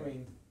Kick is my it. thing. I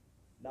mean,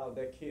 now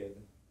that kid,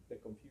 the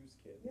confused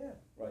kid. Yeah.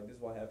 Right. This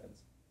is what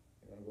happens.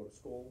 They're gonna go to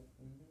school.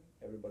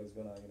 Everybody's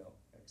gonna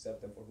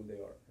accept them for who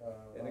they are,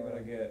 and they're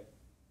gonna get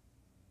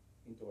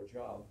into a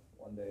job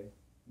one day,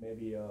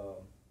 maybe a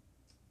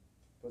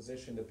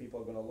position that people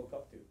are gonna look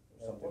up to,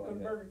 or something like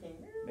that. Burger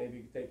King.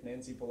 Maybe take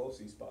Nancy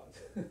Pelosi's spot.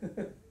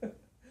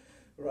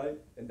 Right?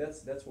 And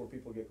that's where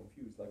people get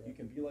confused. Like, you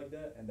can be like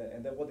that, and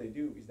then what they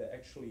do is they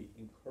actually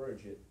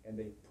encourage it, and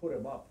they put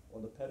them up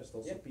on the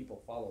pedestal so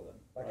people follow them.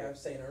 Like I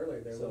was saying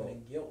earlier, they're living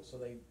in guilt, so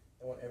they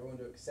want everyone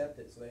to accept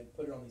it, so they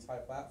put it on these high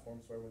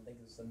platforms so everyone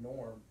thinks it's the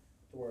norm,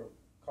 to where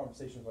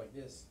conversations like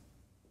this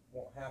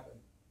won't happen.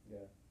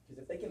 Yeah.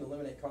 Because if they can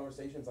eliminate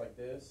conversations like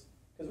this,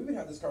 because we would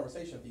have this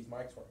conversation if these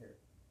mics weren't here.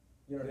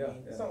 You know what I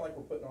mean? It's not like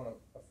we're putting on a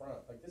front.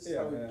 Like, this is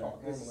how we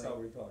talk normally. This is how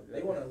we talk.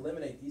 They want to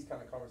eliminate these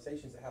kind of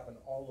conversations that happen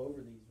all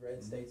over these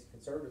red states,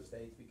 conservative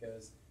states,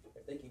 because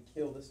if they can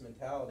kill this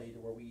mentality to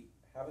where we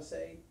have a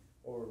say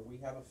or we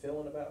have a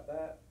feeling about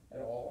that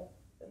at all,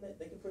 then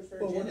they can push their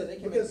agenda. They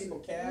can make people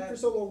cats. For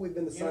so long we've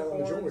been the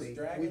silent majority.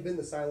 Dragons. We've been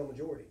the silent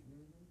majority.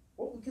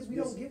 Well, because we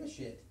don't give a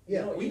shit.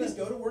 Yeah. We just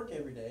go to work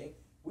every day.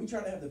 We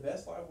try to have the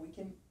best life we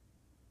can.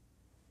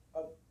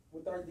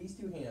 With these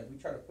 2 hands, we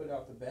try to put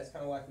out the best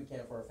kind of life we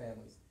can for our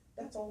families.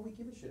 That's all we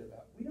give a shit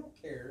about. We don't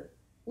care.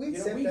 We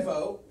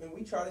vote and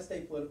we try to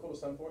stay political to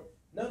some point.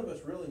 None of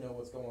us really know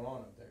what's going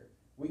on up there.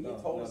 We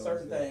get told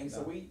certain things,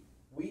 so we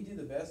do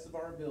the best of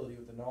our ability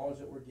with the knowledge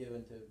that we're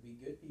given to be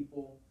good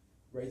people,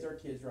 raise our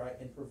kids right,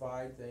 and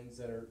provide things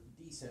that are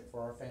decent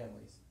for our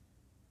families.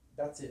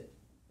 That's it.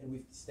 And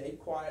we've stayed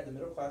quiet. The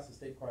middle class has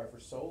stayed quiet for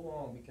so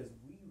long because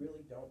we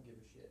really don't give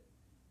a shit.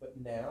 But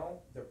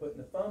now they're putting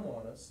the thumb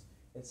on us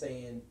and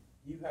saying,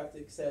 you have to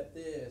accept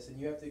this, and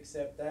you have to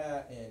accept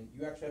that, and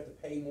you actually have to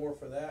pay more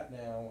for that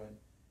now, and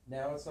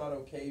now it's not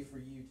okay for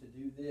you to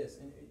do this.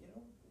 And,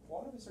 a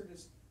lot of us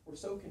we're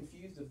so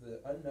confused of the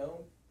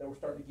unknown that we're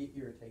starting to get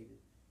irritated.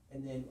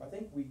 And then I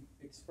think we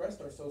expressed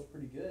ourselves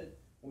pretty good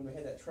when they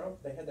had that Trump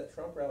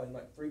rally, and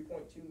like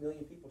 3.2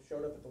 million people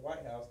showed up at the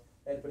White House.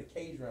 They had to put a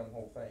cage around the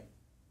whole thing.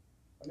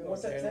 I mean,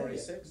 what's that tell you? January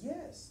 6th?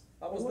 Yes.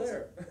 I was What's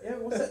there. Yeah,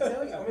 what's that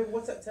tell you? I mean,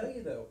 what's that tell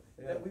you though?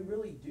 Yeah. That we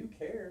really do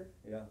care,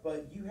 Yeah.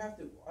 but you have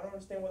to, I don't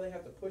understand why they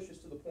have to push us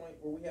to the point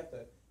where we have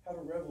to have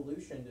a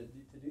revolution to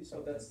do So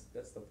something.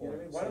 that's the You know point. what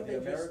I mean? Why So don't the they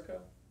just-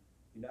 America,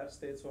 United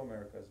States of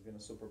America has been a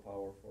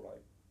superpower for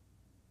like,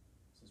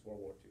 since World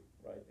War II,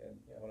 right? And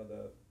Yeah. one of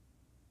the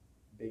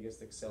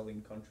biggest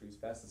excelling countries,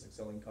 fastest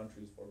excelling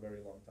countries for a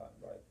very long time,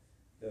 right?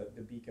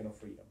 The beacon of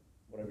freedom,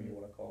 whatever you Mhm.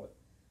 wanna call it.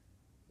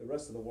 The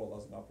rest of the world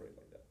doesn't operate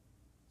like that.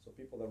 So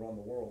people that run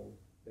the world,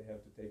 they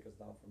have to take us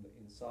down from the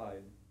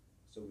inside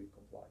so we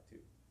comply too.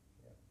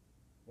 Yeah.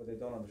 What they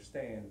don't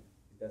understand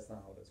is that's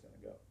not how that's gonna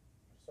go.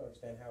 I just don't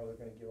understand how they're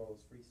gonna give all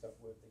this free stuff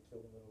away if they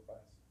kill the middle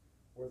class.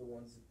 We're the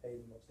ones that pay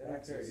the most They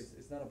don't care, taxes.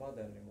 it's not about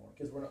that anymore.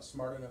 Because we're not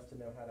smart enough to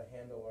know how to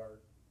handle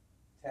our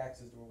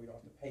taxes to where we don't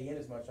have to pay in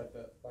as much like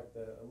the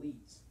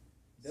elites.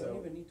 They don't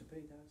even need to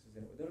pay taxes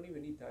anymore. They don't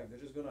even need tax. They're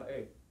just gonna,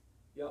 hey,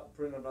 yeah,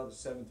 print another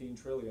 17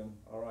 trillion.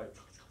 All right.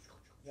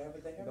 Yeah,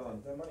 but they have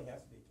Done. that money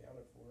has to be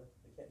accounted for.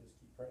 They can't just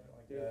keep printing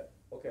like Yeah. that.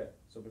 Okay,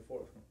 so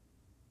before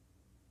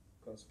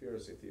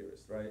conspiracy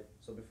theorist, right?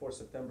 So before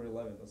September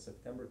 11th, on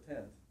September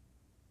 10th,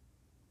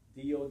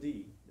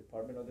 DOD,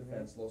 Department of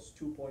Defense, lost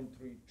 $2.3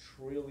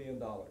 trillion.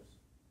 Fuck,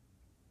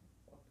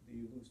 do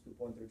you lose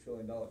 $2.3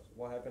 trillion?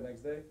 What happened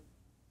next day?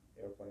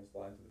 Airplanes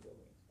fly into the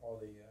buildings. All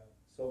the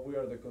So we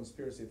are the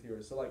conspiracy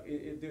theorists. So like,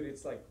 dude,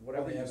 it's like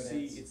whatever the you see,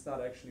 evidence. it's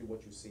not actually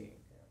what you're seeing.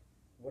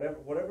 yeah.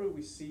 Whatever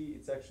we see,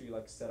 it's actually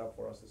like set up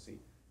for us to see.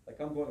 Like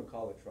I'm going to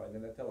college, right?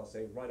 And they tell us,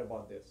 hey, write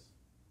about this.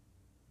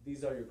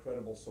 These are your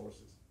credible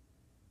sources.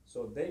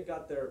 So they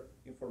got their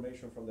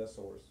information from that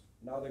source.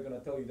 Now they're gonna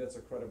tell you that's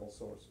a credible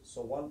source.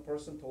 So one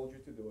person told you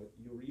to do it,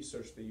 you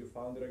researched it, you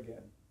found it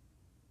again.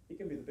 He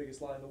can be the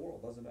biggest lie in the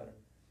world, doesn't matter.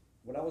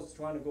 When I was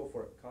trying to go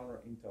for counter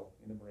intel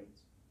in the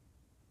Marines,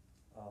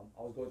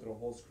 I was going through a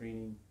whole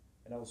screening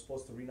and I was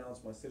supposed to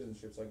renounce my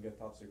citizenship so I could get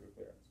top secret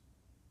clearance.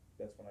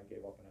 That's when I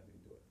gave up and I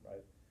didn't do it,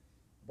 right?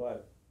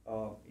 But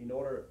in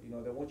order,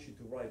 they want you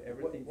to write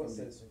everything What from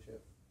the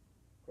citizenship?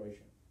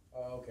 Croatian.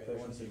 Oh, okay. They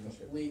Croatian want you to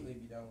citizenship. completely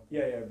be done with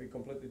it. Yeah, be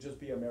completely, just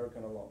be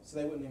American alone. So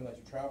they wouldn't even let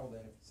you travel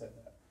then if you said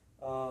that.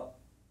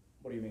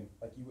 What do you mean?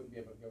 Like you wouldn't be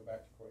able to go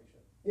back to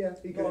Croatia. Yeah,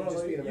 you could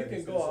just be an you American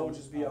can go, I citizen. would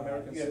just be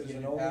American You have to get a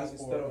citizen new only passport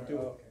instead of and- two.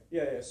 oh, okay.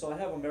 Yeah, so I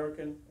have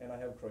American and I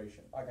have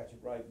Croatian, I got you.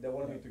 right? They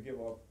want me Yeah. to give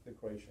up the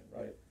Croatian,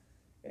 right?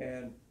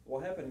 And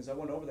what happened is I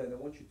went over there and they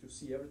want you to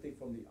see everything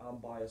from the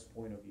unbiased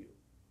point of view,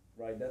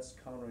 right? That's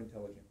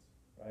counterintelligence,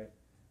 right?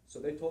 So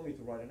they told me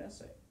to write an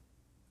essay.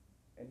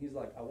 And he's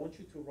like, I want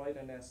you to write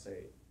an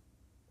essay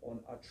on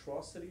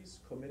atrocities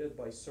committed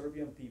by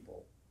Serbian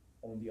people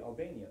on the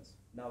Albanians.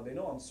 Now they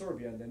know I'm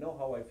Serbian, they know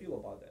how I feel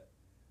about that.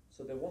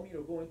 So they want me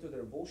to go into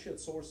their bullshit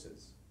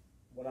sources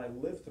when I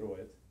lived through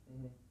it,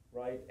 Mm-hmm.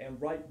 right,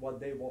 and write what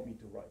they want me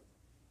to write.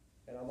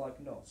 And I'm like,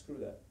 no, screw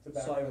that. To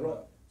back So I them wrote,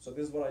 up. so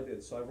this is what I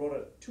did. So I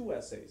wrote two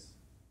essays.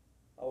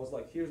 I was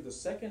like, here's the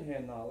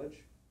second-hand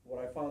knowledge,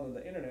 what I found on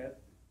the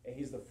internet, and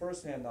here's the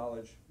first-hand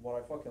knowledge,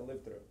 what I fucking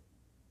lived through.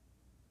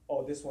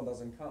 Oh, this one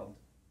doesn't count.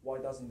 Why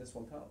doesn't this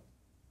one count?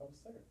 I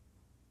was there.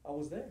 I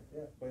was there,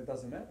 Yeah. but it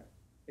doesn't matter.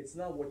 It's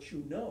not what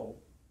you know,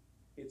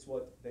 it's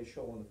what they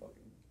show on the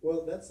fucking.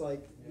 Well, that's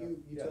like,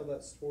 you Yeah. tell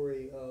that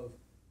story of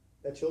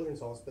that children's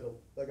hospital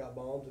that got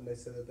bombed and they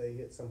said that they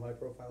hit some high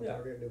profile Yeah.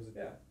 target and it was a,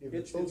 Yeah, it was a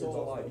it's children's all a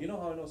lie. hospital. You know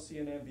how I know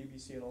CNN,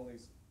 BBC, and all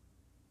these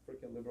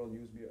freaking liberal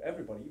news media,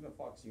 everybody, even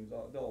Fox News, they're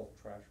all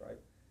trash, right?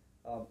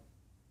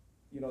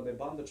 They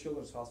bombed the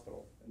children's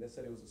hospital and they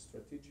said it was a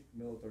strategic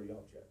military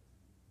object.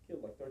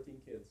 Killed like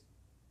 13 kids.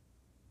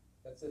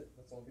 That's it.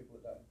 That's the only people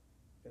that died.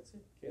 That's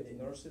it. Kids,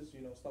 didn't- nurses,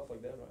 stuff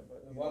like that, right?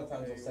 But A lot of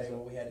times they'll it say, was a-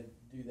 well, we had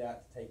to do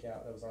that to take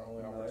out, that was our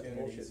only No, it's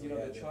opportunity. bullshit. so You we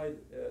know, had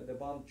to- they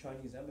bombed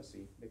Chinese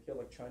embassy. They killed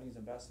like Chinese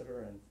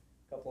ambassador and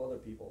a couple other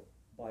people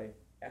by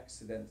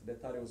accident. They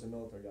thought it was a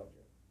military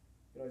object.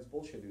 It's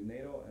bullshit, dude.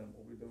 NATO and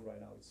what we're doing right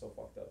now, it's so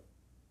fucked up.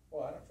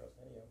 Well, I don't trust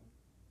any of them.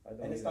 I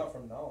don't And it's either. not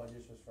from knowledge,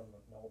 it's just from the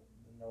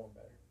knowing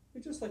better.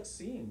 It's just like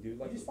seeing, dude.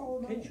 Like, You just follow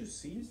the money. can't you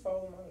see? You just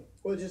follow the money.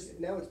 Well,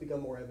 now it's become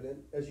more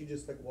evident as you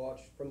just like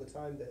watch from the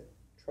time that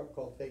Trump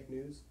called fake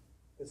news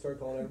and started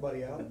calling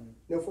everybody out. Mhm.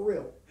 No, for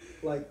real.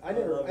 Like I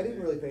love it, didn't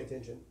dude. really pay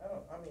attention.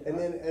 And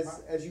then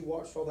as you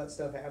watched all that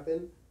stuff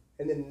happen,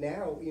 and then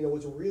now,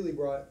 what's really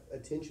brought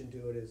attention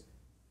to it is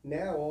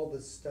now all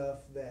the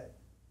stuff that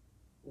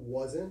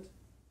wasn't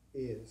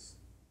is.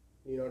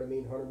 You know what I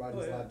mean? Hunter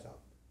Biden's yeah. laptop.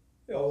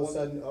 Yeah, all of a well,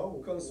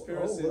 sudden,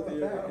 conspiracy look at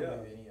theory, I that. don't yeah.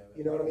 believe any of it.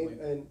 You know what I don't mean?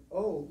 believe-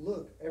 And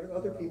look,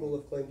 other people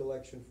have claimed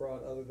election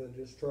fraud other than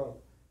just Trump,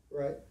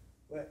 right?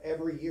 But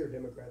every year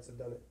Democrats have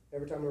done it.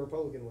 Every time a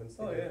Republican wins,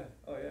 they Oh do yeah, it.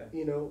 oh yeah.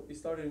 You know, He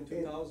started in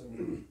 2000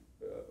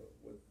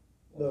 with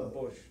The-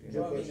 Bush.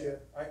 Joe Well, I Bush, mean,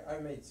 yeah. I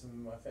made some of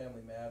my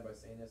family mad by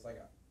saying this. Like,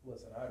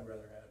 listen, I'd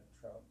rather have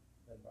Trump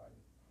than Biden,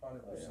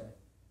 100%.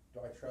 Do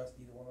I trust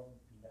either one of them?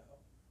 No. I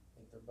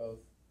think they're both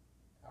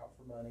out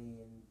for money,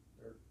 and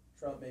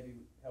Trump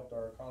maybe helped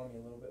our economy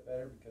a little bit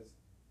better because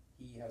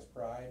he has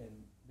pride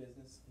in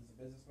business. He's a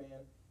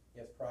businessman. He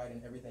has pride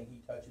in everything he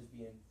touches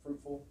being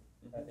fruitful.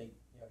 Mhm. I think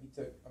he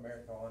took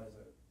America on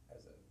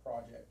as a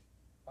project.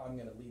 I'm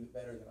gonna leave it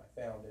better than I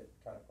found it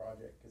kind of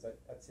project, because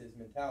that's his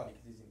mentality,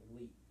 because he's an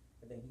elite.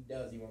 Everything he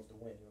does, he wants to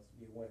win. He wants to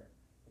be a winner.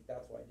 Like,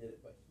 that's why I did it.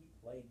 But he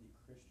played the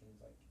Christians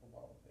like a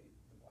while ago,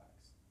 the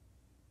blacks.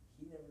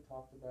 He never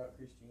talked about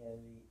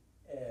Christianity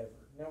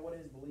ever. Now, what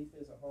his belief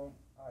is at home,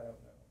 I don't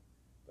know.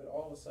 But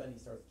all of a sudden, he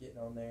starts getting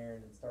on there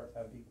and then starts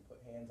having people put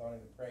hands on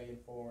him and praying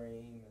for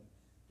him and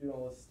doing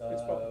all this stuff.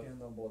 It's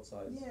propaganda on both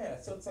sides. Yeah,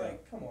 so it's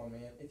like, come on,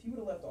 man. If he would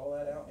have left all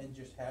that out and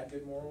just had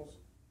good morals,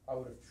 I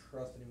would have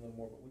trusted him a little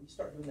more. But when you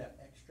start doing that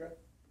extra,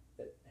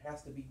 that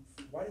has to be,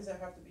 why does that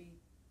have to be,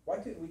 why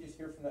couldn't we just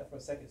hear from that from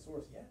a second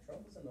source? Yeah,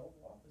 Trump was in the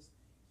Oval Office.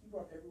 He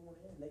brought everyone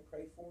in, and they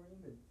prayed for him,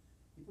 and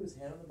he put his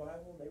hand on the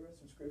Bible, and they read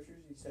some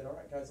scriptures. He said, all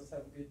right, guys, let's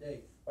have a good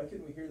day. Why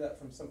couldn't we hear that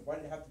from some, why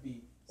did it have to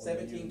be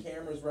 17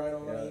 cameras right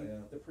on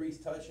him, the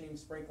priest touching him,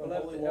 sprinkling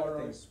holy water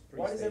on him?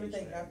 Why does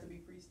everything have to be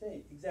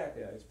pre-staged?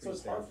 Exactly. Yeah, it's so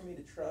it's hard for me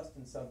to trust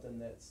in something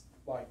that's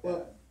like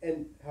Well, that.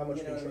 and how much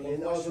You know what I control,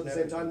 mean? and also at the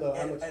same time though,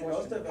 how And- much, and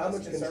most of how us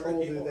much conservative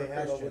control do people they are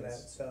have over that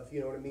Christians. stuff,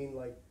 you know what I mean,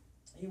 like,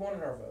 He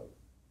wanted our vote.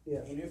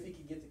 yeah. He knew if he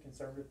could get the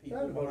conservative I people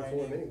would have voted behind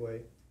for him him.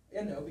 anyway.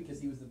 Yeah, no,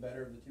 because he was the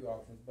better of the two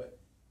options. But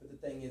the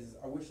thing is,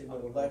 I wish they I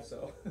would would have hope left.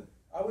 so.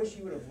 I wish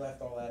he would have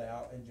left all that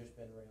out and just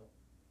been real.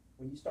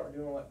 When you start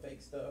doing all that fake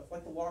stuff,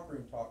 like the locker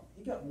room talk,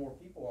 he got more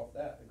people off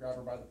that. The grab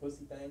her by the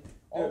pussy thing.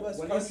 All Dude, of us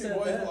when he country said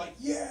boys that- were like,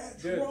 "Yeah,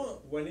 Dude, Trump."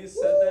 when he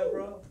said that,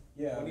 bro,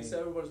 Yeah. when he said,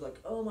 everybody's like,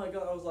 oh my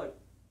god, I was like,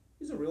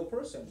 he's a real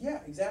person. Yeah,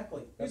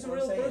 exactly. That's He's a what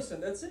real I'm saying.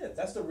 person, that's it.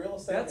 That's the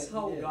realest thing. That's that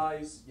how he did.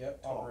 guys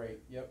Yep. talk. Operate.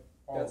 Yep.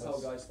 All That's of how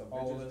us. guys talk. They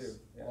All of just us. do.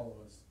 Yeah. All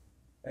of us.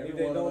 And Every if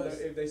they one of don't, us.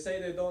 if they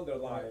say they don't, they're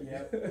lying.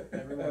 Yep.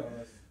 Every one of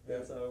us.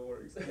 That's how it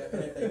works. Yeah,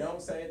 and if they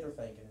don't say it, they're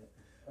thinking it.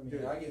 I mean,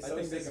 Dude, I get I so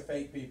think sick this- of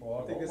fake people.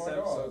 I think oh this my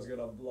episode's God.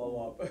 gonna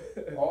blow up.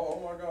 Oh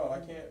my God,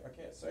 I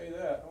can't say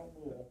that. Oh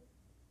bull.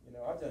 You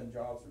know, I've done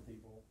jobs for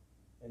people,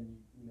 and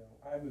you know,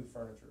 I move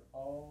furniture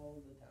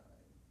all the time.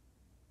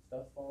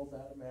 Stuff falls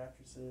out of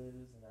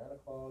mattresses and out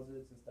of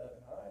closets and stuff,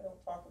 and I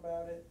don't talk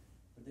about it.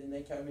 But then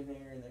they come in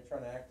there and they're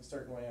trying to act a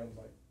certain way. I'm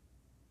like,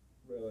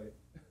 Really?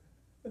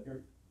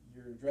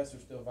 your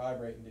dresser's still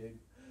vibrating, dude.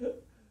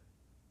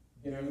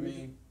 You know what I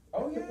mean?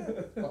 Oh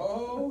yeah.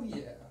 Oh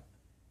yeah.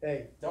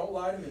 Hey, Don't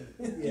lie to me.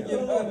 Yeah. You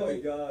know what I Oh my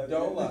mean? god.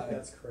 Don't lie.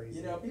 that's crazy.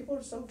 You know, people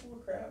are so full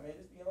of crap, man.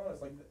 Just be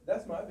honest. Like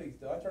that's my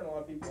biggest deal. I turn a lot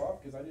of people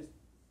off because I just.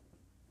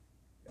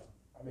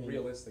 I mean,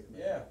 Realistic,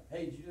 man. yeah.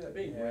 Hey, did you do that?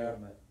 Being yeah, real,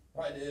 man.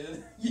 I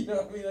did. You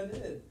know what I mean? I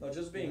did. No,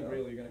 just being You know,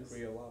 real, you're gonna just-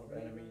 create a lot of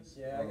enemies.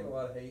 Yeah, I get a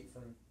lot of hate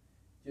from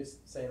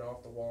just saying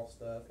off the wall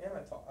stuff. And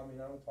I talk. I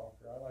mean, I'm a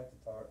talker. I like to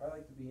talk. I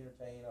like to be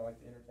entertained. I like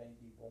to entertain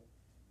people.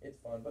 It's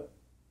fun, but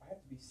I have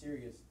to be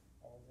serious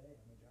all day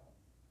on the job.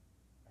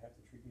 I have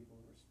to treat people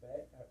with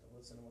respect. I have to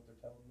listen to what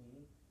they're telling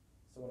me.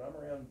 So when I'm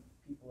around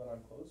people that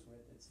I'm close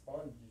with, it's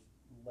fun to just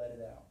let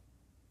it out.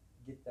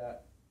 Get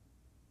that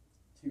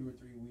 2 or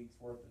 3 weeks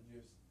worth of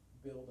just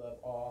build up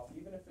off,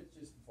 even if it's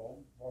just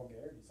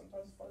vulgarity.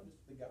 Sometimes it's fun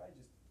just the guy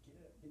just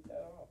get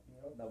that off, you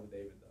know. Not with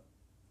David though.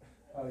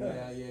 Oh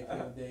yeah,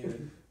 Caleb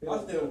David. I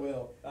still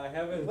will. I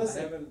haven't. Listen,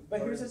 I haven't. but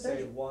heard here's him the say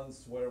thing. one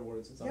swear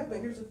word since Yeah, I'm but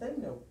gone. here's the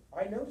thing though.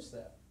 I noticed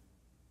that,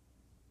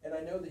 and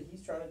I know that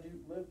he's trying to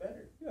live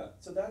better. Yeah.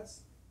 So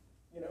that's,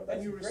 you know, that's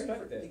And you great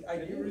respect for, it. I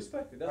and do. you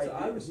respect it. That's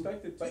I do.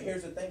 respect it too. But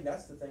here's the thing.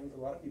 That's the thing. A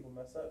lot of people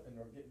mess up and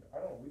are getting. I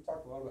don't know. We've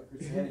talked a lot about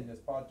Christianity in this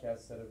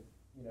podcast instead of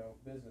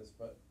business,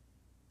 but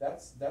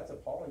that's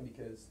appalling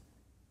because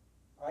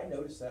I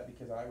noticed that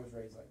because I was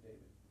raised like David.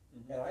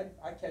 Mhm. And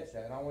I catch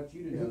that, and I want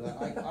you to know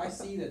that. I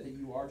see that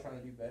you are trying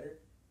to do better,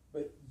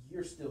 but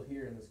you're still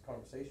here in this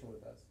conversation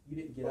with us. You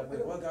didn't get up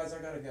and, well, guys,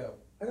 I gotta go.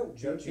 I don't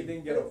judge He you.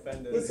 didn't get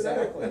offended. Listen,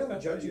 Exactly. I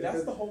don't judge you. That's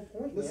because- the whole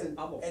point, listen,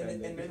 man. I'm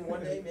offended. And then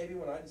one day, maybe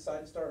when I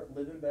decide to start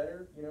living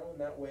better, in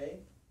that way,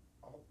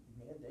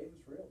 man, Dave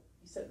was real.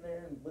 He's sitting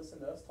there and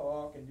listening to us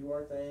talk and do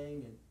our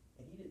thing,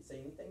 and he didn't say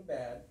anything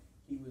bad.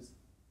 He was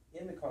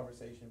in the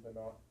conversation, but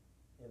not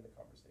in the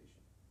conversation.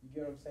 You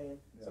get what I'm saying?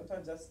 Yeah.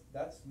 Sometimes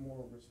that's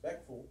more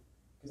respectful,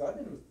 because I've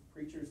been with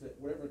preachers that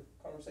whatever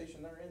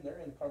conversation they're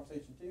in the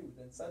conversation too. But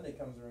then Sunday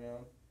comes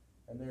around,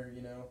 and they're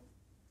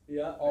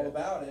Yeah. all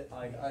about it.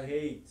 I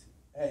hate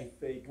Hey,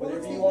 fake. Well,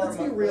 whatever let's you be- are, let's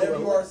be real, whatever though.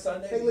 you are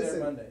Sunday, Hey, be there listen.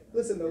 Monday.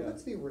 Listen though, Yeah.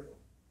 let's be real.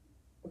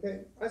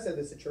 Okay, I said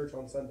this at church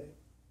on Sunday.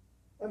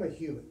 I'm a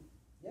human,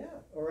 Yeah.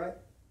 all right?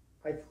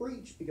 I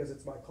preach because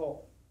it's my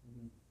call.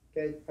 Mm-hmm.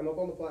 Okay, I'm up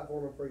on the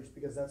platform and preach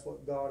because that's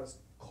what God has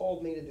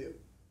called me to do.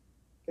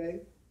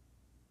 Okay,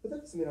 but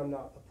that doesn't mean I'm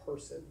not a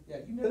person. Yeah,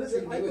 you But never listen,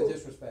 treat I me don't- with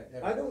disrespect.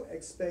 Ever. I don't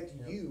expect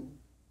Yeah. you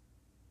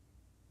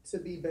to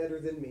be better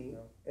than me,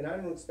 No. and I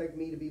don't expect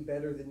me to be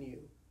better than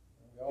you.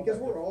 We all Because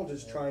have we're to- all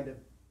just yeah. trying to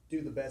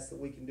do the best that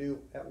we can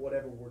do at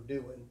whatever we're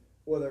doing,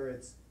 whether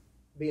it's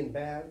being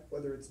bad,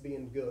 whether it's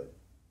being good.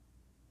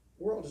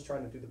 We're all just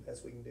trying to do the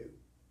best we can do.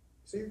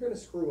 So you're going to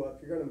screw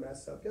up, you're going to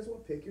mess up. Guess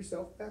what? Pick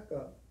yourself back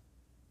up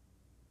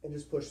and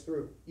just push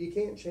through. You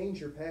can't change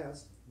your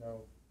past.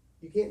 No,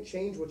 You can't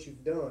change what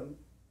you've done.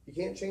 You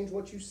can't change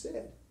what you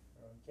said.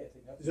 you can't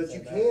take nothing. But said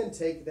you back. can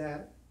take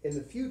that in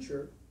the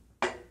future.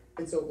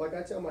 And so, like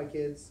I tell my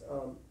kids,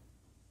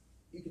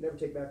 you can never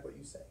take back what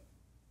you say.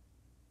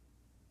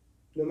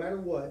 no matter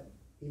what,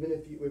 even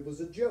if it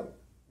was a joke,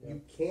 Yeah.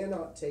 you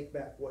cannot take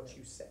back what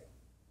you say.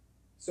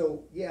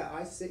 So yeah,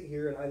 I sit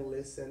here and I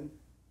listen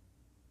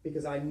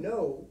because I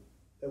know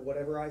that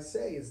whatever I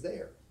say is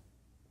there,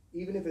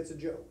 even if it's a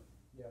joke.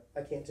 Yeah.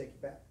 I can't take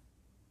it back.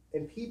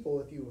 And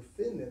people, if you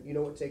offend them,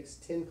 it takes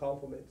 10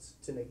 compliments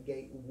to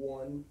negate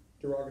one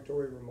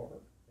derogatory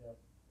remark. Yeah.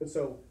 And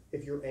so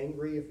if you're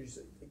angry,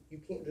 you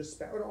can't just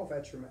spout it off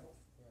at your mouth.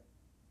 Yeah.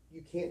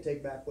 You can't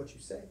take back what you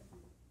say.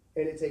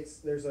 And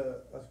there's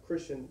a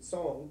Christian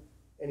song,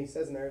 and he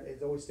says in there,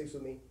 it always sticks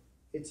with me,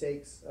 it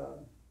takes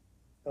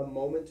a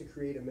moment to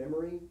create a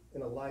memory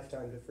and a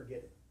lifetime to forget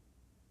it.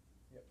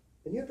 Yep.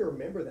 And you have to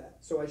remember that.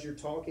 So as you're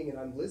talking and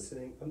I'm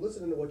listening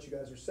to what you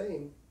guys are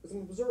saying because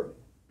I'm observing,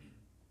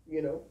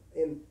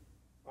 and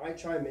I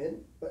chime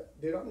in, but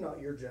dude, I'm not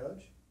your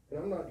judge, and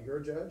I'm not your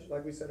judge.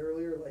 Like we said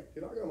earlier,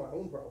 dude, I got my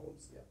own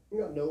problems. Yeah.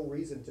 I got no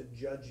reason to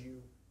judge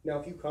you. Now,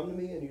 if you come to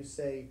me and you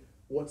say,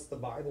 what's the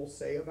Bible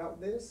say about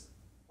this?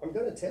 I'm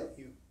going to tell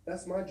you.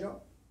 That's my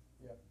job.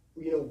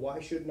 Yeah. Why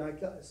shouldn't I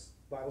cuss?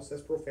 Bible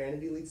says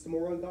profanity leads to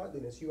more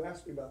ungodliness. You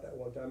asked me about that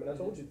one time, and I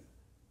told you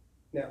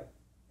that. Now,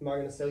 am I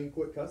going to tell you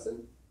quit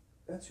cussing?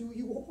 That's who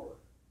you are.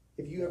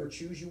 If you ever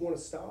choose you want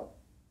to stop,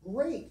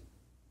 great.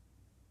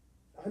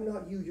 I'm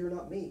not you, you're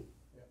not me.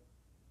 Yeah.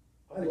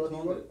 I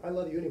told I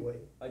love you anyway.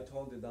 I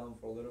toned it down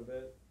for a little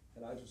bit,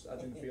 and I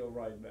didn't feel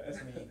right, man. That's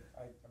me.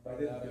 I I brought it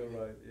didn't out feel of you.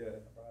 right, yeah.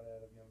 I brought it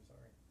out of you. I'm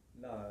sorry.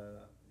 No,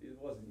 it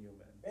wasn't you,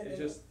 man. And It it-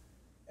 just,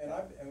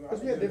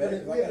 Because we have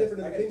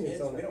different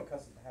opinions on We it. don't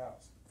cuss at the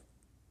house,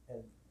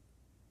 and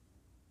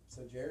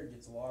so Jared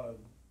gets a lot of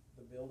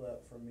the build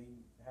up from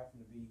me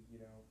having to be,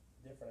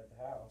 different at the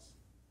house.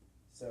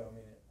 So I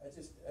mean,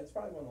 it's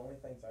probably one of the only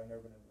things I've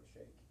never been able to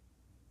shake.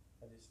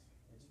 It just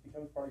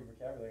becomes part of your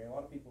vocabulary. And a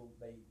lot of people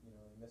they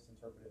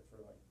misinterpret it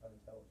for like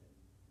unintelligent.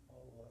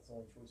 Oh, well, that's the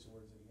only choice of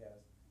words that he has.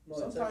 no,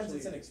 Sometimes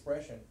it's an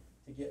expression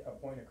to get a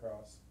point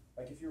across.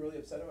 Like if you're really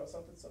upset about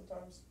something,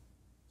 sometimes.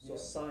 so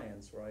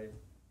science, right?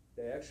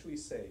 They actually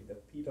say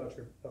that people,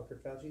 Dr.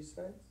 Fauci's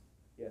science?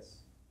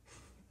 yes,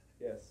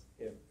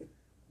 him.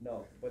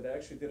 No, but they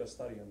actually did a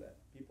study on that.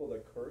 People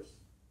that curse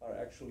are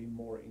actually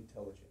more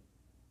intelligent.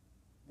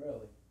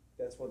 Really,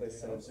 That's what they Dude,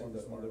 said I'm on super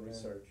the smart, man.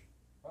 research.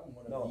 I'm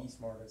one No, of the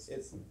smartest.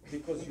 It's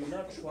because you're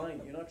not trying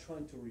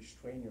to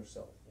restrain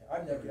yourself. Yeah,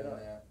 I've never You're done not.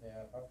 that.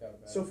 Yeah, I've got a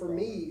bad. So for problem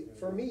me,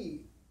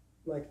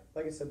 with it.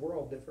 like I said, we're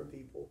all different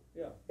people.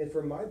 Yeah. And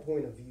from my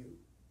point of view,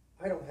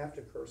 I don't have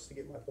to curse to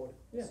get my point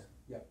across.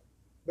 Yeah. Yeah.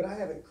 But I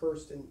haven't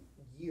cursed in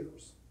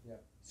years. Yeah.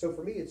 So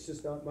for me, it's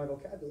just not my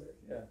vocabulary.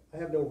 Yeah. I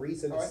have no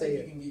reason Oh, to I say think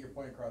it. you can get your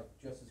point across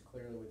just as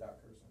clearly without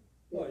cursing.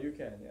 Well, you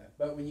can, yeah.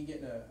 But when you get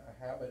in a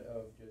habit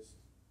of just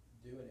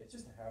doing it, it's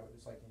just a habit,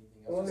 just like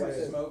anything Well, else. It's like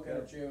 100%. smoking or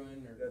Yeah.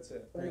 chewing or. That's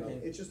it.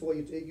 Drinking. It's just the way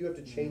you have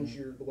to change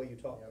Mhm. the way you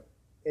talk. Yep.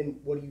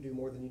 And what do you do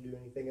more than you do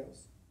anything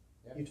else?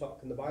 Yeah. You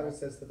talk. And the Bible Right.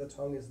 says that the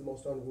tongue is the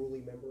most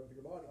unruly member of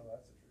your body. Oh,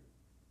 that's the truth.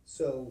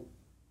 So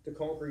to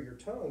conquer your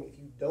tongue, if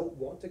you don't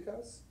want to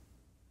cuss,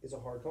 is a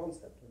hard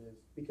concept. It is.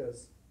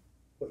 Because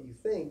what you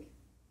think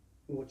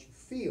and what you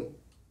feel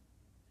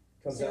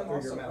comes See, out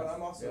through your But I'm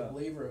mouth. also Yeah. a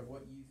believer of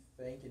what you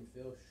think and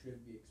feel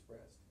should be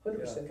expressed.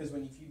 100%. Because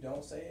if you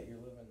don't say it, you're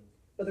living.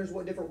 But there's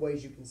different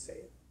ways you can say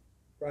it,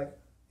 right?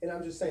 And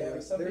I'm just saying, Yeah, but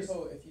like, some there's,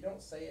 people, if you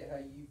don't say it how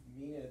you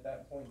mean it at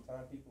that point in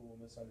time, people will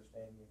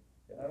misunderstand you.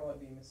 And I don't like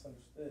being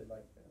misunderstood.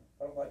 Like,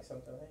 I don't like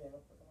something. Hey, I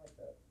don't fucking like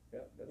that. Yeah,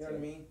 that's You know what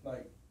I mean?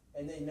 Like,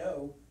 and they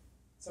know.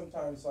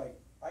 Sometimes, like,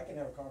 I can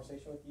have a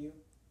conversation with you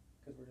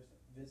because we're just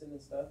visiting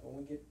and stuff. When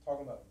we get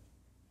talking about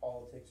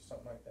politics or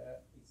something like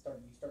that, you start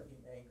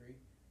getting angry.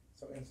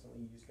 So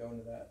instantly, you just go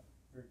into that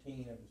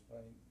routine of just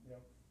playing,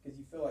 because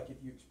you feel like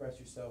if you express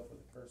yourself with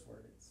a curse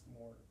word, it's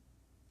more.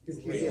 You're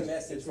Getting the just-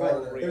 message it's more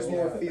harder. real. there's Yeah.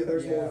 more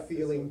there's more Yeah.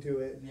 feeling to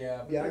it.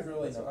 Yeah, but Yeah, there's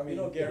really that's not. what- I mean,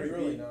 you know, Gary there's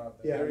really Vee- not.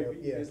 Yeah, Gary no, Vee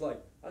yeah. is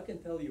like, I can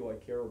tell you I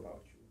care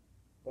about you,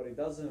 but it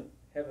doesn't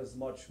have as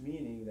much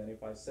mening than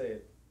if I say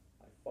it,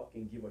 I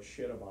fucking give a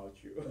shit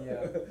about you.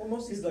 Yeah. Well,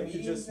 most of He's these like, it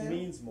comedians just now,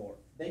 means more.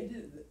 They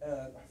did.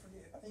 I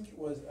forget. I think it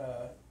was it?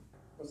 I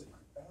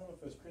don't know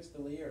if it was Chris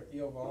D'Elia or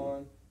Theo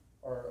Vaughn,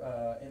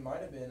 or it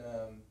might have been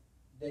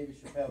David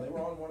Chappelle. They were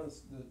on one of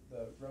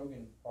the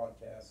Rogan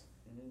podcasts.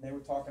 And they were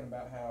talking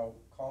about how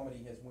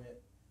comedy has went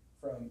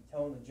from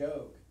telling a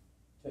joke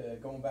to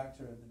going back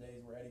to the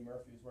days where Eddie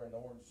Murphy was wearing the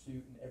orange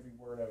suit and every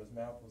word out of his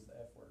mouth was the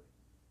F word.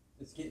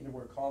 It's getting to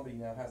where comedy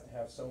now has to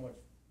have so much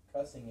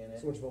cussing in it.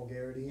 So much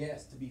vulgarity.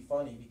 Yes, to be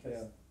funny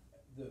because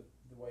Yeah.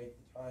 the way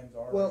the times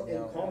are Well, right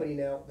in now. comedy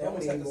now, They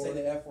almost comedy have to say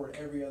anymore, the F word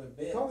every other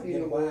bit comedy to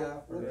get a anymore,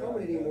 laugh. Or, well,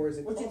 comedy anymore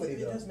isn't which comedy it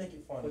though. does make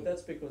it funny. But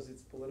that's because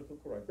it's political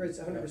correct. It's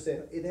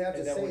 100%. They have to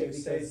And then say when it you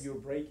say it, because you're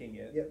breaking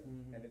it, Yep.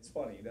 Mhm. and it's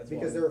funny. That's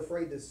because why. they're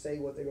afraid to say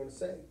what they're going to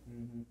say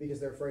Mhm. because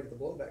they're afraid of the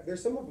blowback.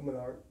 There's some of them that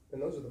aren't, and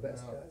those are the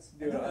best No. guys.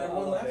 Dude, I know, I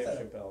everyone love laughs Dave at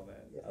him. Chappelle,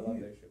 man. Yeah. I love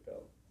Dave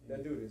Chappelle.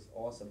 That dude is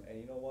awesome,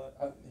 and you know what?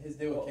 His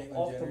deal with Well, Caitlyn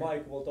off Jenner. the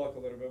mic, we'll talk a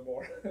little bit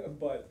more.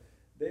 But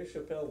Dave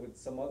Chappelle with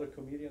some other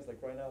comedians,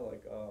 like right now,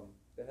 like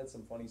they had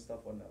some funny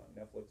stuff on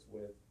Netflix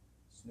with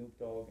Snoop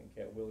Dogg and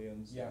Cat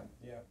Williams. Yeah,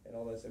 yeah. And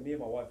all that. And me and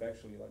my wife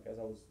actually, like, as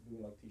I was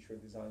doing like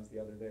t-shirt designs the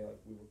other day, like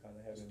we were kind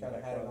of having Just in the kind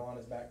of had it background. on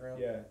as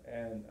background. Yeah,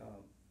 and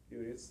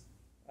dude, it's,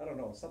 I don't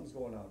know, something's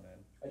going on, man.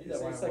 I do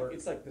that when It's I like work.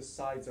 it's like the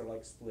sides are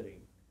like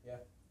splitting. Yeah.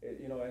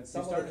 You know, and You're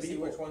some of starting the to see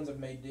people, which ones have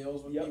made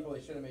deals with Yep. people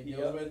they should have made Yep.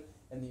 deals with,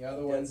 and the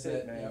other ones that's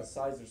it, that man. yep. The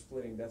sides are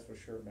splitting, that's for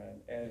sure,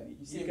 man. And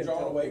you see can them drawing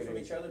tell away who it from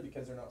is. each other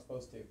because they're not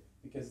supposed to.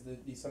 Because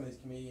some of these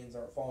comedians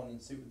aren't following in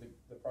suit with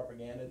the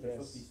propaganda they're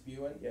supposed to be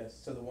spewing. Yes.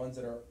 So the ones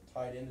that are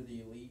tied into the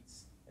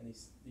elites and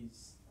these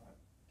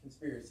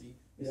conspiracy,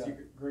 these Yeah.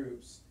 secret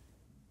groups,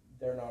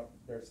 they're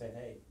saying,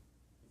 hey,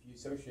 if you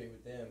associate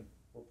with them,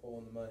 we're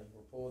pulling the money,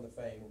 we're pulling the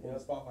fame, we're pulling the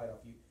Yep. spotlight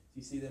off you. So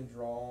you see them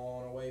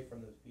drawn away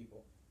from those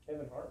people.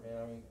 Kevin Hart, man,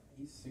 I mean,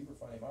 he's super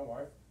funny. My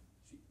wife,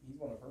 he's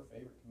one of her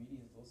favorite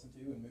comedians to listen to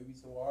and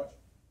movies to watch.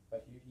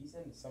 But he's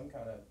into some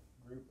kind of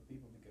group of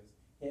people because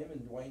him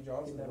and Dwayne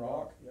Johnson, The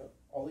Rock, Yep.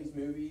 all these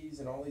movies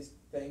and all these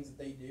things that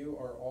they do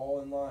are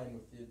all in line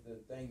with the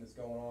thing that's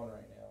going on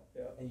right now.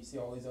 Yeah. And you see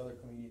all these other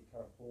comedians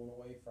kind of pulling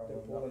away from They're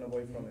them. pulling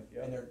away from it,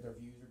 yeah. And their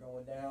views are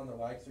going down, their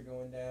likes are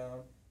going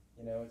down.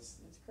 You know, it's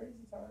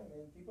crazy time,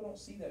 man. People don't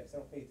see that because they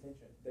don't pay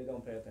attention. They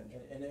don't pay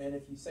attention. And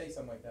if you say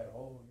something like that,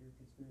 oh, you're a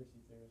conspiracy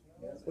theorist.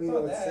 No, Yeah. it's Well, you not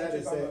know, what's that. sad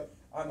It's is just that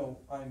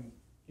I'm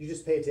you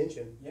just pay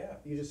attention. yeah.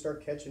 You just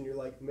start catching. You're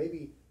like,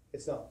 maybe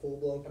it's not full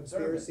blown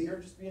Observant. conspiracy. You're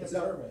just being It's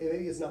observant. not.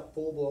 Maybe it's not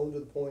full blown to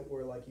the point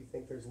where like you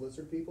think there's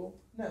lizard people.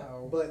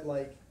 No. But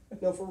like,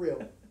 no, for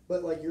real.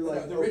 But like you're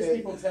like, the okay, rich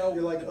people tell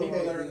you're like, the people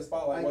okay, that are in the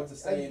spotlight what to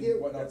say get,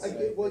 and what not to I say.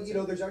 get, well, That's you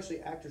know, it. there's actually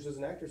actresses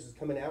and actresses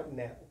coming out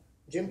now.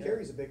 Jim Yeah.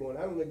 Carrey's a big one.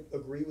 I don't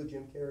agree with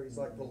Jim Carrey's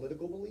like Mhm.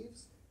 political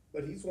beliefs,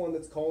 but he's one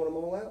that's calling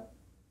them all out.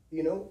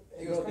 You know?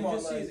 He goes, Well, come did on,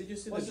 you see- lads, did you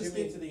see the let's just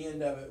Jimmy- get to the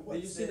end of it. What's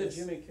Did you see this?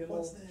 the Jimmy Kimmel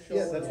What's this? show?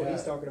 Yeah, that's what Yeah.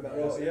 he's talking about.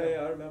 Oh, yeah,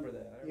 I remember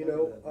that. I You remember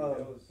know, that,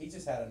 dude. That was- He's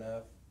just had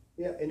enough.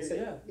 Yeah, and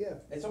Yeah.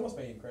 It's almost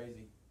made him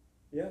crazy.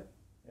 yeah.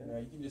 You know,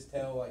 you can just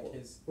tell like Well,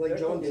 his like They're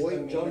John his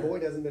Boyd. John demeanor.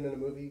 Boyd hasn't been in a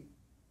movie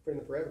for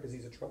forever because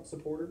he's a Trump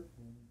supporter.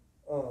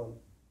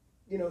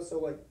 You know, so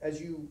like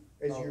as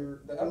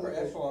you're the upper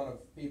echelon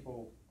of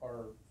people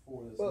are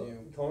for this well,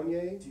 new.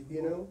 Kanye, Dude,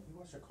 you know, we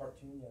watched a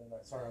cartoon the other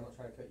night. Sorry, I'm not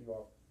trying to cut you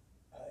off.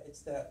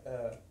 It's that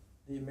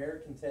the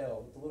American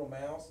Tail with the little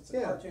mouse. It's a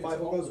yeah, cartoon. Five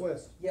It's Goes older.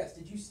 West. Yes.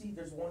 Did you see?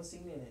 There's one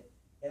scene in it,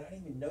 and I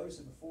didn't even notice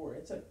it before.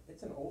 It's an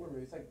older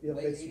movie. It's like Yeah,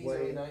 late it's 80s, way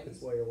early 90s.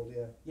 it's way old.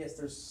 Yeah, Yes,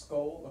 there's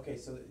skull. Okay,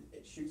 so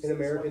it shoots An this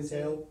American one scene.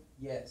 Tail.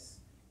 Yes.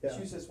 Yeah. It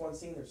shoots this one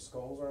scene. There's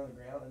skulls are on the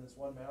ground, and this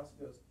one mouse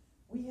goes,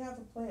 "We have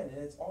a plan," and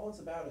it's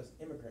about is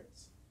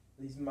immigrants.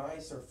 These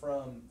mice are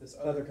from this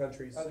other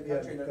countries. other yeah,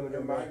 country, and coming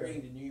they're to America.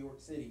 migrating to New York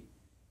City,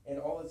 and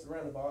all that's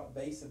around the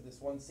base of this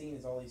one scene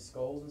is all these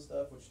skulls and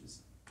stuff, which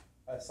is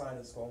a sign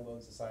of the Skull and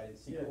Bones Society, the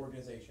secret Yeah.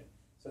 organization.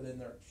 So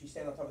then she's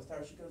standing on top of this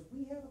tower. She goes,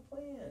 "We have a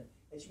plan,"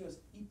 and she goes,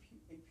 "E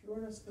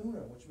pluribus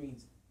unum," which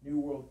means New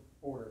World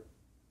Order.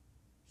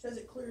 She says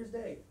it clear as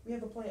day. We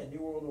have a plan,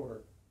 New World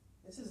Order.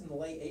 This is in the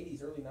late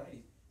 '80s, early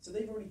 '90s. So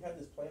they've already had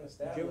this plan Did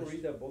established. you ever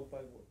read that book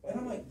by And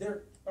I'm like,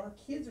 our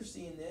kids are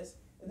seeing this,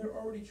 and they're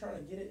already trying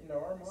to get it into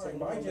our mind,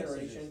 my Subliminal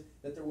generation, messages.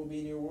 that there will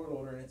be a new world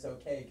order, and it's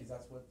okay because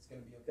that's what's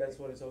going to be okay. That's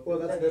what it's okay. Well,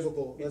 that's It's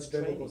biblical. it's That's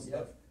biblical training,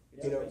 stuff.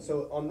 Yeah. You know, Yeah.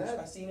 so on I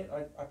that seen it.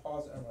 I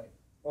paused it. I'm like,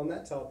 on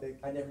that topic,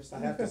 I never I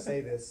seen. have to it. say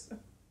this.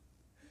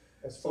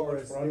 As So far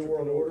much as for New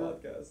World Entrepreneur Order,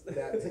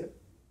 podcast.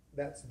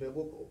 that's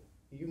biblical.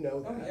 You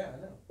know Oh that, yeah,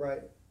 I know.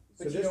 right?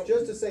 So But you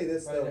just to say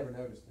this I though, never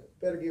noticed it.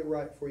 better get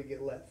right before you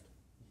get left.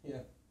 Yeah.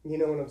 You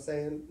know what I'm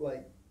saying?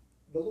 Like,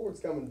 the Lord's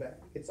coming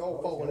back. It's all Oh,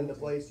 it's falling going into to,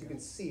 place. You yeah. can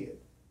see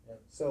it. Yeah.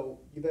 So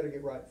you better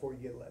get right before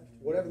you get left.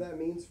 Mhm. Whatever that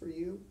means for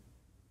you,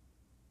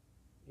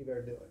 you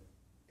better do it.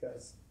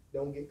 Because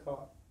don't get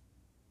caught.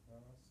 No,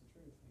 that's the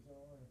truth. He's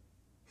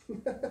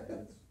not lying.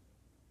 Yeah, it's-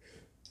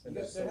 and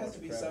there's so There has much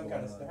to be crap some kind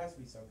going of on. there has to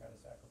be some kind of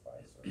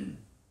sacrifice, or you know.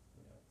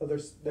 Oh,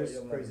 there's Well,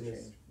 you'll never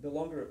craziness. change. The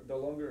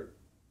longer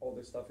all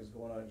this stuff is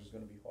going on, it's just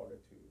gonna be harder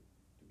to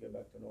get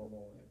back to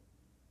normal.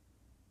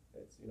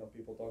 And it's, you know,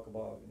 people talk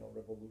about, you know,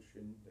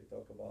 revolution, they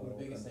talk about The all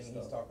biggest kinds thing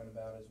of he's stuff. talking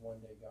about is one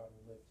day God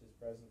will lift His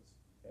presence,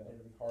 Yeah. and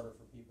it'll be harder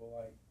for people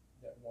like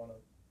that want to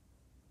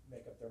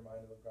make up their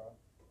mind with God.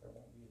 There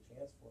won't be a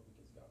chance for it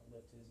because God will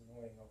lift His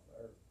anointing off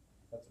the earth.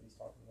 That's what he's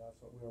talking about.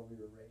 That's what we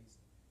were raised.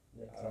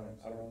 Yeah, Big I time,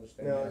 don't so-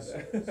 understand No,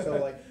 that. so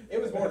like, It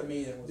was more to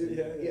me than it was to dude,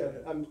 you. yeah,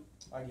 yeah.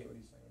 I get what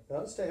he's saying.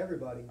 that's to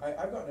everybody.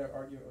 I've gotten in an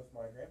argument with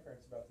my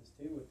grandparents about this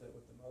too, with the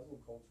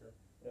Muslim culture.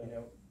 Yeah. You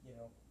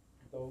know,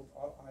 though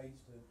I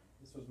used to.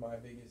 This was my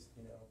biggest,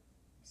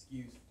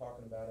 excuse for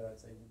talking about it. I'd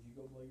say, would you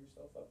go blow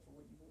yourself up for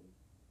what you believe?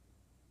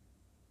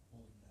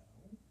 Well,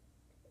 no.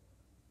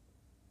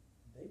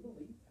 They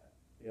believe that,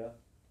 Yeah,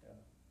 yeah.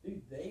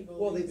 dude. They believe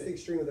Well, it's it. the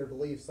extreme of their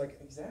beliefs. Like,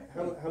 Exactly.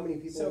 how many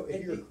people, So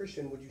if you're a it-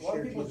 Christian, would you A lot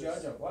share of people Jesus?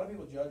 judge them. A lot of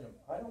people judge them.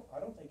 I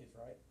don't think it's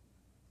right.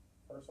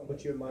 Personally.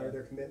 But you admire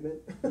their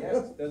commitment?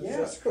 Yeah, That's yeah.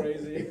 just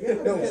crazy. Yeah,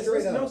 No, because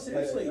straight no, up.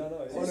 seriously. No,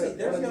 no, Seriously, on a-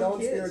 there's on a young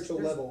kids. non-spiritual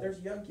level. There's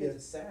young kids. Yeah.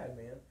 It's sad,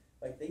 man.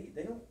 Like they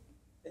don't.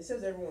 It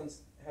says everyone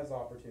has the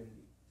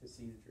opportunity to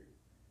see the truth.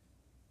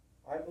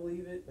 I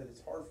believe it, but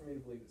it's hard for me to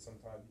believe it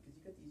sometimes because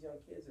you get these young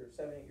kids that are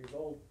 7, 8 years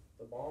old.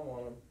 the bomb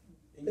on them.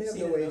 And They you have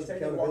see no it in age military,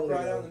 they walk accountability,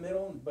 right out though. in the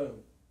middle and boom.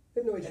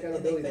 They have no age And they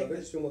accountability, though. think They're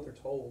that- just doing what they're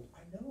told.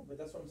 I know, but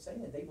that's what I'm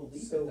saying. They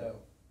believe So- it though.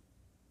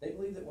 They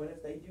believe that when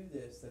if they do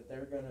this, that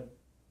they're gonna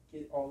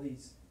get all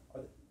these.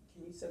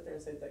 Can you sit there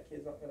and say that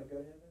kid's not gonna go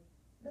to heaven?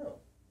 No,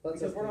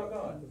 because we're not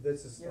God.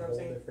 This is You know a what I'm whole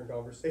saying? different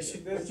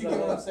conversation. This But is you get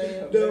what not- I'm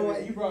saying? No,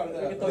 Maybe you brought it We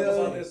up. can talk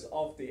No. about this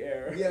off the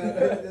air.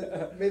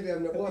 Yeah, maybe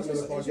I'm not, we'll have It's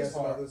another just- it's just podcast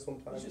about hard. this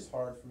one time. It's just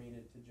hard for me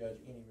to judge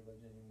any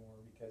religion anymore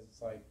because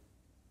it's like,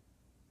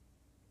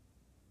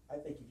 I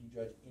think if you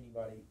judge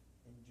anybody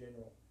in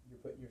general, you're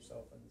putting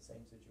yourself in the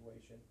same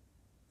situation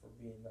for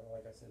being,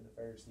 like I said,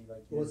 the Pharisee.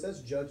 Like, Well, it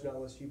says judge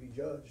not lest you be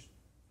judged.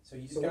 so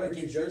you just so gotta whenever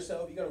you get judge-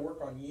 yourself. You gotta work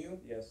on you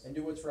Yes. and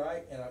do what's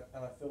right. And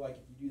I feel like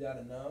if you do that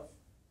enough,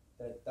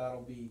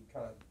 that'll be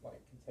kind of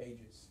like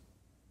contagious,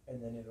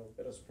 and then it'll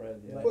Better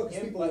spread, yeah. let Well, 'cause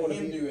him, people let wanna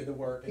him be- do the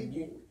work, and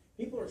people-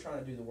 people are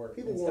trying to do the work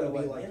people instead wanna of be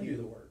letting like him you.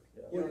 do the work.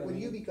 Yeah. You know what I When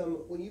mean?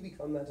 you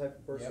become that type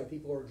of person, Yep.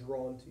 people are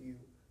drawn to you.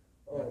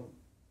 Yeah.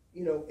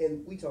 You know,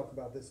 and we talk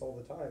about this all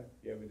the time,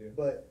 Yeah, we do.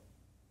 but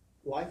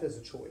life is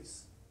a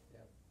choice. Yeah.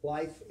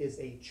 Life is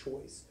a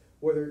choice.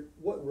 Whether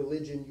what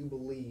religion you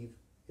believe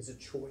is a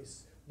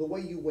choice. The way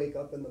you wake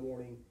up in the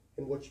morning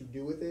and what you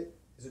do with it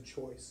is a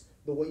choice.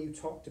 The way you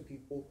talk to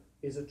people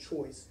is a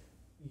choice.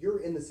 You're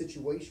in the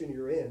situation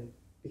you're in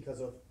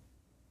because of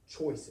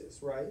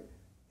choices, right?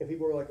 And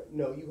people are like,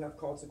 no, you have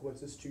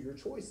consequences to your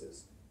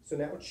choices. So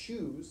now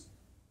choose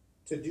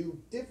to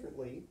do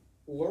differently,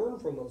 learn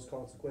from those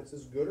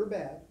consequences, good or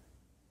bad,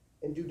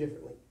 and do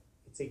differently.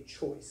 It's a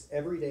choice.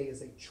 Every day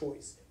is a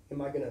choice.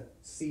 Am I going to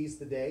seize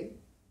the day,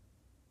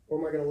 or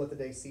am I going to let the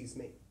day seize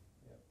me?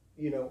 Yeah.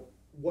 You know,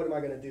 what am I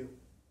going to do?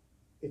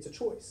 It's a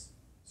choice.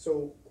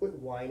 So quit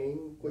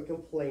whining, quit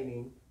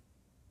complaining.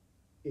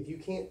 If you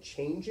can't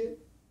change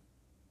it,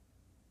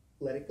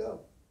 let it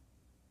go.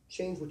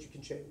 Change what you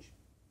can change.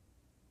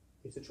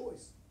 It's a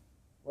choice.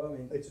 Well, I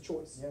mean, It's a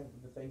choice. yeah,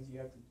 the things you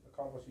have to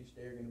accomplish each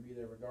day are going to be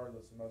there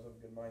regardless. You might as well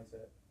have a good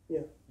mindset.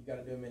 Yeah. You got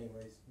to do them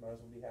anyways. Might as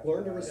well be happy.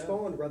 Learn to about it.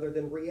 respond rather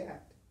than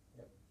react.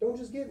 Yep. Don't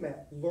just get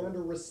mad. Learn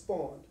to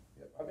respond.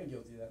 Yep. I've been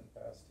guilty of that in the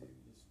past too.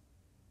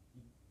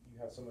 You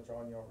have so much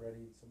on you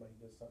already. Somebody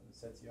does something that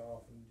sets you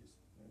off, and you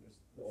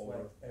just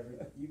deflect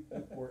everything. You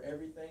pour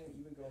everything,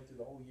 even going through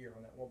the whole year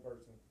on that one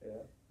person.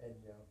 Yeah. And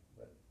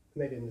but And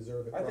they didn't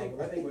deserve it. I think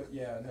probably. with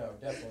no,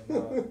 definitely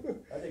not.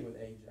 I think with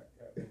age, that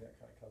kind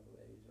of comes with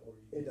age. The older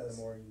you It get, does.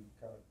 the more you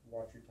kind of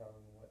watch your tongue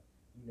and what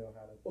you know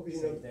how to Well, 'cause you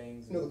say know-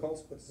 things. You know the and-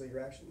 consequences of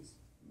your actions.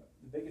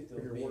 The biggest deal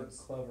For is your being words.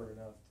 clever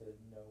enough to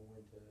know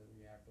when to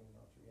react and when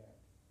not to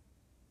react.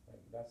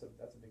 Like that's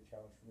a big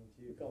challenge for me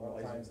too. 'Cause a Become lot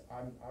of wiser.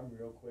 times I'm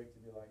real quick to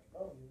be like,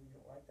 oh, you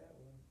don't like that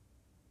one,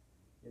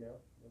 you know,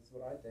 that's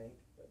what I think.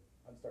 But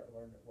I'm starting to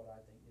learn that what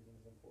I think isn't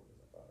as important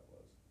as I thought it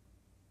was.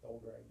 The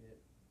older I get,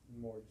 the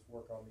more just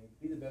work on me,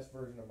 be the best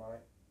version of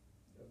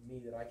me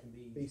that I can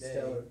be. Be each day.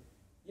 stellar.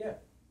 Yeah,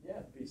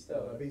 Be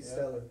stellar. Be yeah.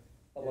 stellar.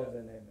 I love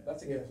that name, man.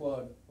 That's a good Yeah.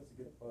 plug. That's a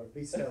good plug.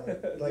 Be stellar.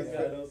 Like, This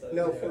guy knows that.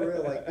 no, Yeah. for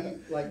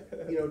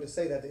real. To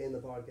say that to end the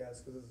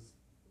podcast, because this is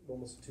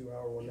almost a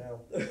 2-hour one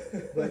now.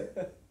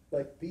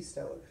 But, be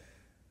stellar.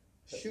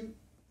 Shoot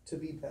to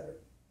be better.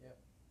 Yeah.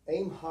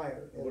 Aim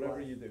higher in Whatever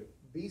life. you do.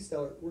 Be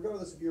stellar.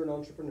 Regardless if you're an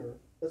entrepreneur.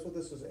 That's what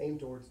this was aimed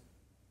towards.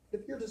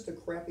 If you're just a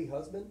crappy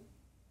husband,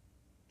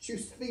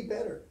 choose to be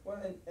better. Well,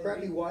 and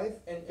Crappy be- wife,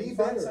 And be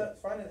find, better.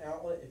 find an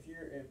outlet if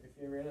you're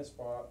in a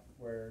spot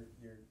where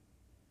you're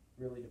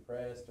really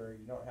depressed or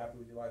you're not happy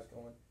with your life's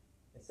going.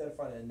 Instead of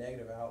finding a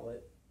negative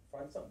outlet,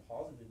 find something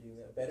positive to do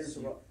that betters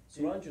you.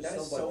 Surround That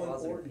yourself is by so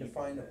positive important to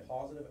people, find a man.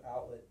 positive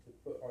outlet to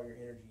put all your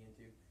energy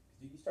into.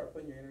 Because if you start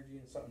putting your energy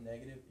into something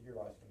negative, your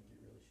life's gonna get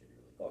really shitty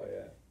really Oh, quick.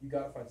 yeah. You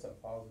gotta find something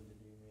positive to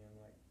do, man.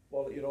 Like,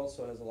 Well, it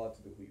also has a lot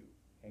to do who you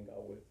hang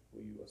out with,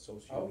 who you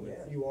associate oh with.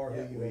 yeah, You are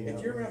yeah. who you hang If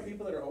out you're with. around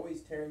people that are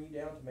always tearing you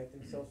down to make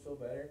themselves feel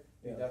better,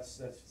 dude, Yeah. that's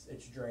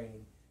it's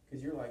draining.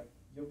 Because you're like,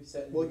 you'll be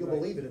sitting. Well, and you'll you're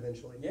like, believe it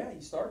eventually. Yeah,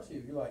 you start to.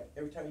 You're like,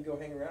 every time you go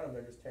hang around them,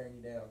 they're just tearing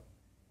you down.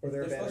 Or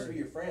they're supposed better. to be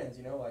your friends,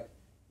 you know, like,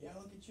 yeah,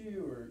 look at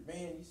you, or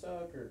man, you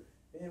suck, or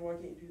man, why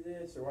can't you do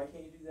this, or why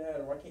can't you do that,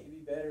 or why can't you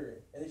be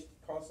better? And they're just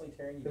constantly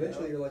tearing you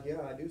Eventually, down. you're like,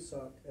 yeah, I do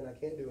suck, and I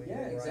can't do anything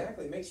Yeah, right.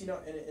 exactly. It makes you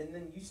not, and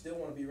then you still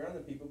want to be around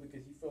the people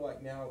because you feel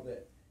like now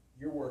that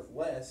you're worth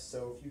less.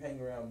 So if you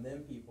hang around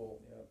them people,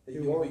 Yeah. that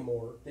You you'll are be,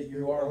 more. that you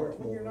You are aren't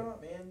more. When you're more.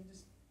 not, man,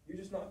 you're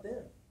just not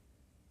them.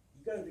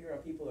 You got to be around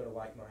people that are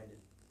like-minded.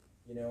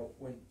 You know,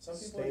 when some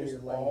people Stay in are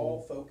just your lane.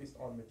 all focused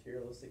on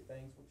materialistic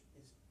things,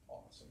 which is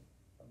awesome.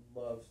 I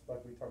love,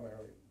 like we were talking about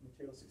earlier,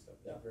 materialistic stuff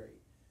is Yeah. great.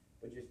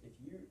 But just if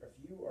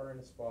you are in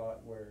a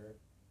spot where,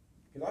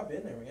 because I've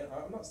been there, man.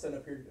 I'm not sitting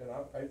up here and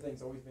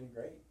everything's always been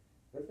great.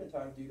 There's been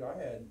times, dude, I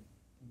had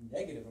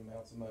negative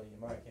amounts of money in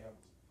my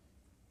accounts,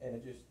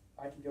 and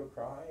I could go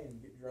cry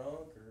and get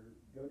drunk or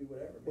go do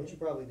whatever. Man. What you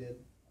probably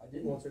did. I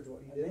didn't. Once or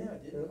twice. You did. Yeah, I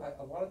didn't.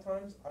 A lot of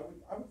times I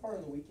would party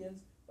on the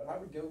weekends, but I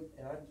would go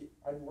and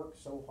I'd work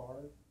so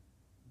hard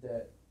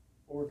that,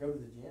 or go to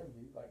the gym,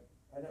 dude. Like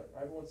I know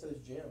everyone says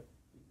gym.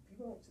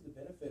 People don't see the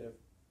benefit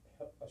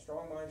of a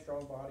strong mind,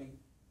 strong body,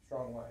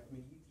 strong life. I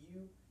mean,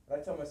 you And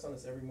I tell my son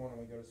this every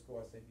morning when we go to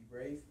school. I say, be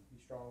brave, be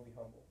strong, be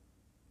humble.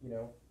 You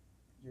know,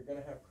 you're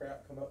gonna have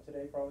crap come up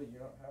today probably you're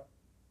not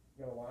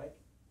gonna like.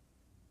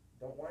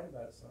 Don't whine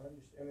about it, son.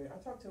 Just, I mean, I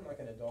talk to him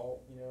like an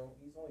adult. You know,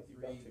 he's only You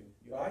got 3. to.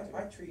 You But got to.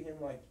 I treat him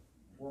like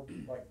we're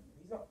like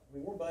he's not. I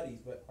mean, we're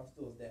buddies, but I'm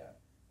still his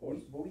dad. But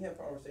we have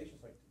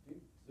conversations like,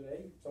 dude,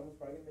 today someone's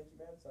probably gonna make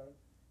you mad, son.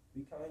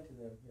 Be kind to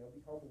them. You know,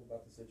 be humble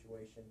about the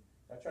situation.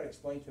 And I try to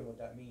explain to him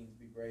what that means: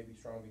 be brave, be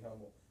strong, be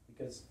humble.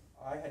 Because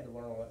I had to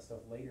learn all that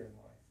stuff later in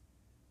life,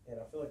 and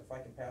I feel like if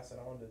I can pass it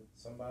on to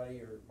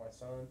somebody or my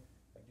son,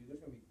 like, dude, there's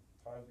gonna be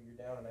times when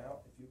you're down and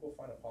out. If you go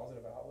find a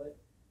positive outlet,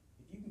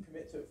 if you can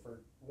commit to it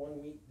for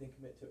 1 week, then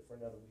commit to it for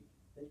another week,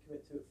 then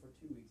commit to it for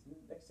 2 weeks, and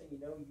the next thing you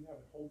know, you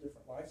have a whole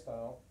different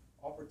lifestyle.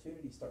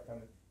 Opportunities start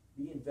coming.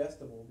 Be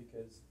investable,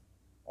 because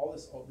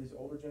these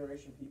older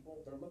generation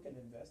people, they're looking to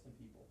invest in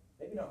people.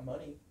 Maybe not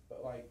money,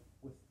 but like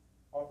with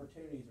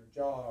opportunities or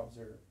jobs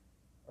or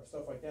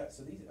stuff like that.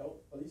 So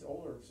these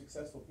older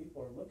successful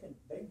people are looking.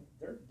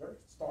 They're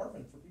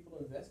starving for people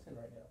to invest in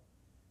right now.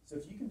 So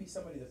if you can be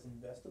somebody that's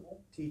investable,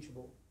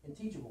 Teachable. and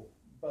teachable,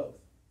 both.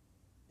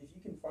 If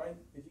you can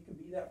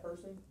be that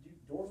person,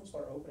 doors will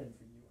start opening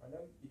for you. I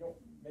know you don't,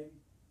 maybe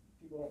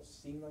people don't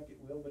seem like it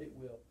will, but it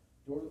will.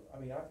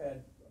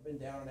 I've been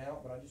down and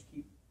out, but I just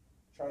keep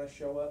trying to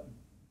show up and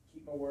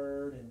keep my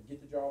word and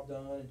get the job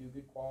done and do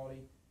good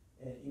quality,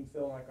 and even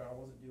feeling like I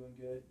wasn't doing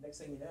good. Next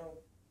thing you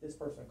know, this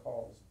person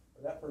calls,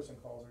 or that person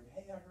calls, or,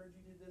 hey, I heard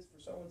you did this for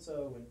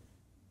so-and-so, and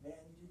man,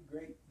 you did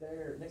great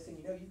there. Next thing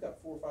you know, you've got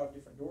 4 or 5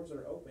 different doors that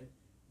are open.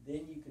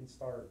 Then you can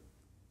start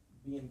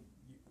being,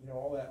 you know,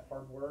 all that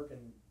hard work, and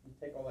you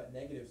take all that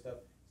negative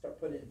stuff, start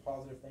putting it in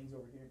positive things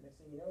over here.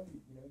 Next thing you know,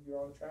 you're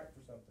on track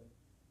for something,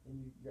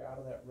 and you're out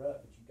of that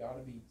rut. But you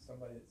got to be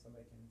somebody that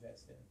somebody can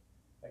invest in.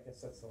 I guess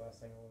that's the last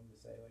thing I wanted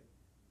to say. Like,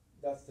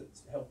 that's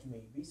helped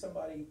me. Be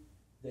somebody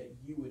that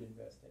you would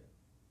invest in.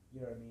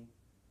 You know what I mean?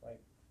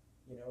 Like,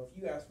 you know, if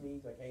you ask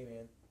me, like, hey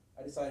man,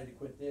 I decided to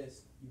quit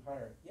this, you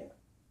hire him. Yeah,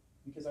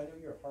 because I know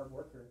you're a hard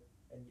worker,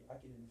 and I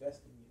can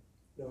invest in you.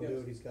 Don't do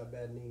it, he's got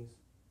bad knees.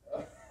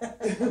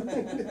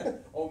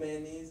 Old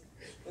man knees.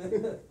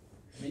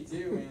 Me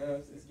too,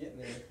 man. It's getting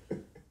there.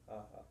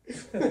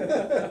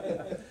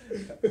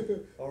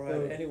 All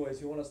right. Anyways,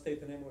 you want to state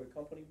the name of your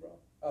company, bro?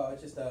 Oh,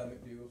 it's just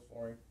Mcdugle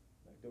Flooring.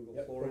 Mcdugle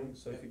Yep. Flooring.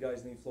 So if you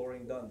guys need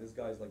flooring done, this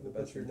guy's like the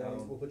best in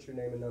town. We'll put your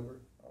name and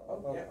number.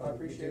 Yeah, I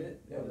appreciate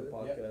it. On the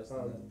podcast.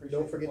 And then Appreciate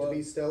Don't the forget to plug.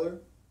 be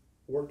stellar.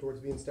 Work towards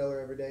being stellar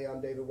every day.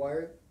 I'm David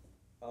Wyatt.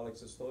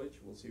 Alex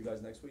Stoich. We'll see you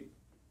guys next week.